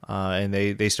 And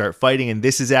they start fighting, and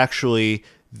this is actually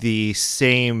the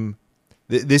same.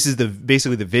 This is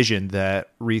basically the vision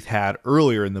that Reeth had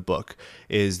earlier in the book,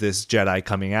 is this Jedi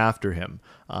coming after him.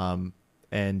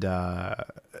 And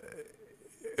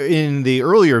in the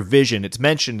earlier vision, it's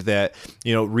mentioned that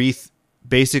Reeth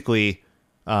basically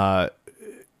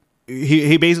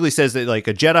he basically says that like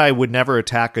a Jedi would never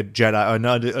attack a Jedi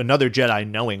another Jedi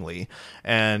knowingly,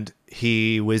 and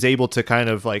he was able to kind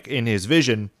of like in his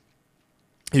vision,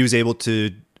 he was able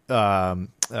to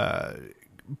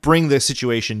bring the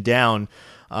situation down,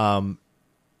 and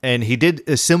he did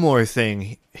a similar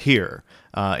thing here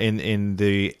in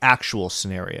the actual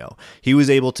scenario. He was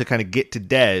able to kind of get to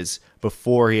Dez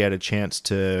before he had a chance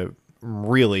to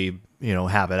really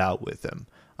have it out with him.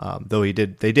 Though they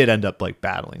did end up like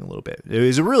battling a little bit. It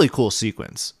was a really cool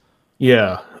sequence.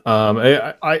 Yeah,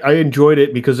 I enjoyed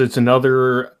it because it's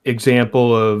another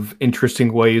example of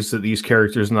interesting ways that these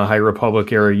characters in the High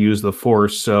Republic era use the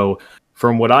Force. So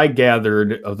from what I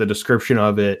gathered of the description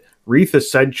of it, Reeth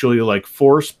essentially like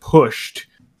Force pushed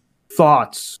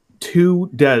thoughts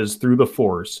to Dez through the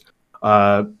Force,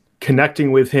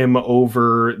 connecting with him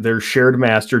over their shared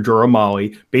master, Jorah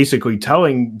Mali, basically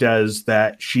telling Dez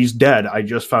that she's dead. I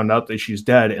just found out that she's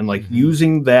dead. And like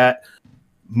using that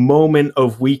moment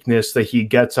of weakness that he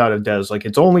gets out of Dez. Like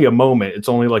it's only a moment. It's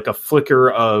only like a flicker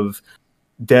of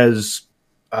Dez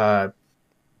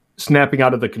snapping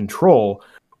out of the control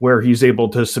where he's able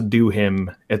to subdue him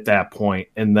at that point.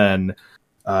 And then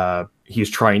he's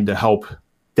trying to help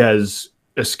Dez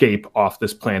escape off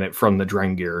this planet from the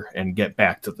Drengir and get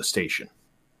back to the station.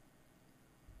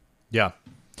 Yeah,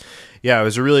 it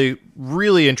was a really,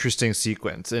 really interesting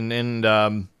sequence, and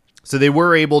so he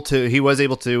was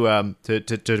able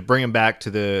to bring him back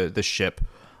to the ship.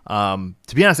 To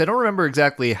be honest, I don't remember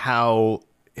exactly how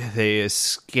they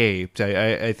escaped.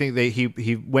 I think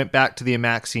he went back to the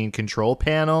Amaxine control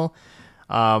panel,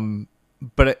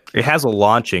 but it has a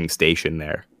launching station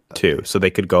there too, so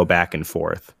they could go back and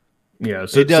forth. Yeah,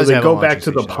 so they go back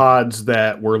to the pods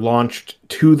that were launched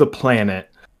to the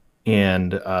planet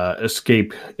and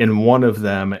escape in one of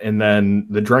them, and then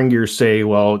the Drengir say,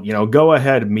 well, go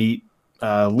ahead,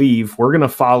 leave. We're going to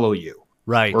follow you.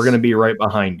 Right. We're going to be right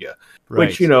behind you. Right.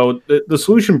 Which, the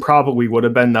solution probably would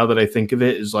have been, now that I think of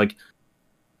it, is like,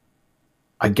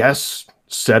 I guess,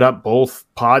 set up both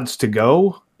pods to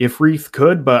go if Reeth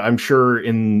could, but I'm sure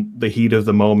in the heat of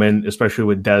the moment, especially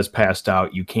with Dez passed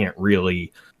out, you can't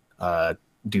really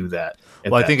do that.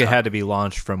 Well, I think it had to be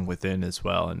launched from within as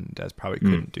well, and Dez probably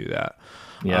couldn't do that.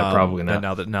 Yeah, probably not.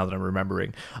 Now that I'm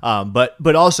remembering,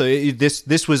 but also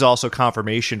this was also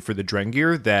confirmation for the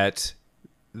Drengir that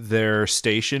their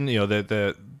station,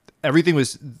 the everything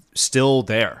was still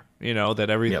there.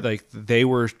 Like they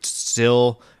were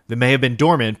still. They may have been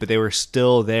dormant, but they were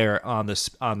still there on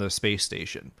the space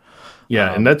station.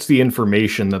 Yeah, and that's the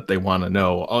information that they want to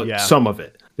know. Some of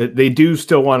it. They do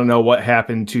still want to know what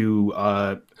happened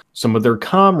to some of their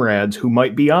comrades who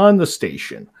might be on the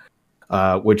station,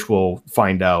 which we'll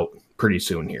find out pretty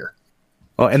soon here.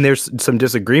 Well, and there's some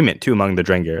disagreement too among the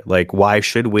Drengir. Like, why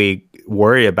should we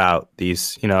worry about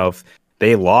these? If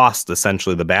they lost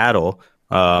essentially the battle,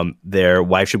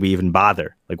 why should we even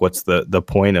bother? Like, what's the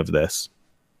point of this?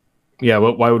 Yeah,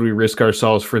 why would we risk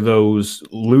ourselves for those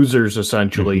losers,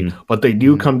 essentially? Mm-hmm. But they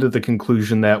do come to the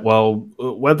conclusion that, well,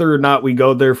 whether or not we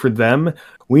go there for them,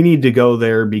 we need to go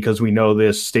there because we know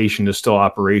this station is still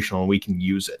operational and we can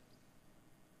use it.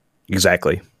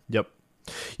 Exactly. Yep.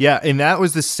 Yeah, and that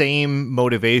was the same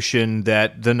motivation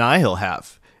that the Nihil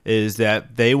have, is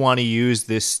that they want to use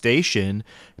this station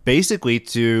basically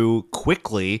to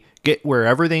quickly get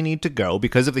wherever they need to go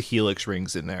because of the helix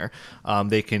rings in there.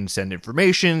 They can send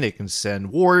information, they can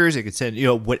send warriors, they can send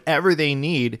whatever they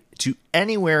need to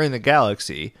anywhere in the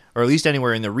galaxy, or at least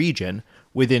anywhere in the region,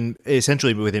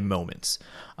 essentially within moments.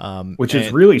 Which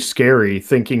is really scary,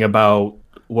 thinking about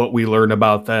what we learn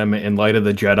about them in Light of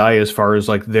the Jedi, as far as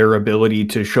like their ability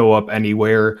to show up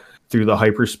anywhere through the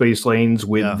hyperspace lanes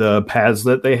with the paths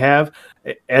that they have.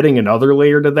 Adding another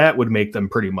layer to that would make them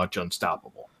pretty much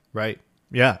unstoppable. Right.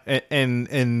 Yeah.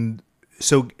 And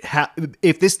so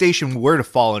if this station were to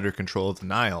fall under control of the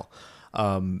Nihil,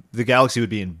 the galaxy would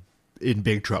be in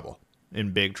big trouble.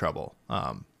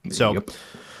 So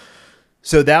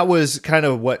that was kind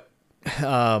of what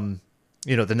the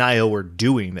Nihil were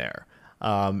doing there.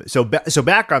 So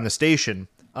back on the station,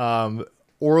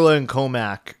 Orla and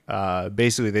Comac,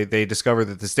 basically they discover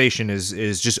that the station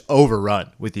is just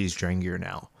overrun with these Drengir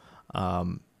now.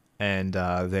 and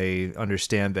they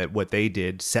understand that what they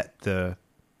did set the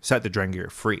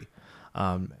Drengir free.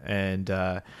 And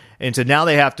so now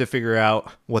they have to figure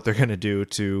out what they're going to do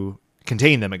to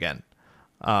contain them again.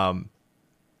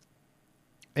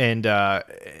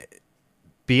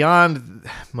 Beyond,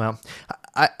 well,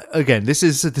 this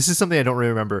is something I don't really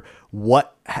remember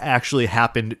what actually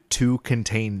happened to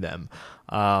contain them.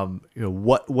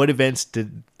 What events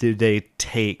did they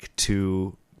take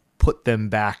to put them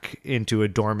back into a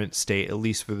dormant state, at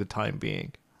least for the time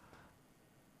being?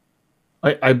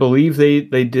 I believe they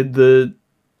did the.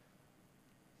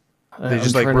 They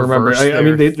just I'm like trying to remember. I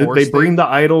mean, they bring thing? the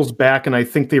idols back, and I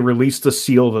think they release the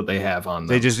seal that they have on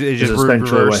them. They just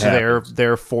essentially reverse what happens.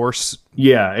 their force.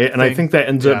 Yeah, and I think that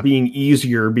ends Yeah. up being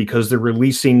easier because they're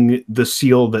releasing the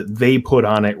seal that they put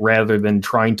on it rather than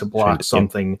trying to block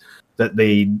something that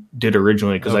they did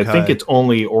originally. Because I think it's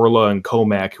only Orla and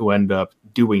Comac who end up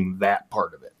doing that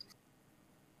part of it.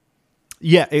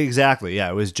 Yeah, exactly.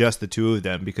 Yeah, it was just the two of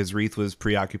them because Reith was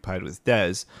preoccupied with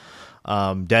Dez.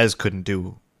 Dez couldn't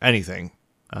do anything,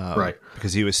 right?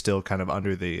 Because he was still kind of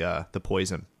under the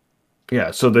poison.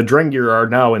 Yeah, so the Drengir are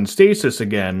now in stasis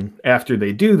again after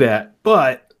they do that,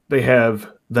 but they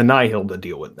have the Nihil to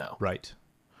deal with now. Right.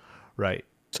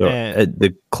 So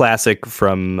the classic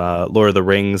from Lord of the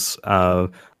Rings,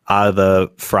 out of the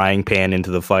frying pan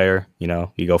into the fire. You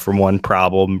go from one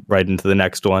problem right into the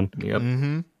next one. Yep.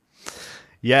 Mm-hmm.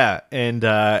 Yeah, and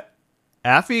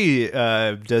Affy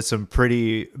does some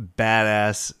pretty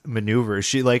badass maneuvers.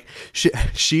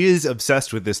 She is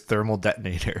obsessed with this thermal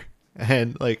detonator,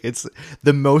 and it's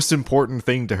the most important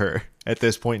thing to her at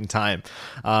this point in time.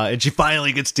 And she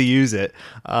finally gets to use it.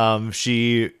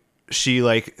 She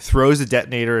throws a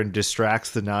detonator and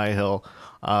distracts the Nihil,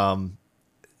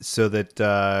 so that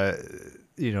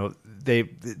so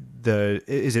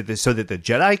that the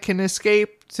Jedi can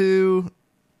escape to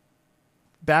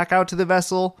back out to the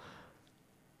vessel.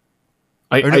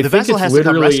 The vessel has to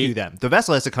come rescue them. The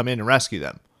vessel has to come in and rescue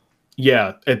them.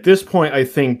 Yeah, at this point, I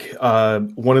think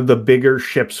one of the bigger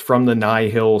ships from the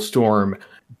Nihil storm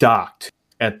docked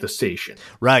at the station.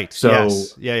 Right. So,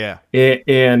 yes. Yeah.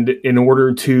 And in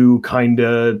order to kind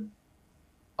of,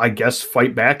 I guess,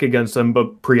 fight back against them,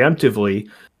 but preemptively,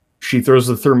 she throws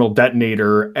the thermal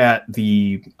detonator at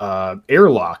the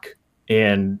airlock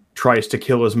and tries to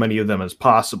kill as many of them as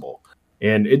possible.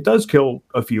 And it does kill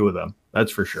a few of them,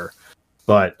 that's for sure.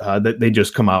 But they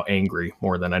just come out angry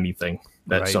more than anything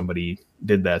that somebody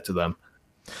did that to them.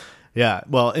 Yeah,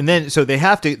 well, and then so they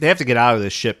have to get out of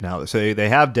this ship now. So they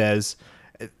have Dez.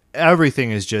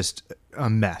 Everything is just a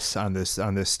mess on this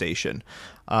station,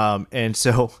 and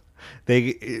so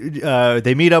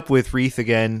they meet up with Reith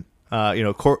again.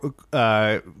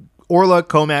 Orla,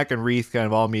 Comac, and Reith kind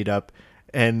of all meet up,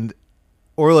 and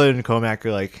Orla and Comac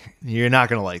are like, "You're not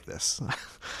gonna like this,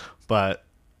 but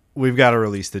we've got to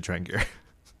release the Drengir."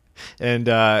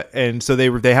 And so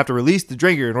they have to release the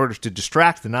Drengir in order to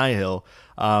distract the Nihil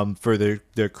for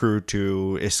their crew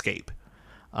to escape.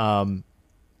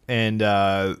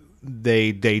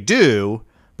 They do,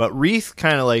 but Reith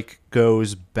kind of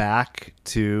goes back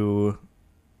to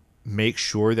make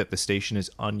sure that the station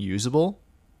is unusable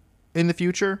in the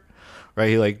future, right?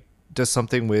 He does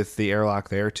something with the airlock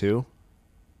there too.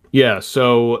 Yeah,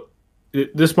 so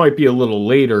this might be a little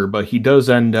later, but he does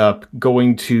end up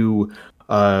going to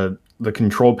the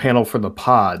control panel for the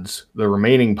pods, the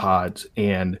remaining pods,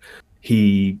 and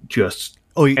he just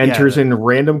enters in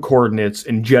random coordinates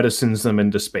and jettisons them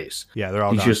into space. Yeah, they're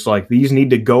all He's gone. just like, these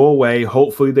need to go away.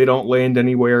 Hopefully they don't land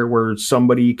anywhere where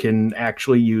somebody can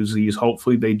actually use these.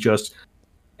 Hopefully they just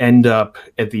end up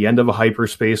at the end of a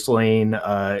hyperspace lane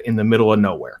in the middle of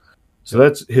nowhere. So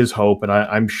that's his hope, and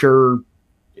I'm sure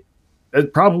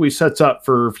it probably sets up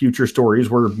for future stories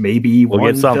where maybe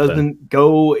one doesn't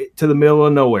go to the middle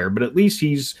of nowhere, but at least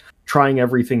he's trying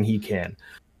everything he can.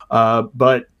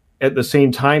 But at the same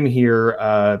time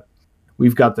here,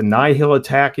 we've got the Nihil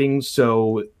attacking.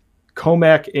 So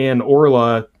Comac and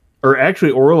Orla, or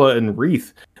actually Orla and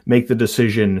Reith, make the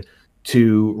decision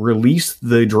to release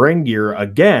the Drengir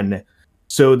again.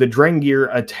 So the Drengir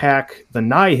attack the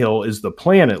Nihil is the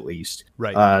plan, at least.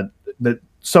 Right. That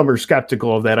some are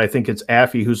skeptical of that. I think it's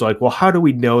Affy who's like, well, how do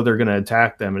we know they're going to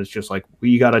attack them? And it's just like,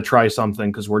 we got to try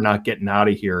something because we're not getting out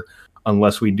of here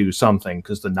unless we do something,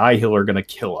 because the Nihil are going to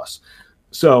kill us.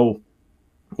 So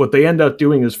what they end up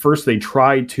doing is first they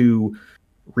try to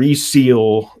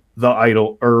reseal the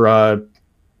idol, or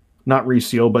not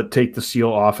reseal, but take the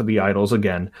seal off of the idols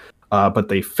again. But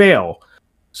they fail.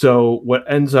 So what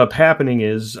ends up happening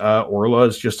is Orla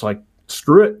is just like,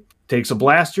 screw it. takes a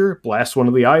blaster, blasts one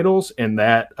of the idols, and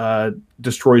that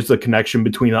destroys the connection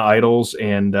between the idols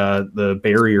and the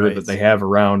barrier that they have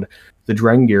around the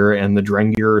Drengir, and the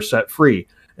Drengir are set free.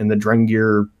 And the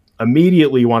Drengir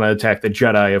immediately want to attack the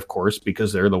Jedi, of course,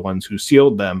 because they're the ones who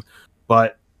sealed them.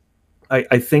 But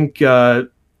I think the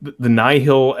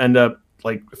Nihil end up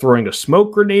like throwing a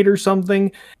smoke grenade or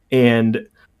something, and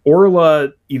Orla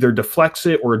either deflects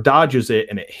it or dodges it,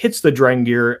 and it hits the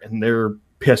Drengir, and they're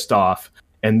pissed off,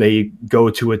 and they go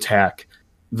to attack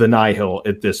the Nihil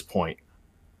at this point.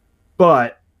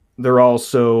 But they're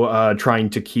also trying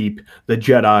to keep the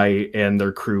Jedi and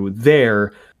their crew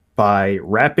there by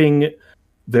wrapping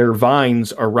their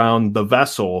vines around the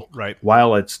vessel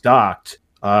while it's docked.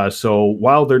 So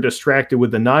while they're distracted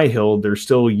with the Nihil, they're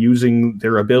still using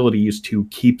their abilities to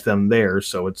keep them there.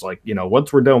 So it's like,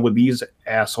 once we're done with these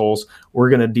assholes, we're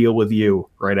going to deal with you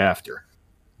right after.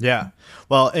 Yeah.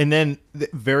 Well, and then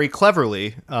very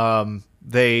cleverly,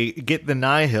 they get the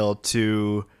Nihil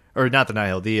to, or not the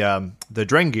Nihil, the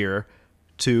Drengir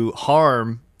to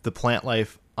harm the plant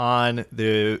life on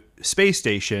the space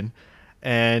station,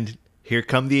 and here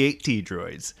come the 8T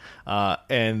droids,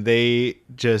 and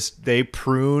they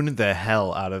prune the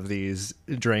hell out of these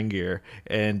Drengir,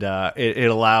 and it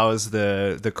allows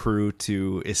the crew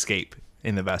to escape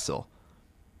in the vessel.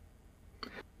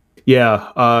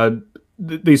 Yeah,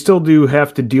 they still do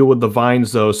have to deal with the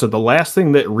vines, though. So the last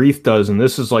thing that Reath does, and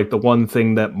this is like the one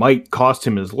thing that might cost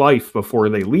him his life before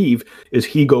they leave, is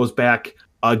he goes back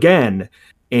again,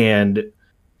 and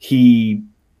he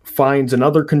finds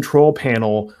another control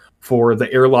panel for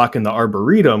the airlock in the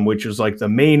Arboretum, which is like the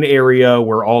main area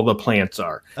where all the plants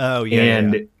are. Oh, yeah.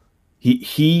 And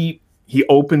he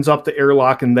opens up the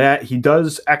airlock, and that he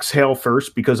does exhale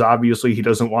first, because obviously he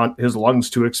doesn't want his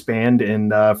lungs to expand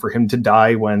and for him to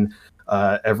die when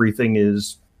everything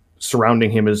is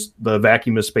surrounding him is the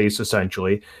vacuum of space,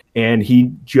 essentially. And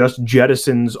he just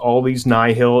jettisons all these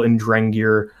Nihil and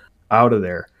Drengir out of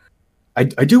there. I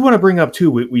do want to bring up,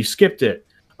 too, we skipped it.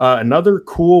 Another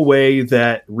cool way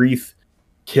that Reath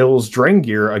kills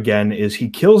Drengir again is he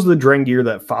kills the Drengir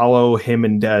that follow him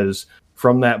and Dez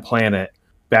from that planet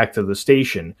back to the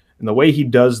station. And the way he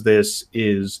does this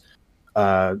is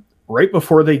right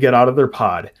before they get out of their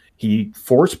pod, he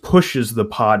force pushes the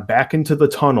pod back into the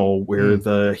tunnel where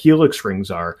the helix rings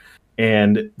are.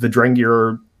 And the Drengir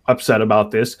are upset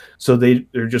about this. So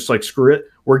they're just like, screw it.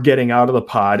 We're getting out of the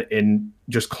pod and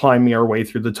just climbing our way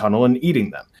through the tunnel and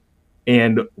eating them.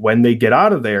 And when they get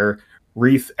out of there,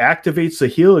 Reath activates the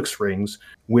helix rings,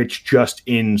 which just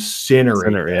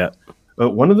incinerate them.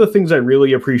 But one of the things I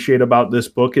really appreciate about this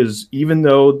book is, even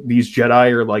though these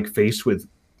Jedi are like faced with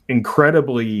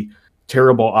incredibly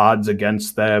terrible odds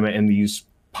against them and these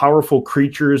powerful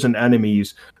creatures and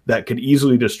enemies that could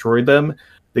easily destroy them,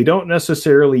 they don't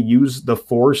necessarily use the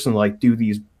Force and like do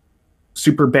these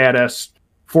super badass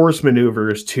Force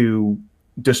maneuvers to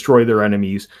destroy their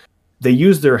enemies. They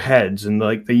use their heads, and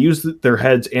like they use their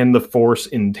heads and the Force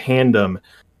in tandem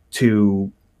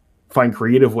to find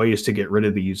creative ways to get rid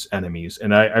of these enemies.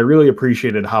 And I really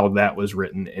appreciated how that was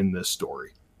written in this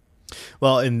story.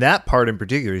 Well, in that part in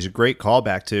particular is a great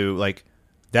callback to, like,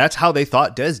 that's how they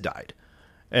thought Dez died.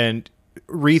 And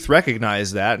Reath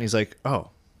recognized that, and he's like,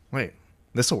 oh, wait,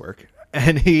 this'll work.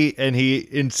 And he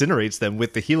incinerates them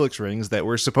with the helix rings that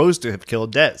were supposed to have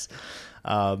killed Dez.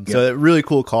 So a really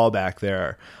cool callback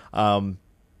there.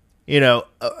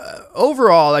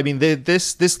 Overall, I mean,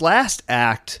 this last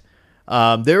act,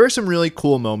 there were some really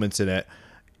cool moments in it.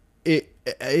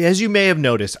 As you may have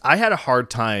noticed, I had a hard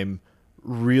time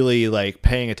really like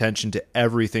paying attention to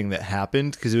everything that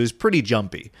happened because it was pretty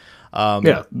jumpy.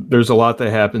 There's a lot that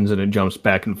happens, and it jumps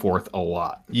back and forth a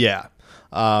lot. Yeah.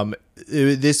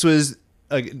 This was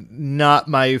not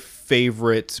my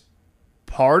favorite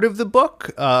part of the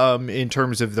book in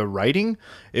terms of the writing.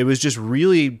 It was just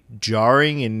really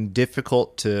jarring and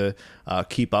difficult to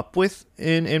keep up with,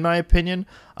 in my opinion.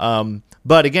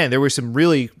 But again, there were some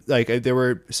really there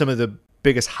were some of the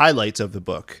biggest highlights of the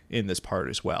book in this part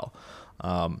as well.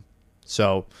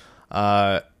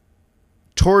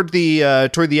 Toward the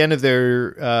end of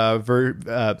their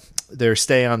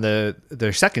stay on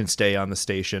their second stay on the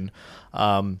station,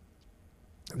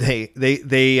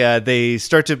 they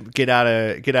start to get out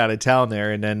of town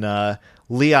there, and then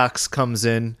Leox comes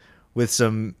in with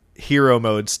some hero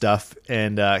mode stuff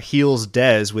and heals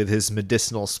Dez with his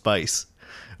medicinal spice,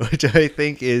 which I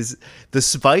think is the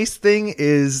spice thing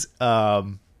is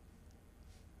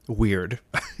weird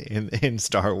in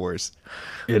Star Wars.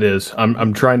 It is.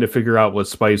 I'm trying to figure out what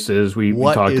spice is. We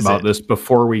talked about this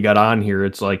before we got on here.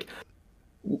 It's like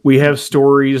we have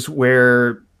stories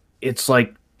where it's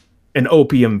like an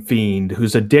opium fiend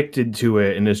who's addicted to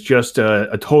it and is just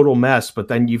a total mess. But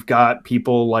then you've got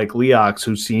people like Leox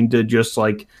who seem to just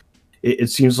like, it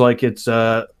seems like it's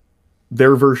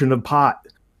their version of pot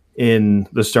in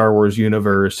the Star Wars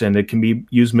universe, and it can be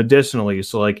used medicinally.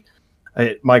 So like,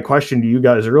 my question to you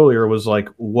guys earlier was like,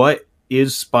 what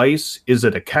is spice? Is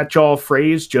it a catch-all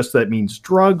phrase just that means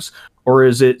drugs? Or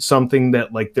is it something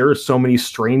that like there are so many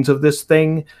strains of this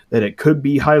thing that it could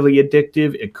be highly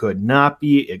addictive, it could not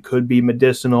be, it could be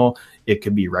medicinal, it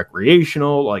could be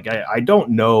recreational. Like I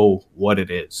don't know what it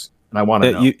is, and I want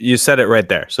to know. You said it right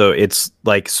there. So it's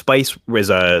like spice is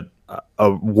a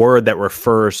word that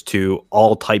refers to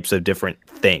all types of different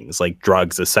things, like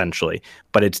drugs essentially,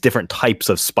 but it's different types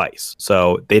of spice.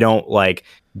 So they don't like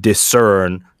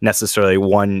discern necessarily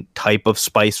one type of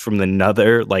spice from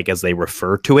another, like as they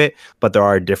refer to it, but there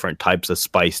are different types of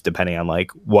spice depending on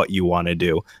like what you want to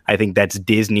do. I think that's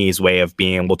Disney's way of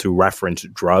being able to reference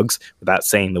drugs without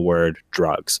saying the word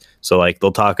drugs. So like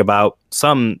they'll talk about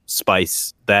some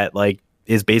spice that like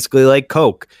is basically like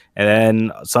Coke, and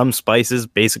then some spices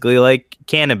basically like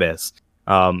cannabis.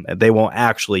 They won't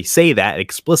actually say that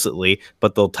explicitly,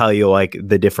 but they'll tell you like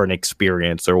the different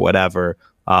experience or whatever,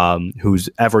 who's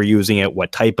ever using it,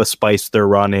 what type of spice they're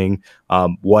running,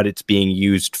 what it's being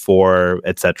used for,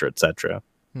 et cetera, et cetera.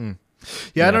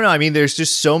 Yeah, I don't know. I mean, there's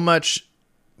just so much.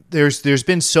 There's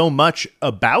been so much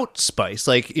about spice,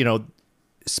 like, you know,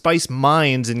 spice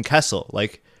mines in Kessel.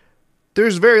 Like,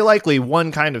 there's very likely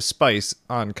one kind of spice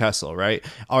on Kessel, right?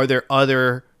 Are there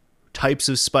other types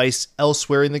of spice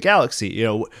elsewhere in the galaxy? You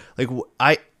know, like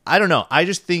I don't know. I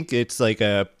just think it's like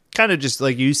a kind of just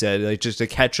like you said, like just a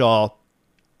catch-all,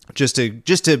 just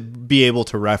to be able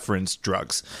to reference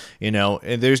drugs, you know.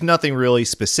 And there's nothing really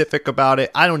specific about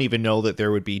it. I don't even know that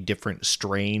there would be different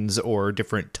strains or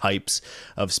different types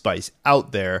of spice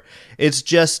out there. It's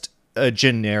just a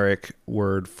generic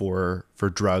word for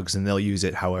drugs, and they'll use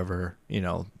it however, you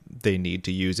know, they need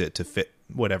to use it to fit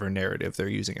whatever narrative they're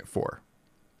using it for.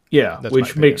 Yeah, That's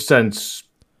which makes sense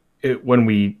when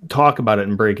we talk about it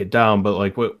and break it down. But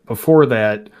like before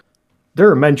that, there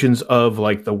are mentions of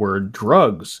like the word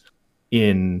drugs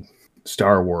in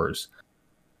Star Wars.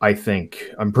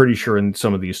 I'm pretty sure in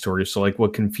some of these stories. So like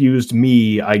what confused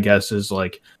me, I guess, is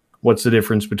like, what's the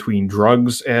difference between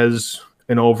drugs as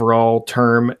an overall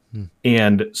term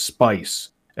and spice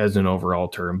as an overall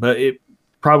term? But it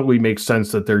probably makes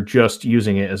sense that they're just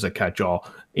using it as a catch-all.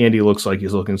 Andy looks like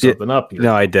he's looking something up here.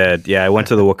 No, I did. Yeah, I went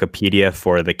to the Wikipedia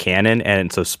for the canon,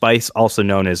 and so spice, also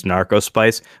known as narco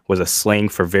spice, was a slang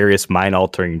for various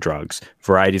mind-altering drugs.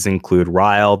 Varieties include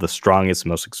Ryle, the strongest,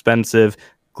 most expensive,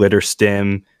 glitter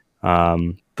stim.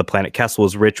 The planet Kessel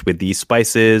was rich with these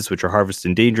spices, which are harvested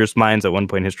in dangerous mines at one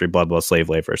point in history, blah, blah, slave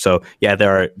labor. So, yeah,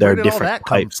 there are different all that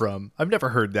types. come from? I've never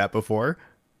heard that before.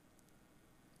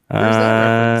 Where's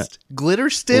that referenced? Glitter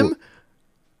stim?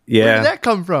 Yeah. Where did that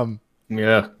come from?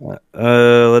 Yeah.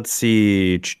 Let's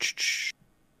see.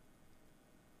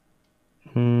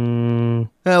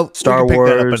 Well, Star we can pick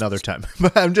that up Wars. another time.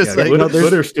 But I'm just like,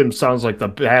 glitter stim sounds like the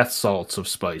bath salts of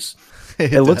spice.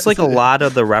 It looks like a lot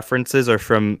of the references are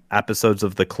from episodes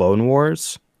of the Clone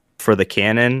Wars for the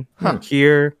canon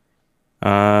here.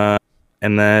 And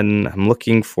then I'm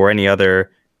looking for any other.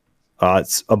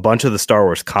 It's a bunch of the Star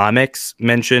Wars comics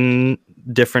mention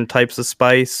different types of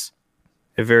spice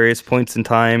at various points in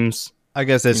times. I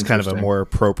guess that's kind of a more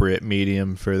appropriate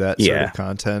medium for that sort of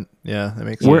content. Yeah, that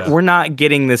makes sense. We're not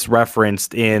getting this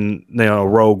referenced in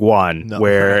Rogue One,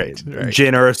 where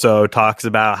Jyn Erso talks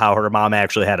about how her mom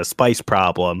actually had a spice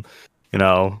problem,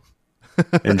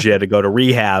 and she had to go to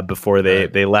rehab before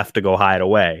they left to go hide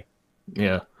away.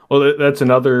 Yeah. Well, that's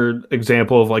another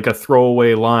example of like a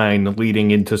throwaway line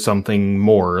leading into something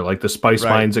more, like the spice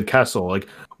mines at Kessel. Like,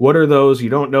 what are those? You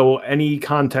don't know any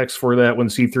context for that when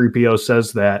C-3PO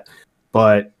says that,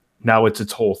 but now it's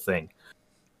its whole thing.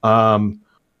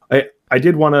 I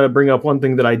did want to bring up one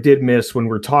thing that I did miss when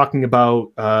we're talking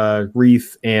about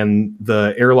Reath and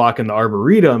the airlock and the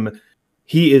Arboretum.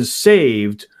 He is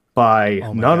saved by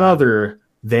none other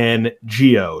than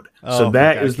Geode. So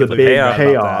that is the big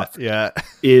payoff. Yeah.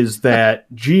 Is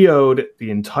that Geode,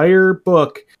 the entire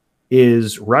book,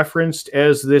 is referenced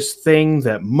as this thing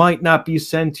that might not be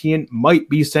sentient, might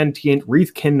be sentient.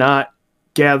 Reath cannot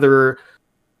gather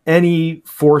any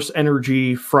force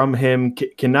energy from him,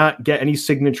 cannot get any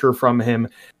signature from him.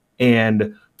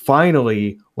 And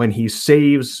finally, when he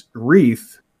saves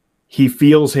Reath, he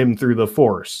feels him through the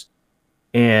force.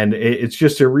 And it's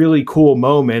just a really cool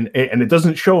moment. And it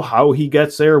doesn't show how he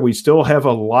gets there. We still have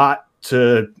a lot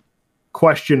to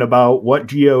question about what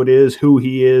Geode is, who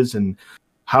he is, and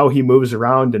how he moves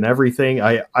around and everything.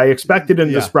 I expected him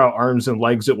Yeah. to sprout arms and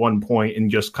legs at one point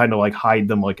and just kind of like hide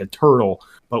them like a turtle,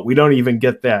 but we don't even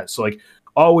get that. So like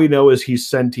all we know is he's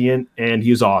sentient and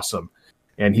he's awesome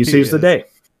and he saves the is. day.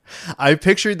 I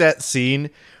pictured that scene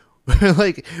where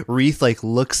like Wreath like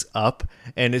looks up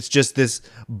and it's just this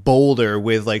boulder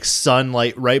with like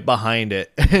sunlight right behind it,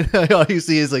 and all you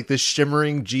see is like this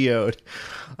shimmering geode.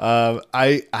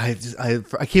 I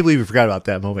can't believe we forgot about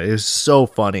that moment. It was so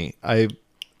funny.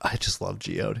 I just love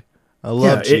geode. I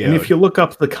love geode. And if you look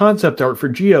up the concept art for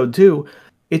geode too,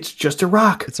 it's just a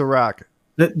rock. It's a rock.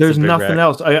 There's big nothing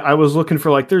rock. else. I was looking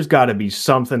for like, there's got to be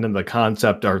something in the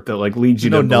concept art that like leads you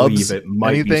No to nubs? believe it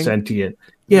might be Anything? sentient.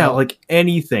 Yeah, No. like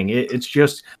anything. It's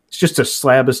just a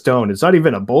slab of stone. It's not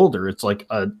even a boulder. It's like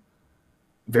a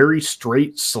very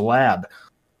straight slab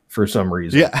for some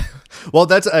reason. Yeah. Well,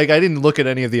 that's like, I didn't look at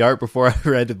any of the art before I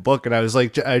read the book, and I was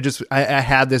like, I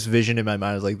had this vision in my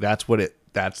mind. I was like, that's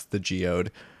the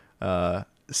geode,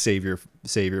 savior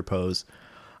pose.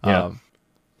 Yeah.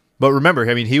 But remember,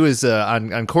 I mean, he was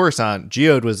on Coruscant.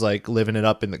 Geode was like living it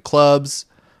up in the clubs.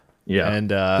 Yeah.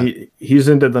 And he's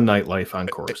into the nightlife on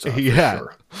Coruscant. Yeah.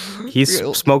 For sure.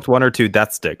 He's smoked 1 or 2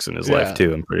 death sticks in his Yeah. life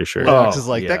too, I'm pretty sure. Alex is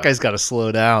like, yeah. that guy's got to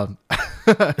slow down.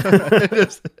 I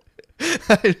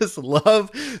just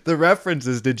love the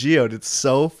references to Geode. It's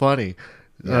so funny.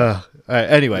 All right,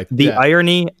 anyway, The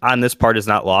irony on this part is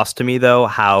not lost to me, though,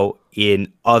 how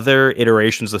in other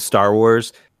iterations of Star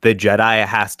Wars, the Jedi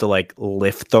has to like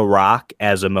lift the rock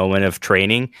as a moment of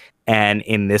training. And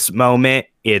in this moment,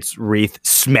 it's Wreath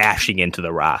smashing into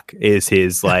the rock is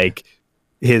his like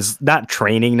his not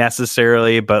training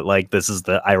necessarily, but like this is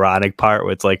the ironic part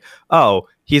where it's like, oh,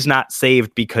 he's not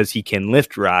saved because he can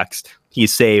lift rocks.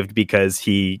 He's saved because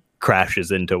he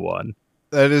crashes into one.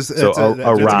 that is So that's a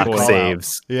that's good rock call out.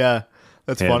 saves. Yeah,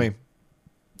 that's him. funny.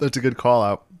 That's a good call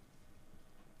out.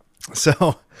 So,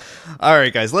 all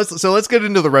right, guys, let's get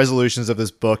into the resolutions of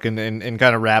this book and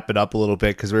kind of wrap it up a little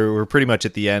bit because we're pretty much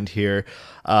at the end here.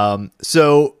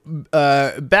 So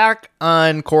back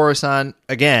on Coruscant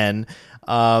again.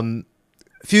 A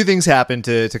few things happen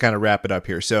to kind of wrap it up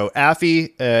here. So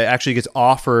Affy actually gets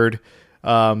offered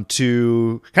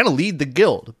to kind of lead the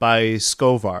guild by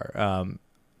Skovar,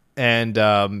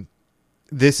 and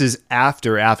this is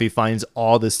after Affy finds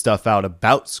all this stuff out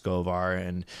about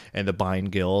Skovar and the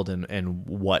Bind Guild and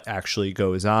what actually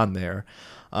goes on there,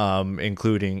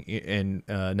 including and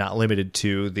not limited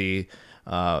to the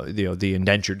the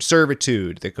indentured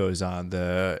servitude that goes on,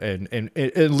 and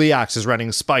Leox is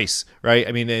running Spice, right?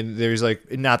 I mean, and there's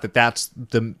like, not that that's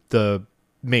the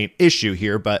main issue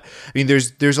here, but I mean,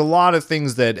 there's a lot of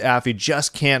things that Affy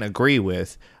just can't agree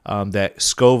with, that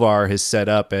Skovar has set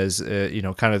up as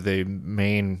kind of the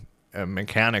main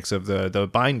mechanics of the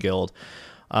Bind Guild,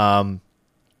 and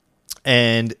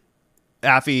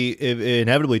Affy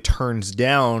inevitably turns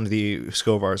down the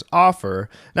Skovar's offer.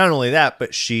 Not only that,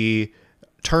 but she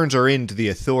turns her into the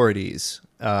authorities,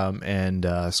 and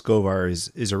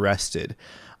Skovar is arrested.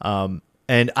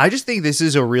 And I just think this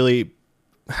is a really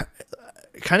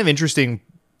kind of interesting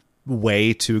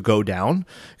way to go down,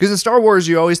 because in Star Wars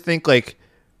you always think like,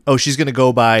 oh, she's going to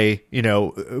go by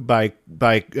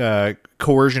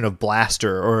coercion of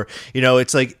blaster, or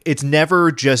it's like, it's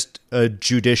never just a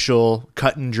judicial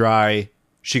cut and dry,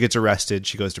 she gets arrested,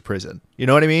 she goes to prison. You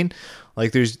know what I mean?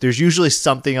 Like there's usually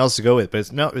something else to go with, but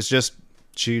it's just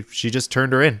she just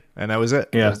turned her in, and that was it.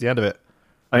 Yeah. That was the end of it.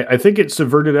 I think it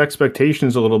subverted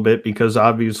expectations a little bit, because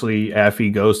obviously Affy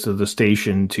goes to the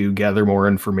station to gather more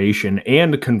information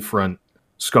and confront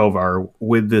Skovar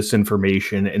with this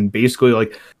information, and basically,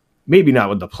 like, maybe not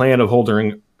with the plan of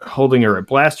holding her at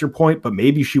blaster point, but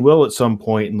maybe she will at some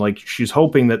point, and like she's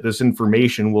hoping that this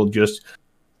information will just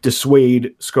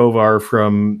dissuade Skovar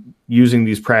from using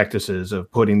these practices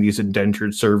of putting these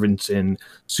indentured servants in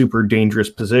super dangerous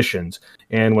positions.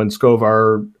 And when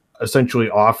Skovar essentially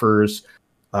offers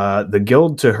the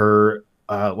guild to her,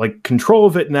 like control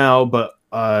of it now, but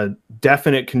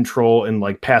definite control and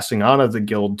like passing on of the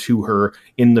guild to her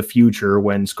in the future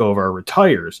when Skovar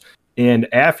retires. And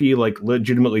Affy like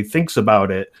legitimately thinks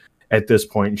about it at this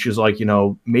point. And she's like,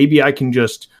 maybe I can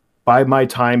just buy my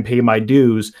time, pay my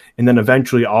dues, and then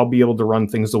eventually I'll be able to run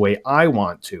things the way I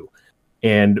want to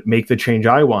and make the change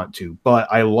I want to. But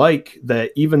I like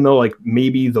that, even though like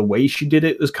maybe the way she did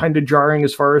it is kind of jarring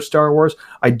as far as Star Wars,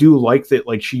 I do like that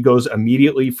like she goes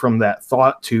immediately from that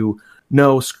thought to,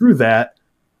 no, screw that.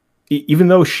 Even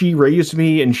though she raised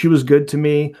me and she was good to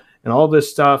me and all this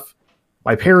stuff,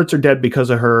 my parents are dead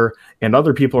because of her, and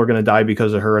other people are going to die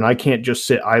because of her, and I can't just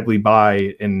sit idly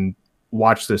by and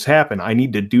watch this happen. I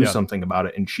need to do something about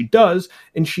it. And she does,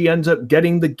 and she ends up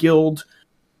getting the guild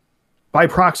by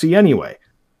proxy anyway,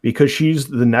 because she's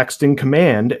the next in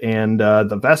command, and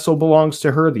the vessel belongs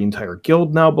to her. The entire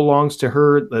guild now belongs to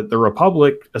her. The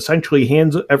Republic essentially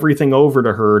hands everything over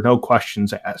to her, no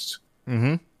questions asked.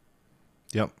 Mm-hmm.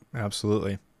 Yep,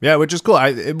 absolutely. Yeah, which is cool.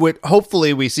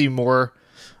 Hopefully we see more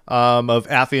of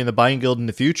Affy and the Buying Guild in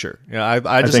the future. You know,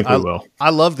 I think we will. I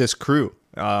love this crew,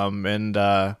 and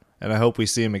I hope we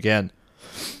see him again.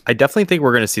 I definitely think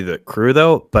we're going to see the crew,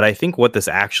 though, but I think what this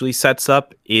actually sets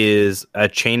up is a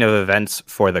chain of events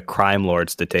for the crime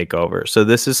lords to take over. So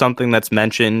this is something that's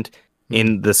mentioned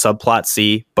in the subplot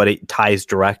C, but it ties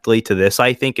directly to this.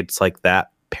 I think it's like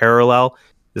that parallel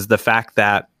is the fact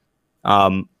that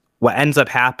what ends up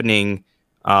happening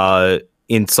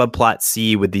in subplot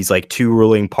C with these like two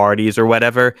ruling parties or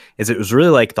whatever is it was really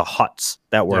like the Hutts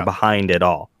that were behind it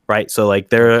all, right? So like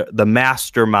they're the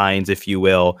masterminds, if you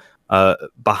will,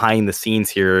 behind the scenes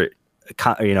here,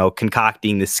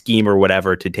 concocting the scheme or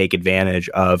whatever to take advantage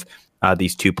of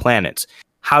these two planets.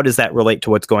 How does that relate to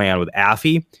what's going on with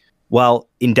Affy? Well,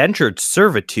 indentured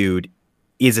servitude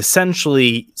is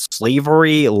essentially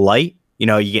slavery light. You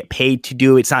know, you get paid to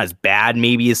do it. It's not as bad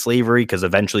maybe as slavery because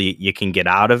eventually you can get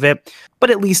out of it.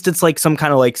 But at least it's like some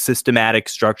kind of like systematic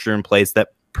structure in place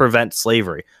that prevents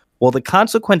slavery. Well, the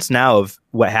consequence now of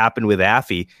what happened with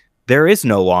Affy, there is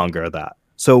no longer that.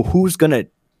 So who's going to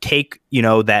take,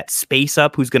 that space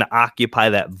up? Who's going to occupy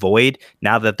that void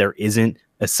now that there isn't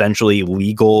essentially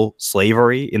legal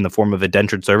slavery in the form of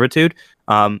indentured servitude?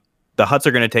 The Hutts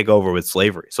are going to take over with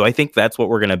slavery. So I think that's what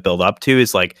we're going to build up to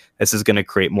is like, this is going to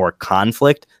create more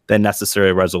conflict than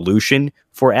necessary resolution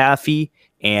for Affy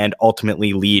and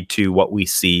ultimately lead to what we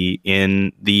see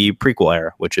in the prequel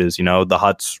era, which is, the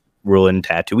Hutts ruling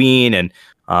Tatooine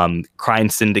and crime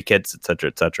syndicates, et cetera,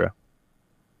 et cetera.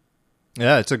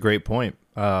 Yeah, it's a great point.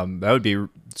 That would be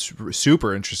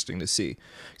super interesting to see.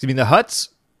 I mean, the Hutts,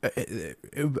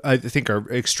 I think,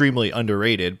 are extremely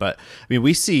underrated, but I mean,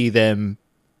 we see them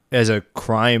as a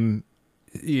crime,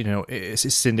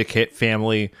 syndicate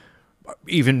family,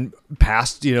 even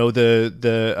past,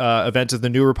 the events of the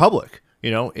New Republic,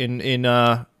 in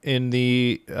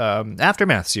the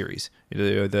Aftermath series,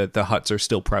 the Hutts are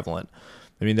still prevalent.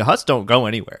 I mean, the Hutts don't go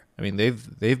anywhere. I mean,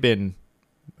 they've been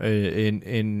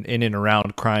in and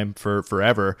around crime for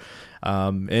forever.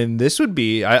 And this would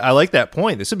be, I like that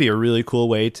point. This would be a really cool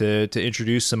way to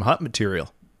introduce some Hutt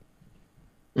material.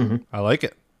 Mm-hmm. I like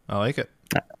it.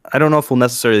 I don't know if we'll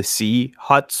necessarily see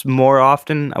Hutts more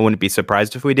often. I wouldn't be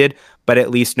surprised if we did, but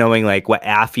at least knowing like what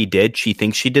Affy did, she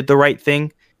thinks she did the right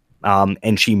thing.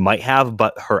 And she might have,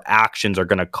 but her actions are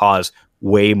going to cause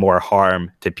way more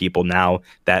harm to people now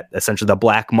that essentially the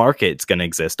black market is going to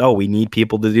exist. Oh, we need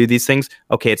people to do these things.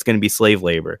 Okay, it's going to be slave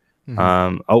labor.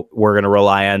 Mm-hmm. We're going to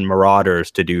rely on marauders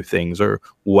to do things or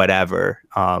whatever.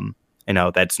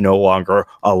 That's no longer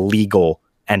a legal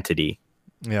entity.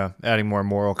 Yeah, adding more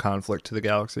moral conflict to the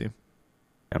galaxy.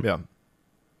 Yeah.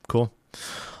 Cool.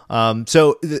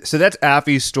 So that's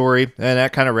Affy's story, and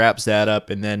that kind of wraps that up.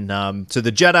 And then, so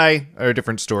the Jedi are a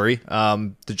different story.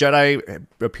 The Jedi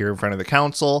appear in front of the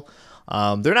council.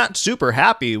 They're not super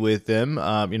happy with them.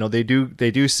 They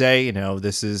do say,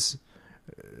 this is,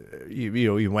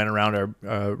 you went around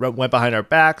went behind our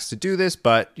backs to do this,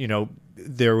 but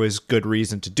there was good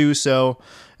reason to do so.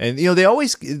 And they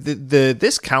always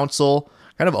this council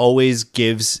kind of always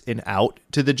gives an out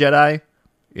to the Jedi.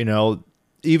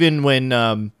 Even when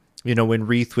when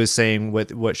Reath was saying what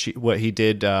he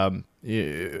did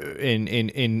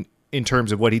in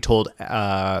terms of what he told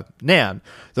Nan,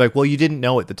 they're like, well, you didn't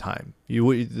know at the time. We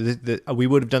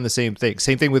would have done the same thing.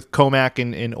 Same thing with Comac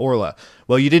and Orla.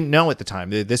 Well, you didn't know at the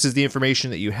time. This is the information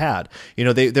that you had.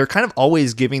 They're kind of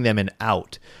always giving them an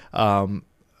out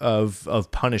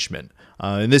of punishment.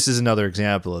 And this is another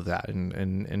example of that.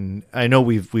 And I know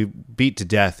we beat to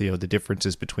death, the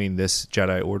differences between this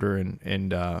Jedi Order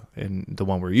and the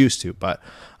one we're used to, but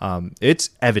it's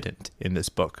evident in this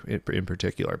book in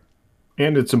particular.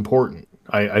 And it's important.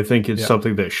 I think it's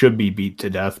something that should be beat to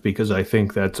death, because I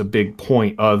think that's a big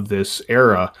point of this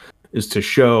era, is to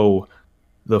show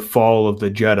the fall of the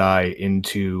Jedi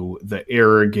into the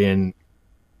arrogant,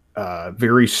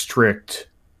 very strict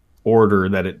order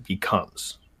that it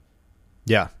becomes.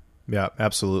 Yeah,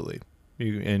 absolutely.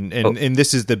 And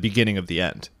this is the beginning of the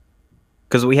end.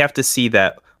 Because we have to see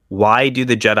that, why do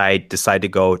the Jedi decide to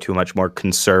go to a much more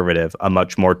conservative, a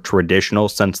much more traditional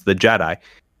sense of the Jedi?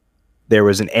 There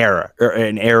was an error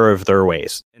of their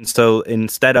ways. And so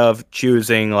instead of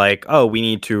choosing like, oh, we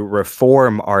need to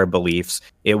reform our beliefs,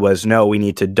 it was, no, we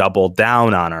need to double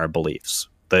down on our beliefs.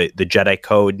 The Jedi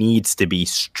Code needs to be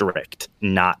strict,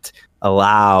 not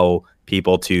allow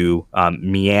people to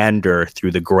meander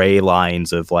through the gray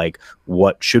lines of like,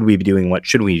 what should we be doing? What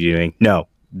should we be doing? No,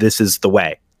 this is the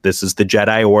way. This is the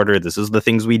Jedi Order. This is the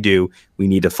things we do. We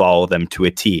need to follow them to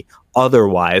a T.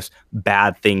 Otherwise,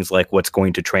 bad things like what's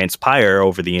going to transpire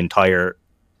over the entire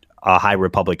High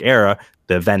Republic era,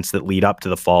 the events that lead up to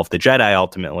the fall of the Jedi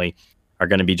ultimately, are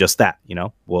going to be just that.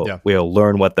 We'll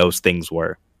learn what those things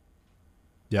were.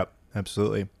 Yep,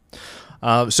 absolutely.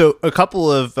 So a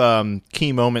couple of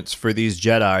key moments for these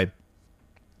Jedi.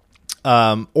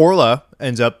 Orla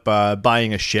ends up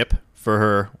buying a ship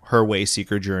for her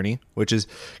Wayseeker journey, which is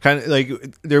kind of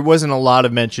like, there wasn't a lot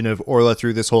of mention of Orla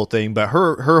through this whole thing, but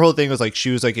her whole thing was like, she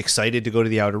was like excited to go to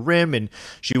the Outer Rim, and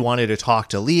she wanted to talk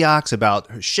to Leox about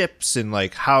her ships and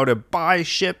like how to buy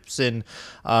ships, and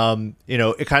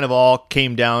it kind of all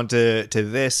came down to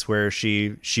this, where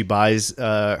she buys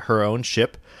her own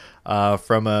ship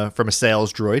from a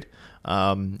sales droid,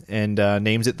 and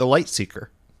names it the Lightseeker.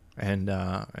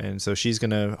 And so she's going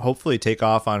to hopefully take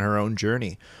off on her own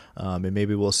journey. And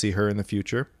maybe we'll see her in the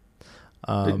future.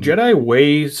 The Jedi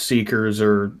Way Seekers,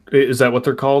 is that what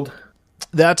they're called?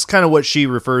 That's kind of what she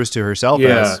refers to herself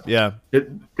as. Yeah.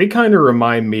 They kind of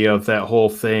remind me of that whole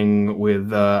thing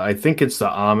with, I think it's the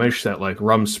Amish, that like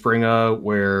Rumspringa,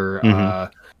 where,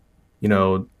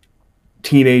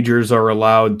 teenagers are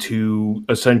allowed to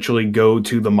essentially go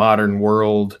to the modern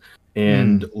world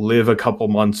and live a couple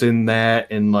months in that,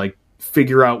 and like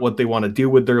figure out what they want to do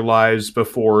with their lives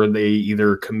before they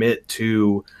either commit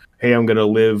to, hey, I'm going to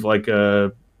live like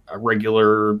a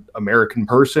regular American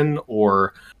person,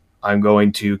 or I'm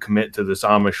going to commit to this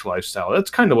Amish lifestyle. That's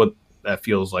kind of what that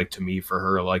feels like to me for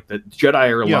her. Like the Jedi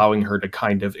are allowing her to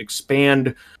kind of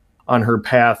expand on her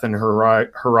path and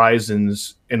her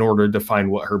horizons in order to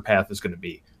find what her path is going to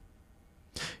be.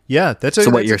 Yeah, that's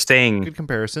what you're saying. Good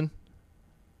comparison.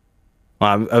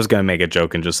 Well, I was going to make a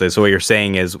joke and just say, so what you're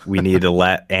saying is we need to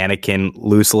let Anakin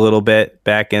loose a little bit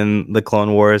back in the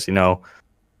Clone Wars, let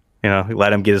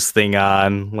him get his thing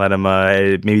on, let him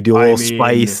maybe do a little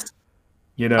spice.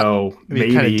 He kind of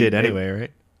did anyway,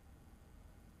 right?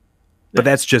 But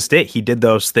that's just it. He did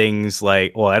those things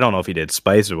like, well, I don't know if he did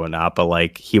spice or whatnot, but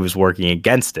like he was working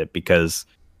against it because,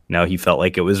 he felt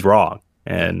like it was wrong.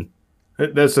 And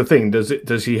that's the thing.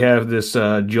 Does he have this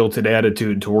jilted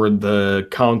attitude toward the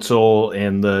Council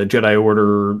and the Jedi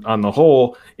Order on the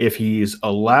whole, if he's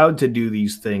allowed to do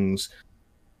these things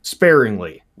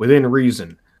sparingly, within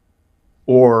reason?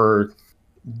 Or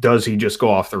does he just go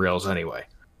off the rails anyway?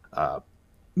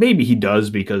 Maybe he does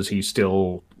because he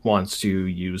still wants to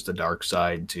use the dark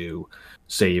side to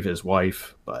save his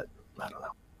wife, but I don't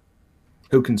know.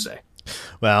 Who can say?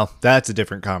 Well, that's a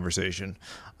different conversation.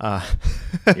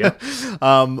 Yeah.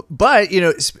 But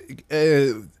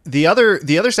the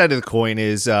other side of the coin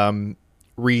is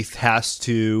Reath has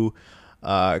to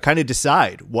kind of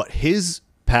decide what his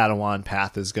Padawan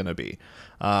path is going to be.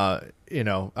 The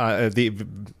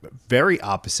very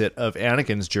opposite of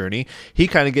Anakin's journey. He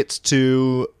kind of gets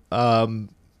to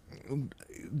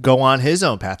go on his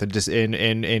own path and just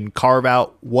and carve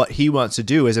out what he wants to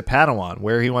do as a Padawan,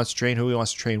 where he wants to train, who he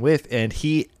wants to train with, and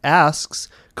he asks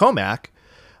Cohmac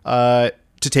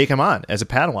to take him on as a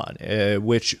Padawan,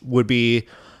 which would be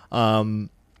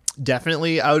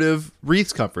definitely out of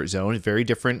Reath's comfort zone, very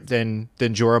different than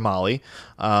Jorah Mali,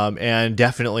 and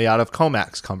definitely out of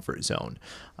Cohmac's comfort zone.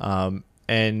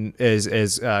 And as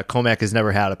Cohmac has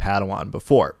never had a Padawan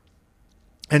before.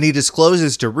 And he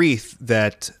discloses to Reath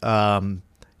that,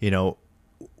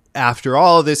 after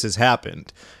all of this has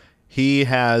happened, he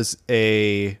has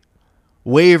a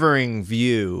wavering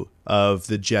view of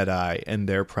the Jedi and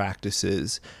their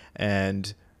practices,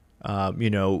 and,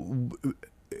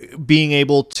 being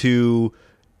able to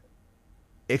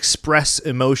express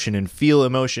emotion and feel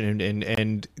emotion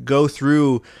and go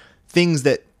through things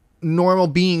that normal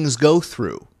beings go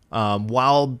through,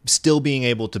 while still being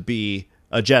able to be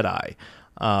a Jedi.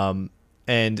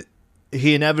 And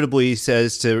he inevitably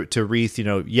says to Reath,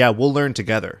 we'll learn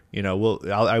together.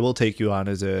 I will take you on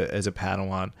as a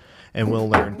Padawan, and we'll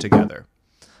learn together.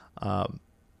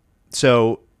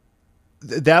 So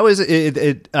that was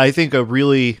it. I think a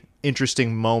really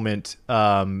interesting moment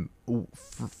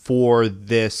for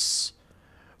this,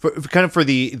 for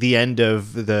the end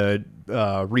of the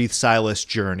Reath Silas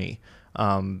journey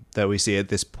that we see at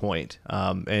this point,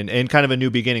 and kind of a new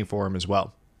beginning for him as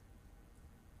well.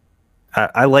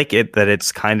 I like it that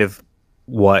it's kind of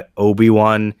what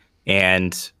Obi-Wan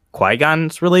and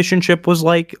Qui-Gon's relationship was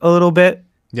like a little bit.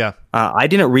 Yeah. I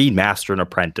didn't read Master and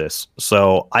Apprentice,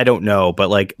 so I don't know, but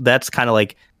like that's kind of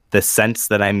like the sense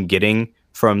that I'm getting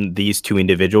from these two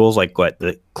individuals, like what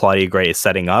the Claudia Gray is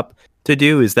setting up. to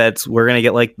do is that we're going to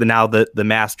get like the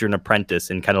master and apprentice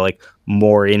and kind of like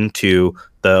more into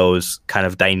those kind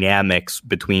of dynamics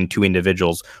between two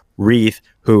individuals. Reath,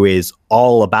 who is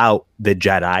all about the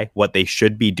Jedi, what they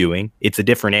should be doing. It's a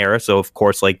different era, so of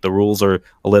course like the rules are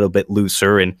a little bit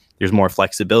looser and there's more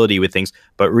flexibility with things,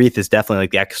 but Reath is definitely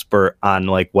like the expert on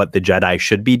like what the Jedi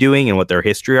should be doing and what their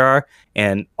history are.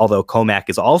 And although Cohmac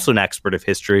is also an expert of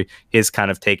history, his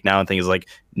kind of take now and thing is like,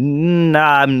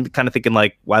 nah, I'm kind of thinking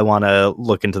like, I want to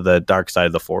look into the dark side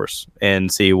of the Force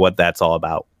and see what that's all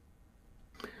about.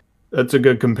 That's a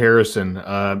good comparison.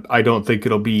 I don't think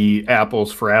it'll be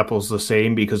apples for apples the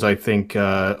same, because I think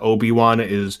Obi-Wan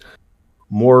is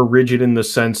more rigid in the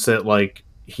sense that like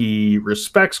he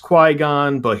respects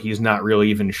Qui-Gon, but he's not really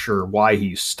even sure why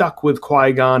he's stuck with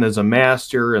Qui-Gon as a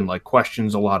master, and like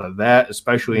questions a lot of that,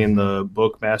 especially in the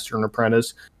book Master and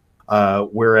Apprentice.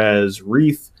 Whereas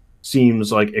Reath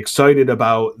seems like excited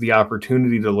about the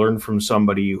opportunity to learn from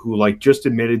somebody who like just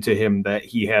admitted to him that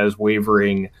he has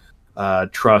wavering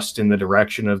trust in the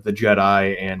direction of the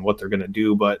Jedi and what they're going to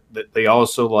do, but that they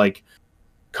also like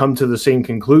come to the same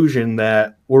conclusion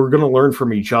that we're going to learn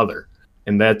from each other.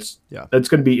 And that's going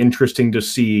to be interesting to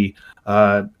see.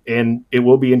 And it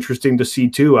will be interesting to see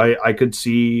too. I could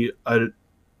see a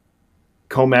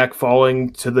Cohmac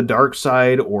falling to the dark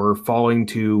side or falling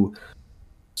to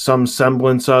some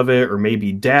semblance of it, or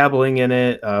maybe dabbling in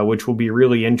it, which will be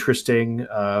really interesting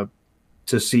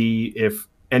to see if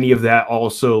any of that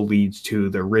also leads to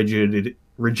the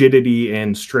rigidity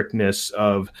and strictness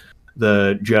of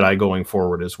the Jedi going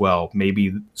forward as well.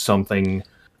 Maybe something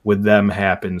with them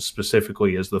happens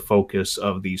specifically as the focus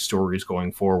of these stories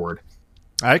going forward.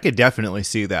 I could definitely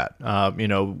see that.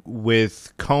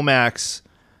 With Cohmac's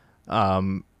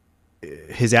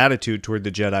his attitude toward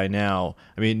the Jedi now,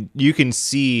 I mean, you can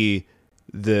see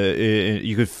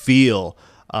you could feel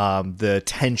the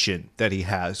tension that he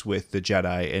has with the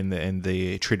Jedi and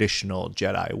the traditional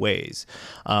Jedi ways.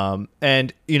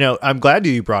 And, I'm glad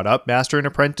you brought up Master and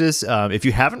Apprentice. If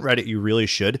you haven't read it, you really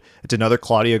should. It's another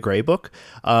Claudia Gray book.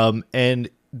 And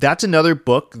that's another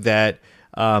book that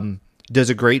does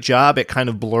a great job at kind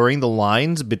of blurring the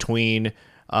lines between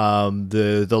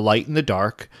the light and the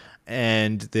dark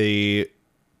and the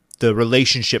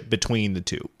relationship between the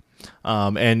two.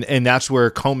 And that's where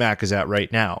Cohmac is at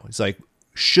right now. It's like,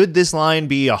 should this line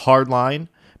be a hard line?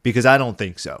 Because I don't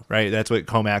think so, right? That's what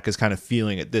Cohmac is kind of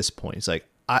feeling at this point. It's like,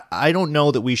 I don't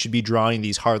know that we should be drawing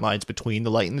these hard lines between the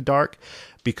light and the dark,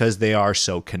 because they are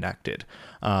so connected.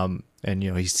 And,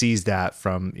 he sees that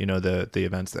from, the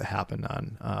events that happened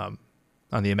on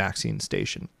the Amaxian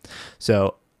station.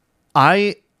 So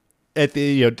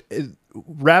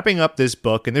wrapping up this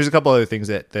book, and there's a couple other things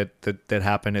that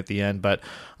happen at the end, but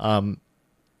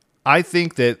I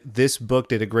think that this book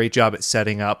did a great job at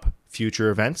setting up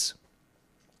future events.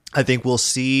 I think we'll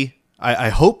see, I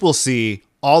hope we'll see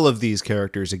all of these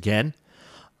characters again.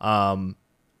 And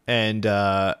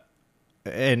I'm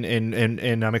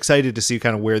excited to see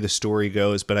kind of where the story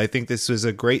goes, but I think this was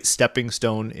a great stepping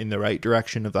stone in the right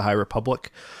direction of the High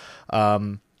Republic.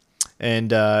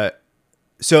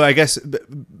 So I guess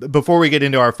before we get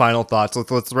into our final thoughts,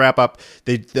 let's wrap up.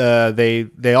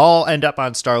 They all end up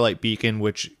on Starlight Beacon,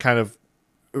 which kind of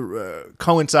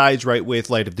coincides right with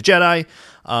Light of the Jedi.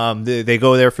 They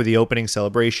go there for the opening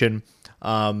celebration,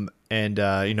 and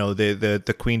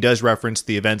the Queen does reference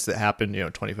the events that happened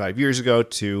 25 years ago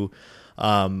to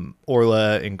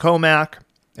Orla and Cohmac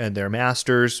and their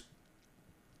masters.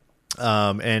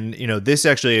 This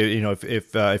actually,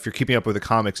 if you're keeping up with the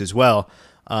comics as well,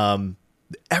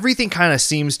 everything kind of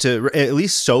seems to, at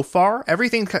least so far,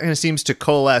 everything kind of seems to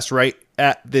coalesce right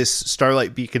at this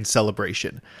Starlight Beacon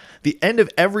celebration. The end of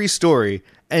every story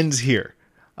ends here.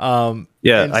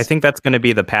 I think that's going to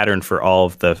be the pattern for all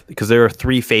of because there are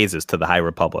 3 phases to the High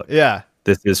Republic. Yeah.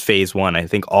 This is phase 1. I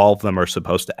think all of them are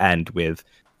supposed to end with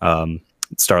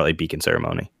Starlight Beacon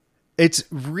ceremony. It's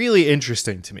really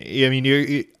interesting to me. I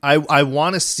mean, I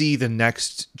want to see the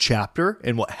next chapter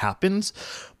and what happens,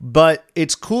 but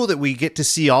it's cool that we get to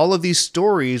see all of these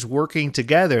stories working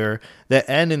together that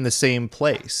end in the same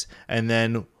place. And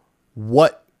then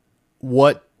what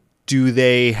do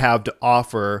they have to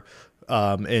offer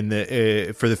for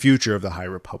the future of the High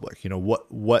Republic?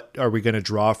 What are we going to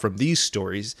draw from these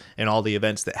stories and all the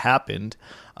events that happened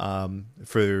for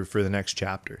the next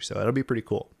chapter? So that'll be pretty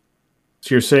cool.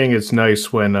 So you're saying it's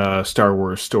nice when Star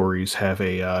Wars stories have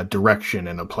a direction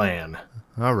and a plan.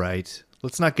 All right.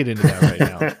 Let's not get into that right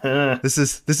now. This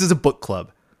is a book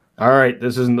club. All right.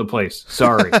 This isn't the place.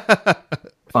 Sorry.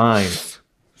 Fine. This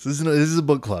is a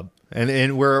book club.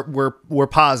 And we're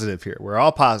positive here. We're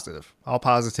all positive. All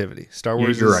positivity. Star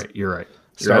Wars You're right.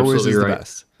 Star Wars is the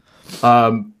best.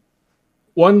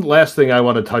 One last thing I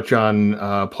want to touch on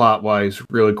plot-wise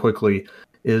really quickly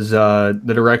is the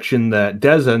direction that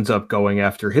Dez ends up going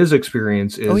after his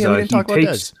experience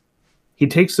is he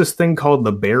takes this thing called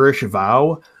the Bearish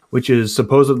Vow, which is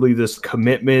supposedly this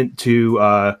commitment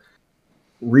to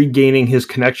regaining his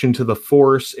connection to the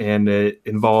Force, and it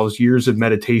involves years of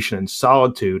meditation and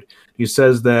solitude. He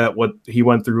says that what he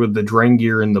went through with the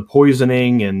Drengir and the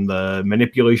poisoning and the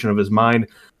manipulation of his mind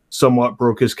somewhat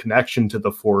broke his connection to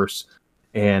the Force,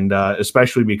 and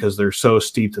especially because they're so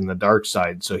steeped in the dark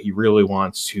side. So he really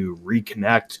wants to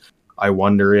reconnect. I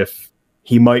wonder if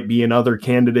he might be another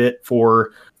candidate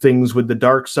for things with the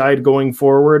dark side going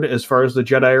forward as far as the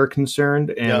Jedi are concerned.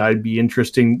 And Yeah. I'd be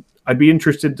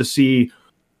interested to see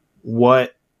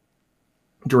what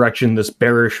direction this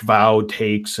Bearish Vow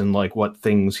takes and like what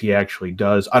things he actually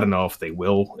does. I don't know if they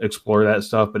will explore that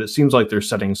stuff, but it seems like they're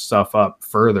setting stuff up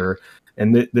further.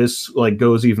 And this like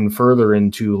goes even further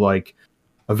into like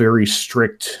a very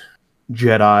strict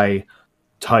Jedi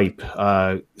type.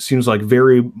 Seems like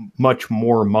very much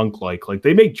more monk-like. Like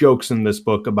they make jokes in this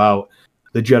book about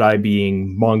the Jedi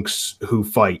being monks who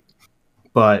fight,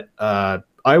 but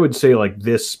I would say like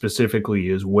this specifically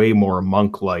is way more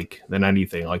monk-like than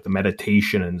anything. Like the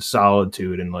meditation and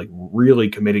solitude and like really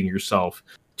committing yourself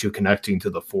to connecting to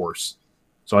the Force.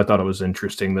 So I thought it was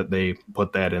interesting that they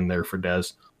put that in there for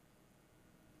Dez.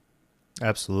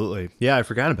 Absolutely. Yeah, I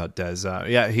forgot about Dez.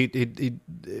 Yeah, he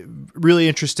really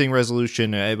interesting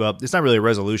resolution. Well, it's not really a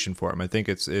resolution for him. I think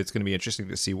it's going to be interesting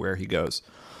to see where he goes.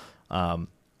 And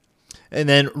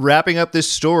then wrapping up this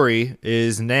story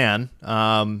is Nan,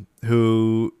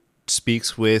 who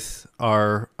speaks with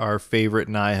our favorite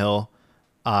Nihil,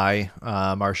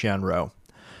 Marchion Ro.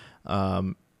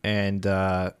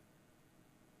 And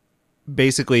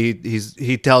basically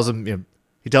he tells him,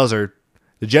 he tells her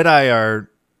the Jedi are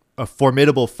a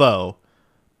formidable foe,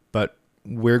 but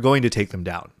we're going to take them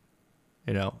down,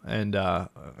 and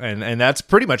that's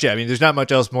pretty much it. I mean, there's not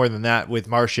much else more than that with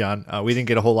Marchion. We didn't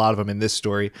get a whole lot of them in this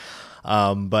story.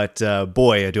 But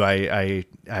boy, do I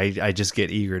just get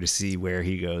eager to see where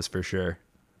he goes for sure.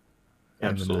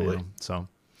 Absolutely. So,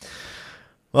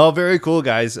 well, very cool,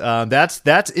 guys.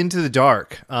 That's Into the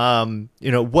Dark. Let's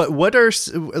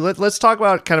talk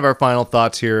about kind of our final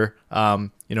thoughts here.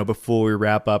 Before we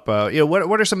wrap up,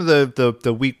 what are some of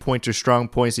the weak points or strong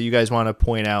points that you guys want to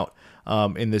point out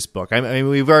in this book? I mean,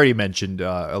 we've already mentioned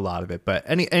a lot of it, but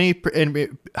any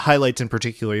highlights in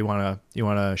particular you want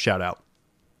to shout out?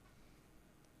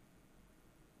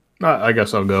 I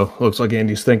guess I'll go. Looks like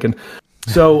Andy's thinking.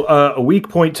 So a weak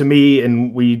point to me,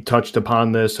 and we touched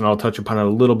upon this, and I'll touch upon it a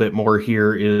little bit more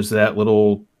here, is that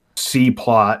little C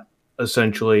plot,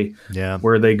 essentially,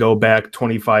 where they go back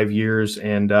 25 years.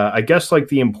 And I guess like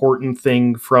the important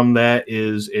thing from that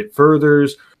is it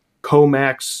furthers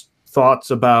Comac's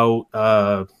thoughts about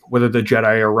whether the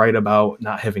Jedi are right about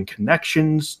not having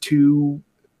connections to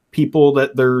people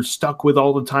that they're stuck with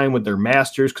all the time with their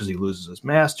masters because he loses his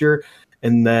master.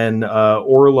 And then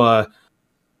Orla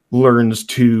learns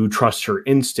to trust her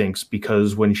instincts,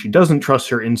 because when she doesn't trust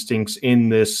her instincts in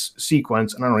this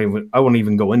sequence, and I won't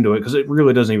even go into it because it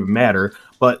really doesn't even matter,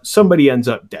 but somebody ends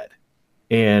up dead.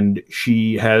 And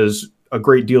she has a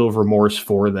great deal of remorse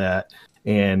for that.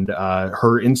 And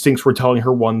her instincts were telling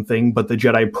her one thing, but the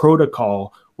Jedi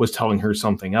protocol was telling her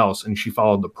something else. And she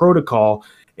followed the protocol.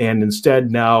 And instead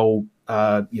now,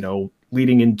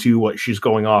 leading into what she's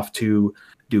going off to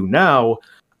do now,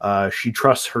 she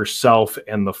trusts herself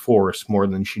and the Force more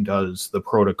than she does the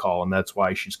protocol, and that's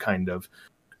why she's kind of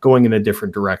going in a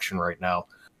different direction right now.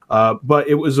 But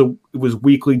it was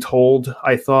weakly told.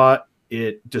 I thought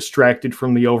it distracted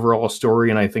from the overall story,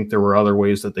 and I think there were other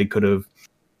ways that they could have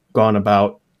gone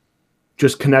about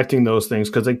just connecting those things,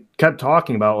 because they kept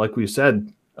talking about, like we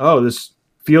said, oh, this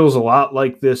feels a lot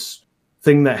like this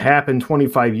thing that happened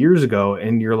 25 years ago,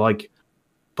 and you're like,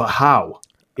 but how?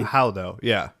 How though?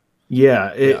 Yeah.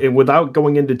 It, without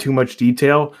going into too much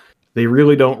detail, they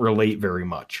really don't relate very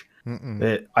much.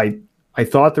 I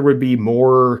thought there would be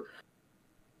more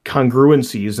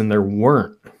congruencies, and there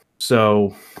weren't.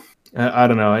 So I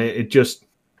don't know. It just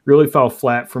really fell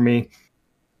flat for me.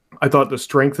 I thought the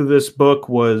strength of this book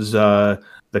was the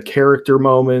character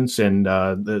moments and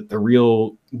the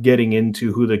real getting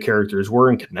into who the characters were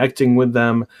and connecting with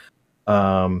them.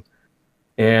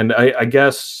 And I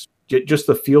guess just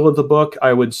the feel of the book,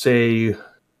 I would say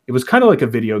it was kind of like a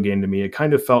video game to me. It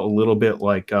kind of felt a little bit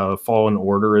like Fallen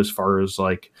Order as far as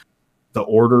like the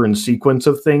order and sequence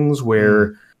of things,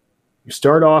 where you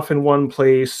start off in one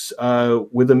place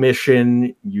with a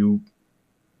mission, you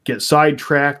get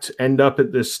sidetracked, end up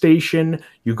at this station.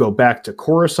 You go back to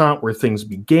Coruscant where things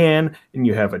began, and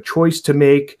you have a choice to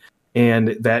make.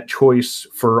 And that choice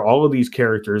for all of these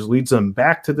characters leads them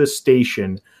back to this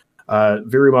station,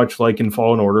 very much like in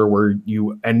Fallen Order, where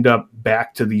you end up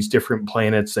back to these different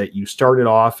planets that you started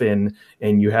off in,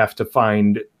 and you have to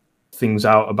find things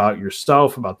out about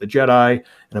yourself, about the Jedi,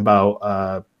 and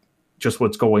about just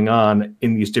what's going on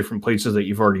in these different places that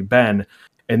you've already been.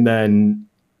 And then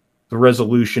the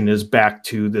resolution is back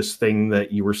to this thing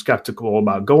that you were skeptical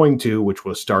about going to, which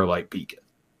was Starlight Beacon.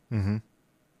 Mm-hmm.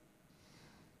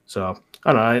 So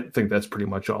I don't know. I think that's pretty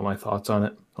much all my thoughts on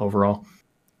it overall.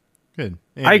 Good.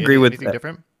 I agree with anything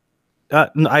different.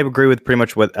 I agree with pretty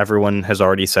much what everyone has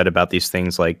already said about these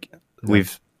things. Like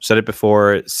we've said it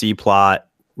before, C plot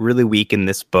really weak in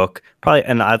this book. Probably,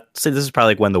 and I'd say this is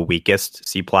probably like one of the weakest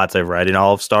C plots I've read in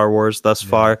all of Star Wars thus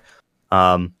far.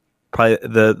 Probably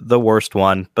the worst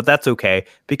one, but that's okay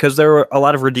because there were a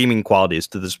lot of redeeming qualities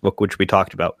to this book, which we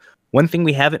talked about. One thing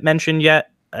we haven't mentioned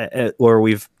yet, or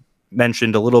we've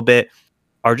mentioned a little bit,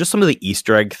 are just some of the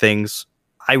Easter egg things.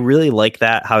 I really like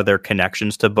that, how they're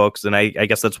connections to books, and I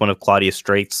guess that's one of Claudia's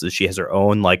strengths, is she has her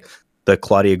own, like, the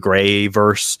Claudia Gray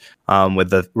verse, with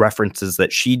the references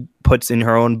that she puts in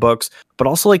her own books, but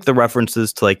also like the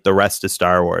references to like the rest of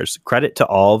Star Wars. Credit to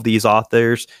all of these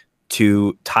authors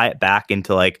to tie it back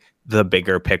into like the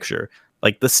bigger picture,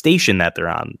 like the station that they're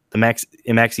on, the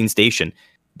Maxine Station,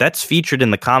 that's featured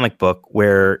in the comic book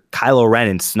where Kylo Ren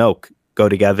and Snoke go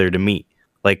together to meet.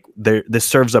 Like this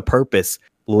serves a purpose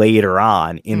later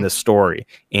on in the story.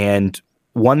 And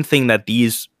one thing that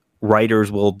these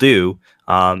writers will do,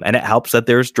 and it helps that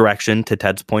there's direction, to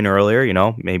Ted's point earlier, you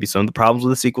know, maybe some of the problems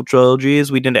with the sequel trilogy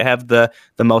is we didn't have the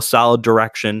most solid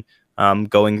direction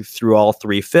going through all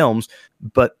three films,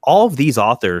 but all of these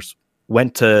authors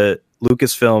went to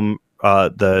Lucasfilm,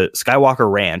 the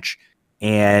Skywalker Ranch,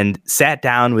 and sat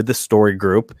down with the story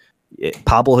group.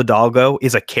 Pablo Hidalgo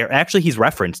is actually he's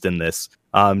referenced in this.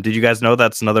 Did you guys know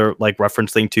that's another like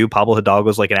reference thing too? Pablo Hidalgo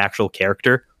is like an actual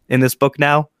character in this book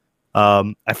now.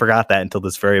 I forgot that until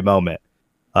this very moment.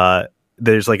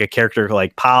 There's like a character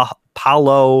like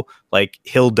Paulo like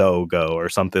Hildogo or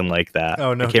something like that.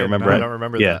 Oh no, I can't remember. I don't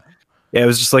remember that. Yeah, it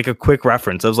was just like a quick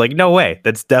reference. I was like, no way,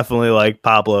 that's definitely like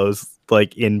Pablo's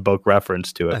like in book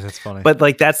reference to it. That's funny. But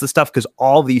like that's the stuff, because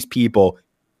all these people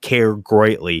care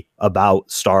greatly about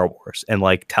Star Wars and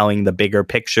like telling the bigger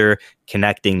picture,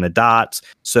 connecting the dots.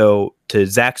 So to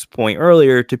Zach's point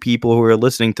earlier, to people who are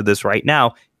listening to this right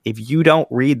now, if you don't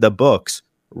read the books,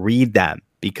 read them,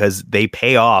 because they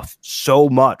pay off so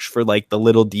much for like the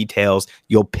little details.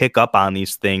 You'll pick up on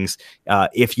these things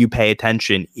if you pay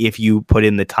attention, if you put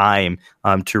in the time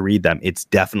to read them. It's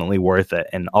definitely worth it.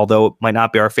 And although it might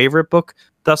not be our favorite book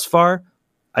thus far,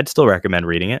 I'd still recommend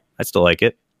reading it. I still like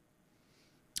it.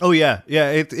 Oh yeah.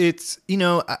 It's you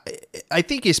know, I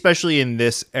think especially in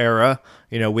this era,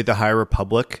 you know, with the High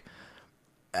Republic,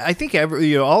 I think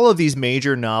all of these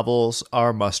major novels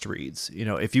are must reads. You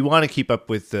know, if you want to keep up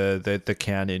with the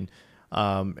canon,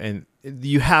 and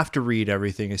you have to read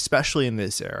everything, especially in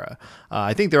this era.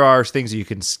 I think there are things that you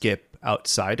can skip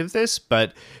outside of this,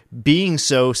 but being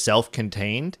so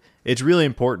self-contained, it's really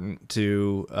important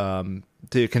to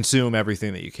consume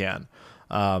everything that you can.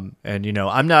 And you know,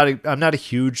 I'm not a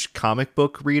huge comic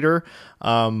book reader.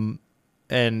 And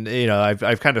you know,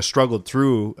 I've kind of struggled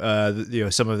through you know,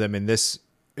 some of them in this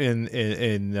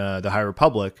in the High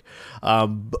Republic,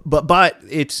 but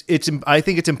it's I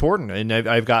think it's important, and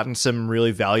I've gotten some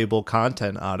really valuable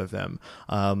content out of them.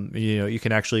 You know, you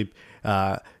can actually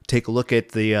take a look at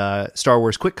the Star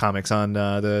Wars Quick Comics on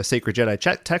the Sacred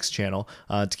Jedi text channel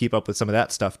to keep up with some of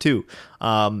that stuff too.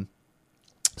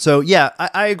 So yeah,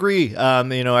 I agree.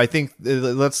 You know, I think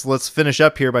let's finish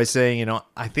up here by saying, you know,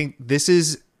 I think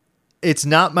it's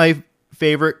not my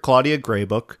favorite Claudia Gray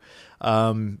book.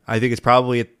 I think it's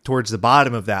probably towards the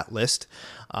bottom of that list.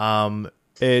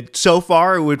 So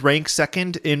far, it would rank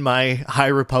second in my High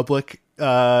Republic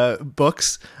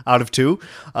books out of 2.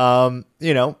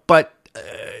 You know, but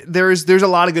there's a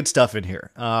lot of good stuff in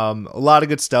here. A lot of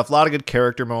good stuff, a lot of good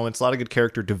character moments, a lot of good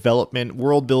character development,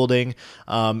 world building,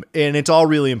 and it's all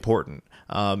really important.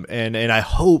 And I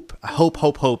hope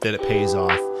that it pays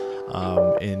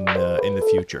off in the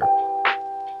future.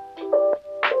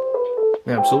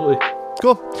 Absolutely.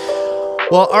 Cool.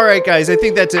 Well, all right, guys. I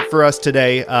think that's it for us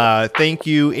today. Thank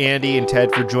you, Andy and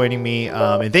Ted, for joining me.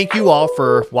 And thank you all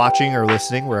for watching or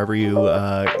listening wherever you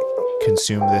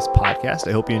consume this podcast.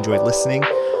 I hope you enjoyed listening.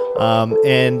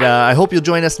 And I hope you'll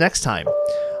join us next time.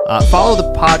 Follow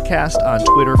the podcast on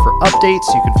Twitter for updates.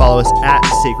 You can follow us at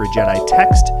Sacred Jedi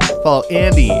Text. Follow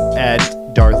Andy at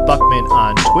Darth Buckman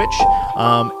on Twitch.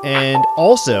 And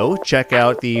also check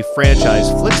out the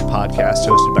Franchise Flicks podcast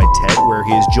hosted by Ted, where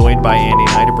he is joined by Andy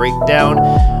and I to break down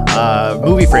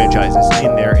movie franchises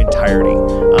in their entirety.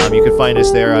 You can find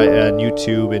us there on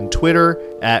YouTube and Twitter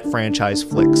at Franchise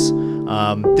Flicks.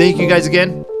 Thank you guys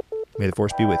again. May the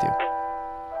Force be with you.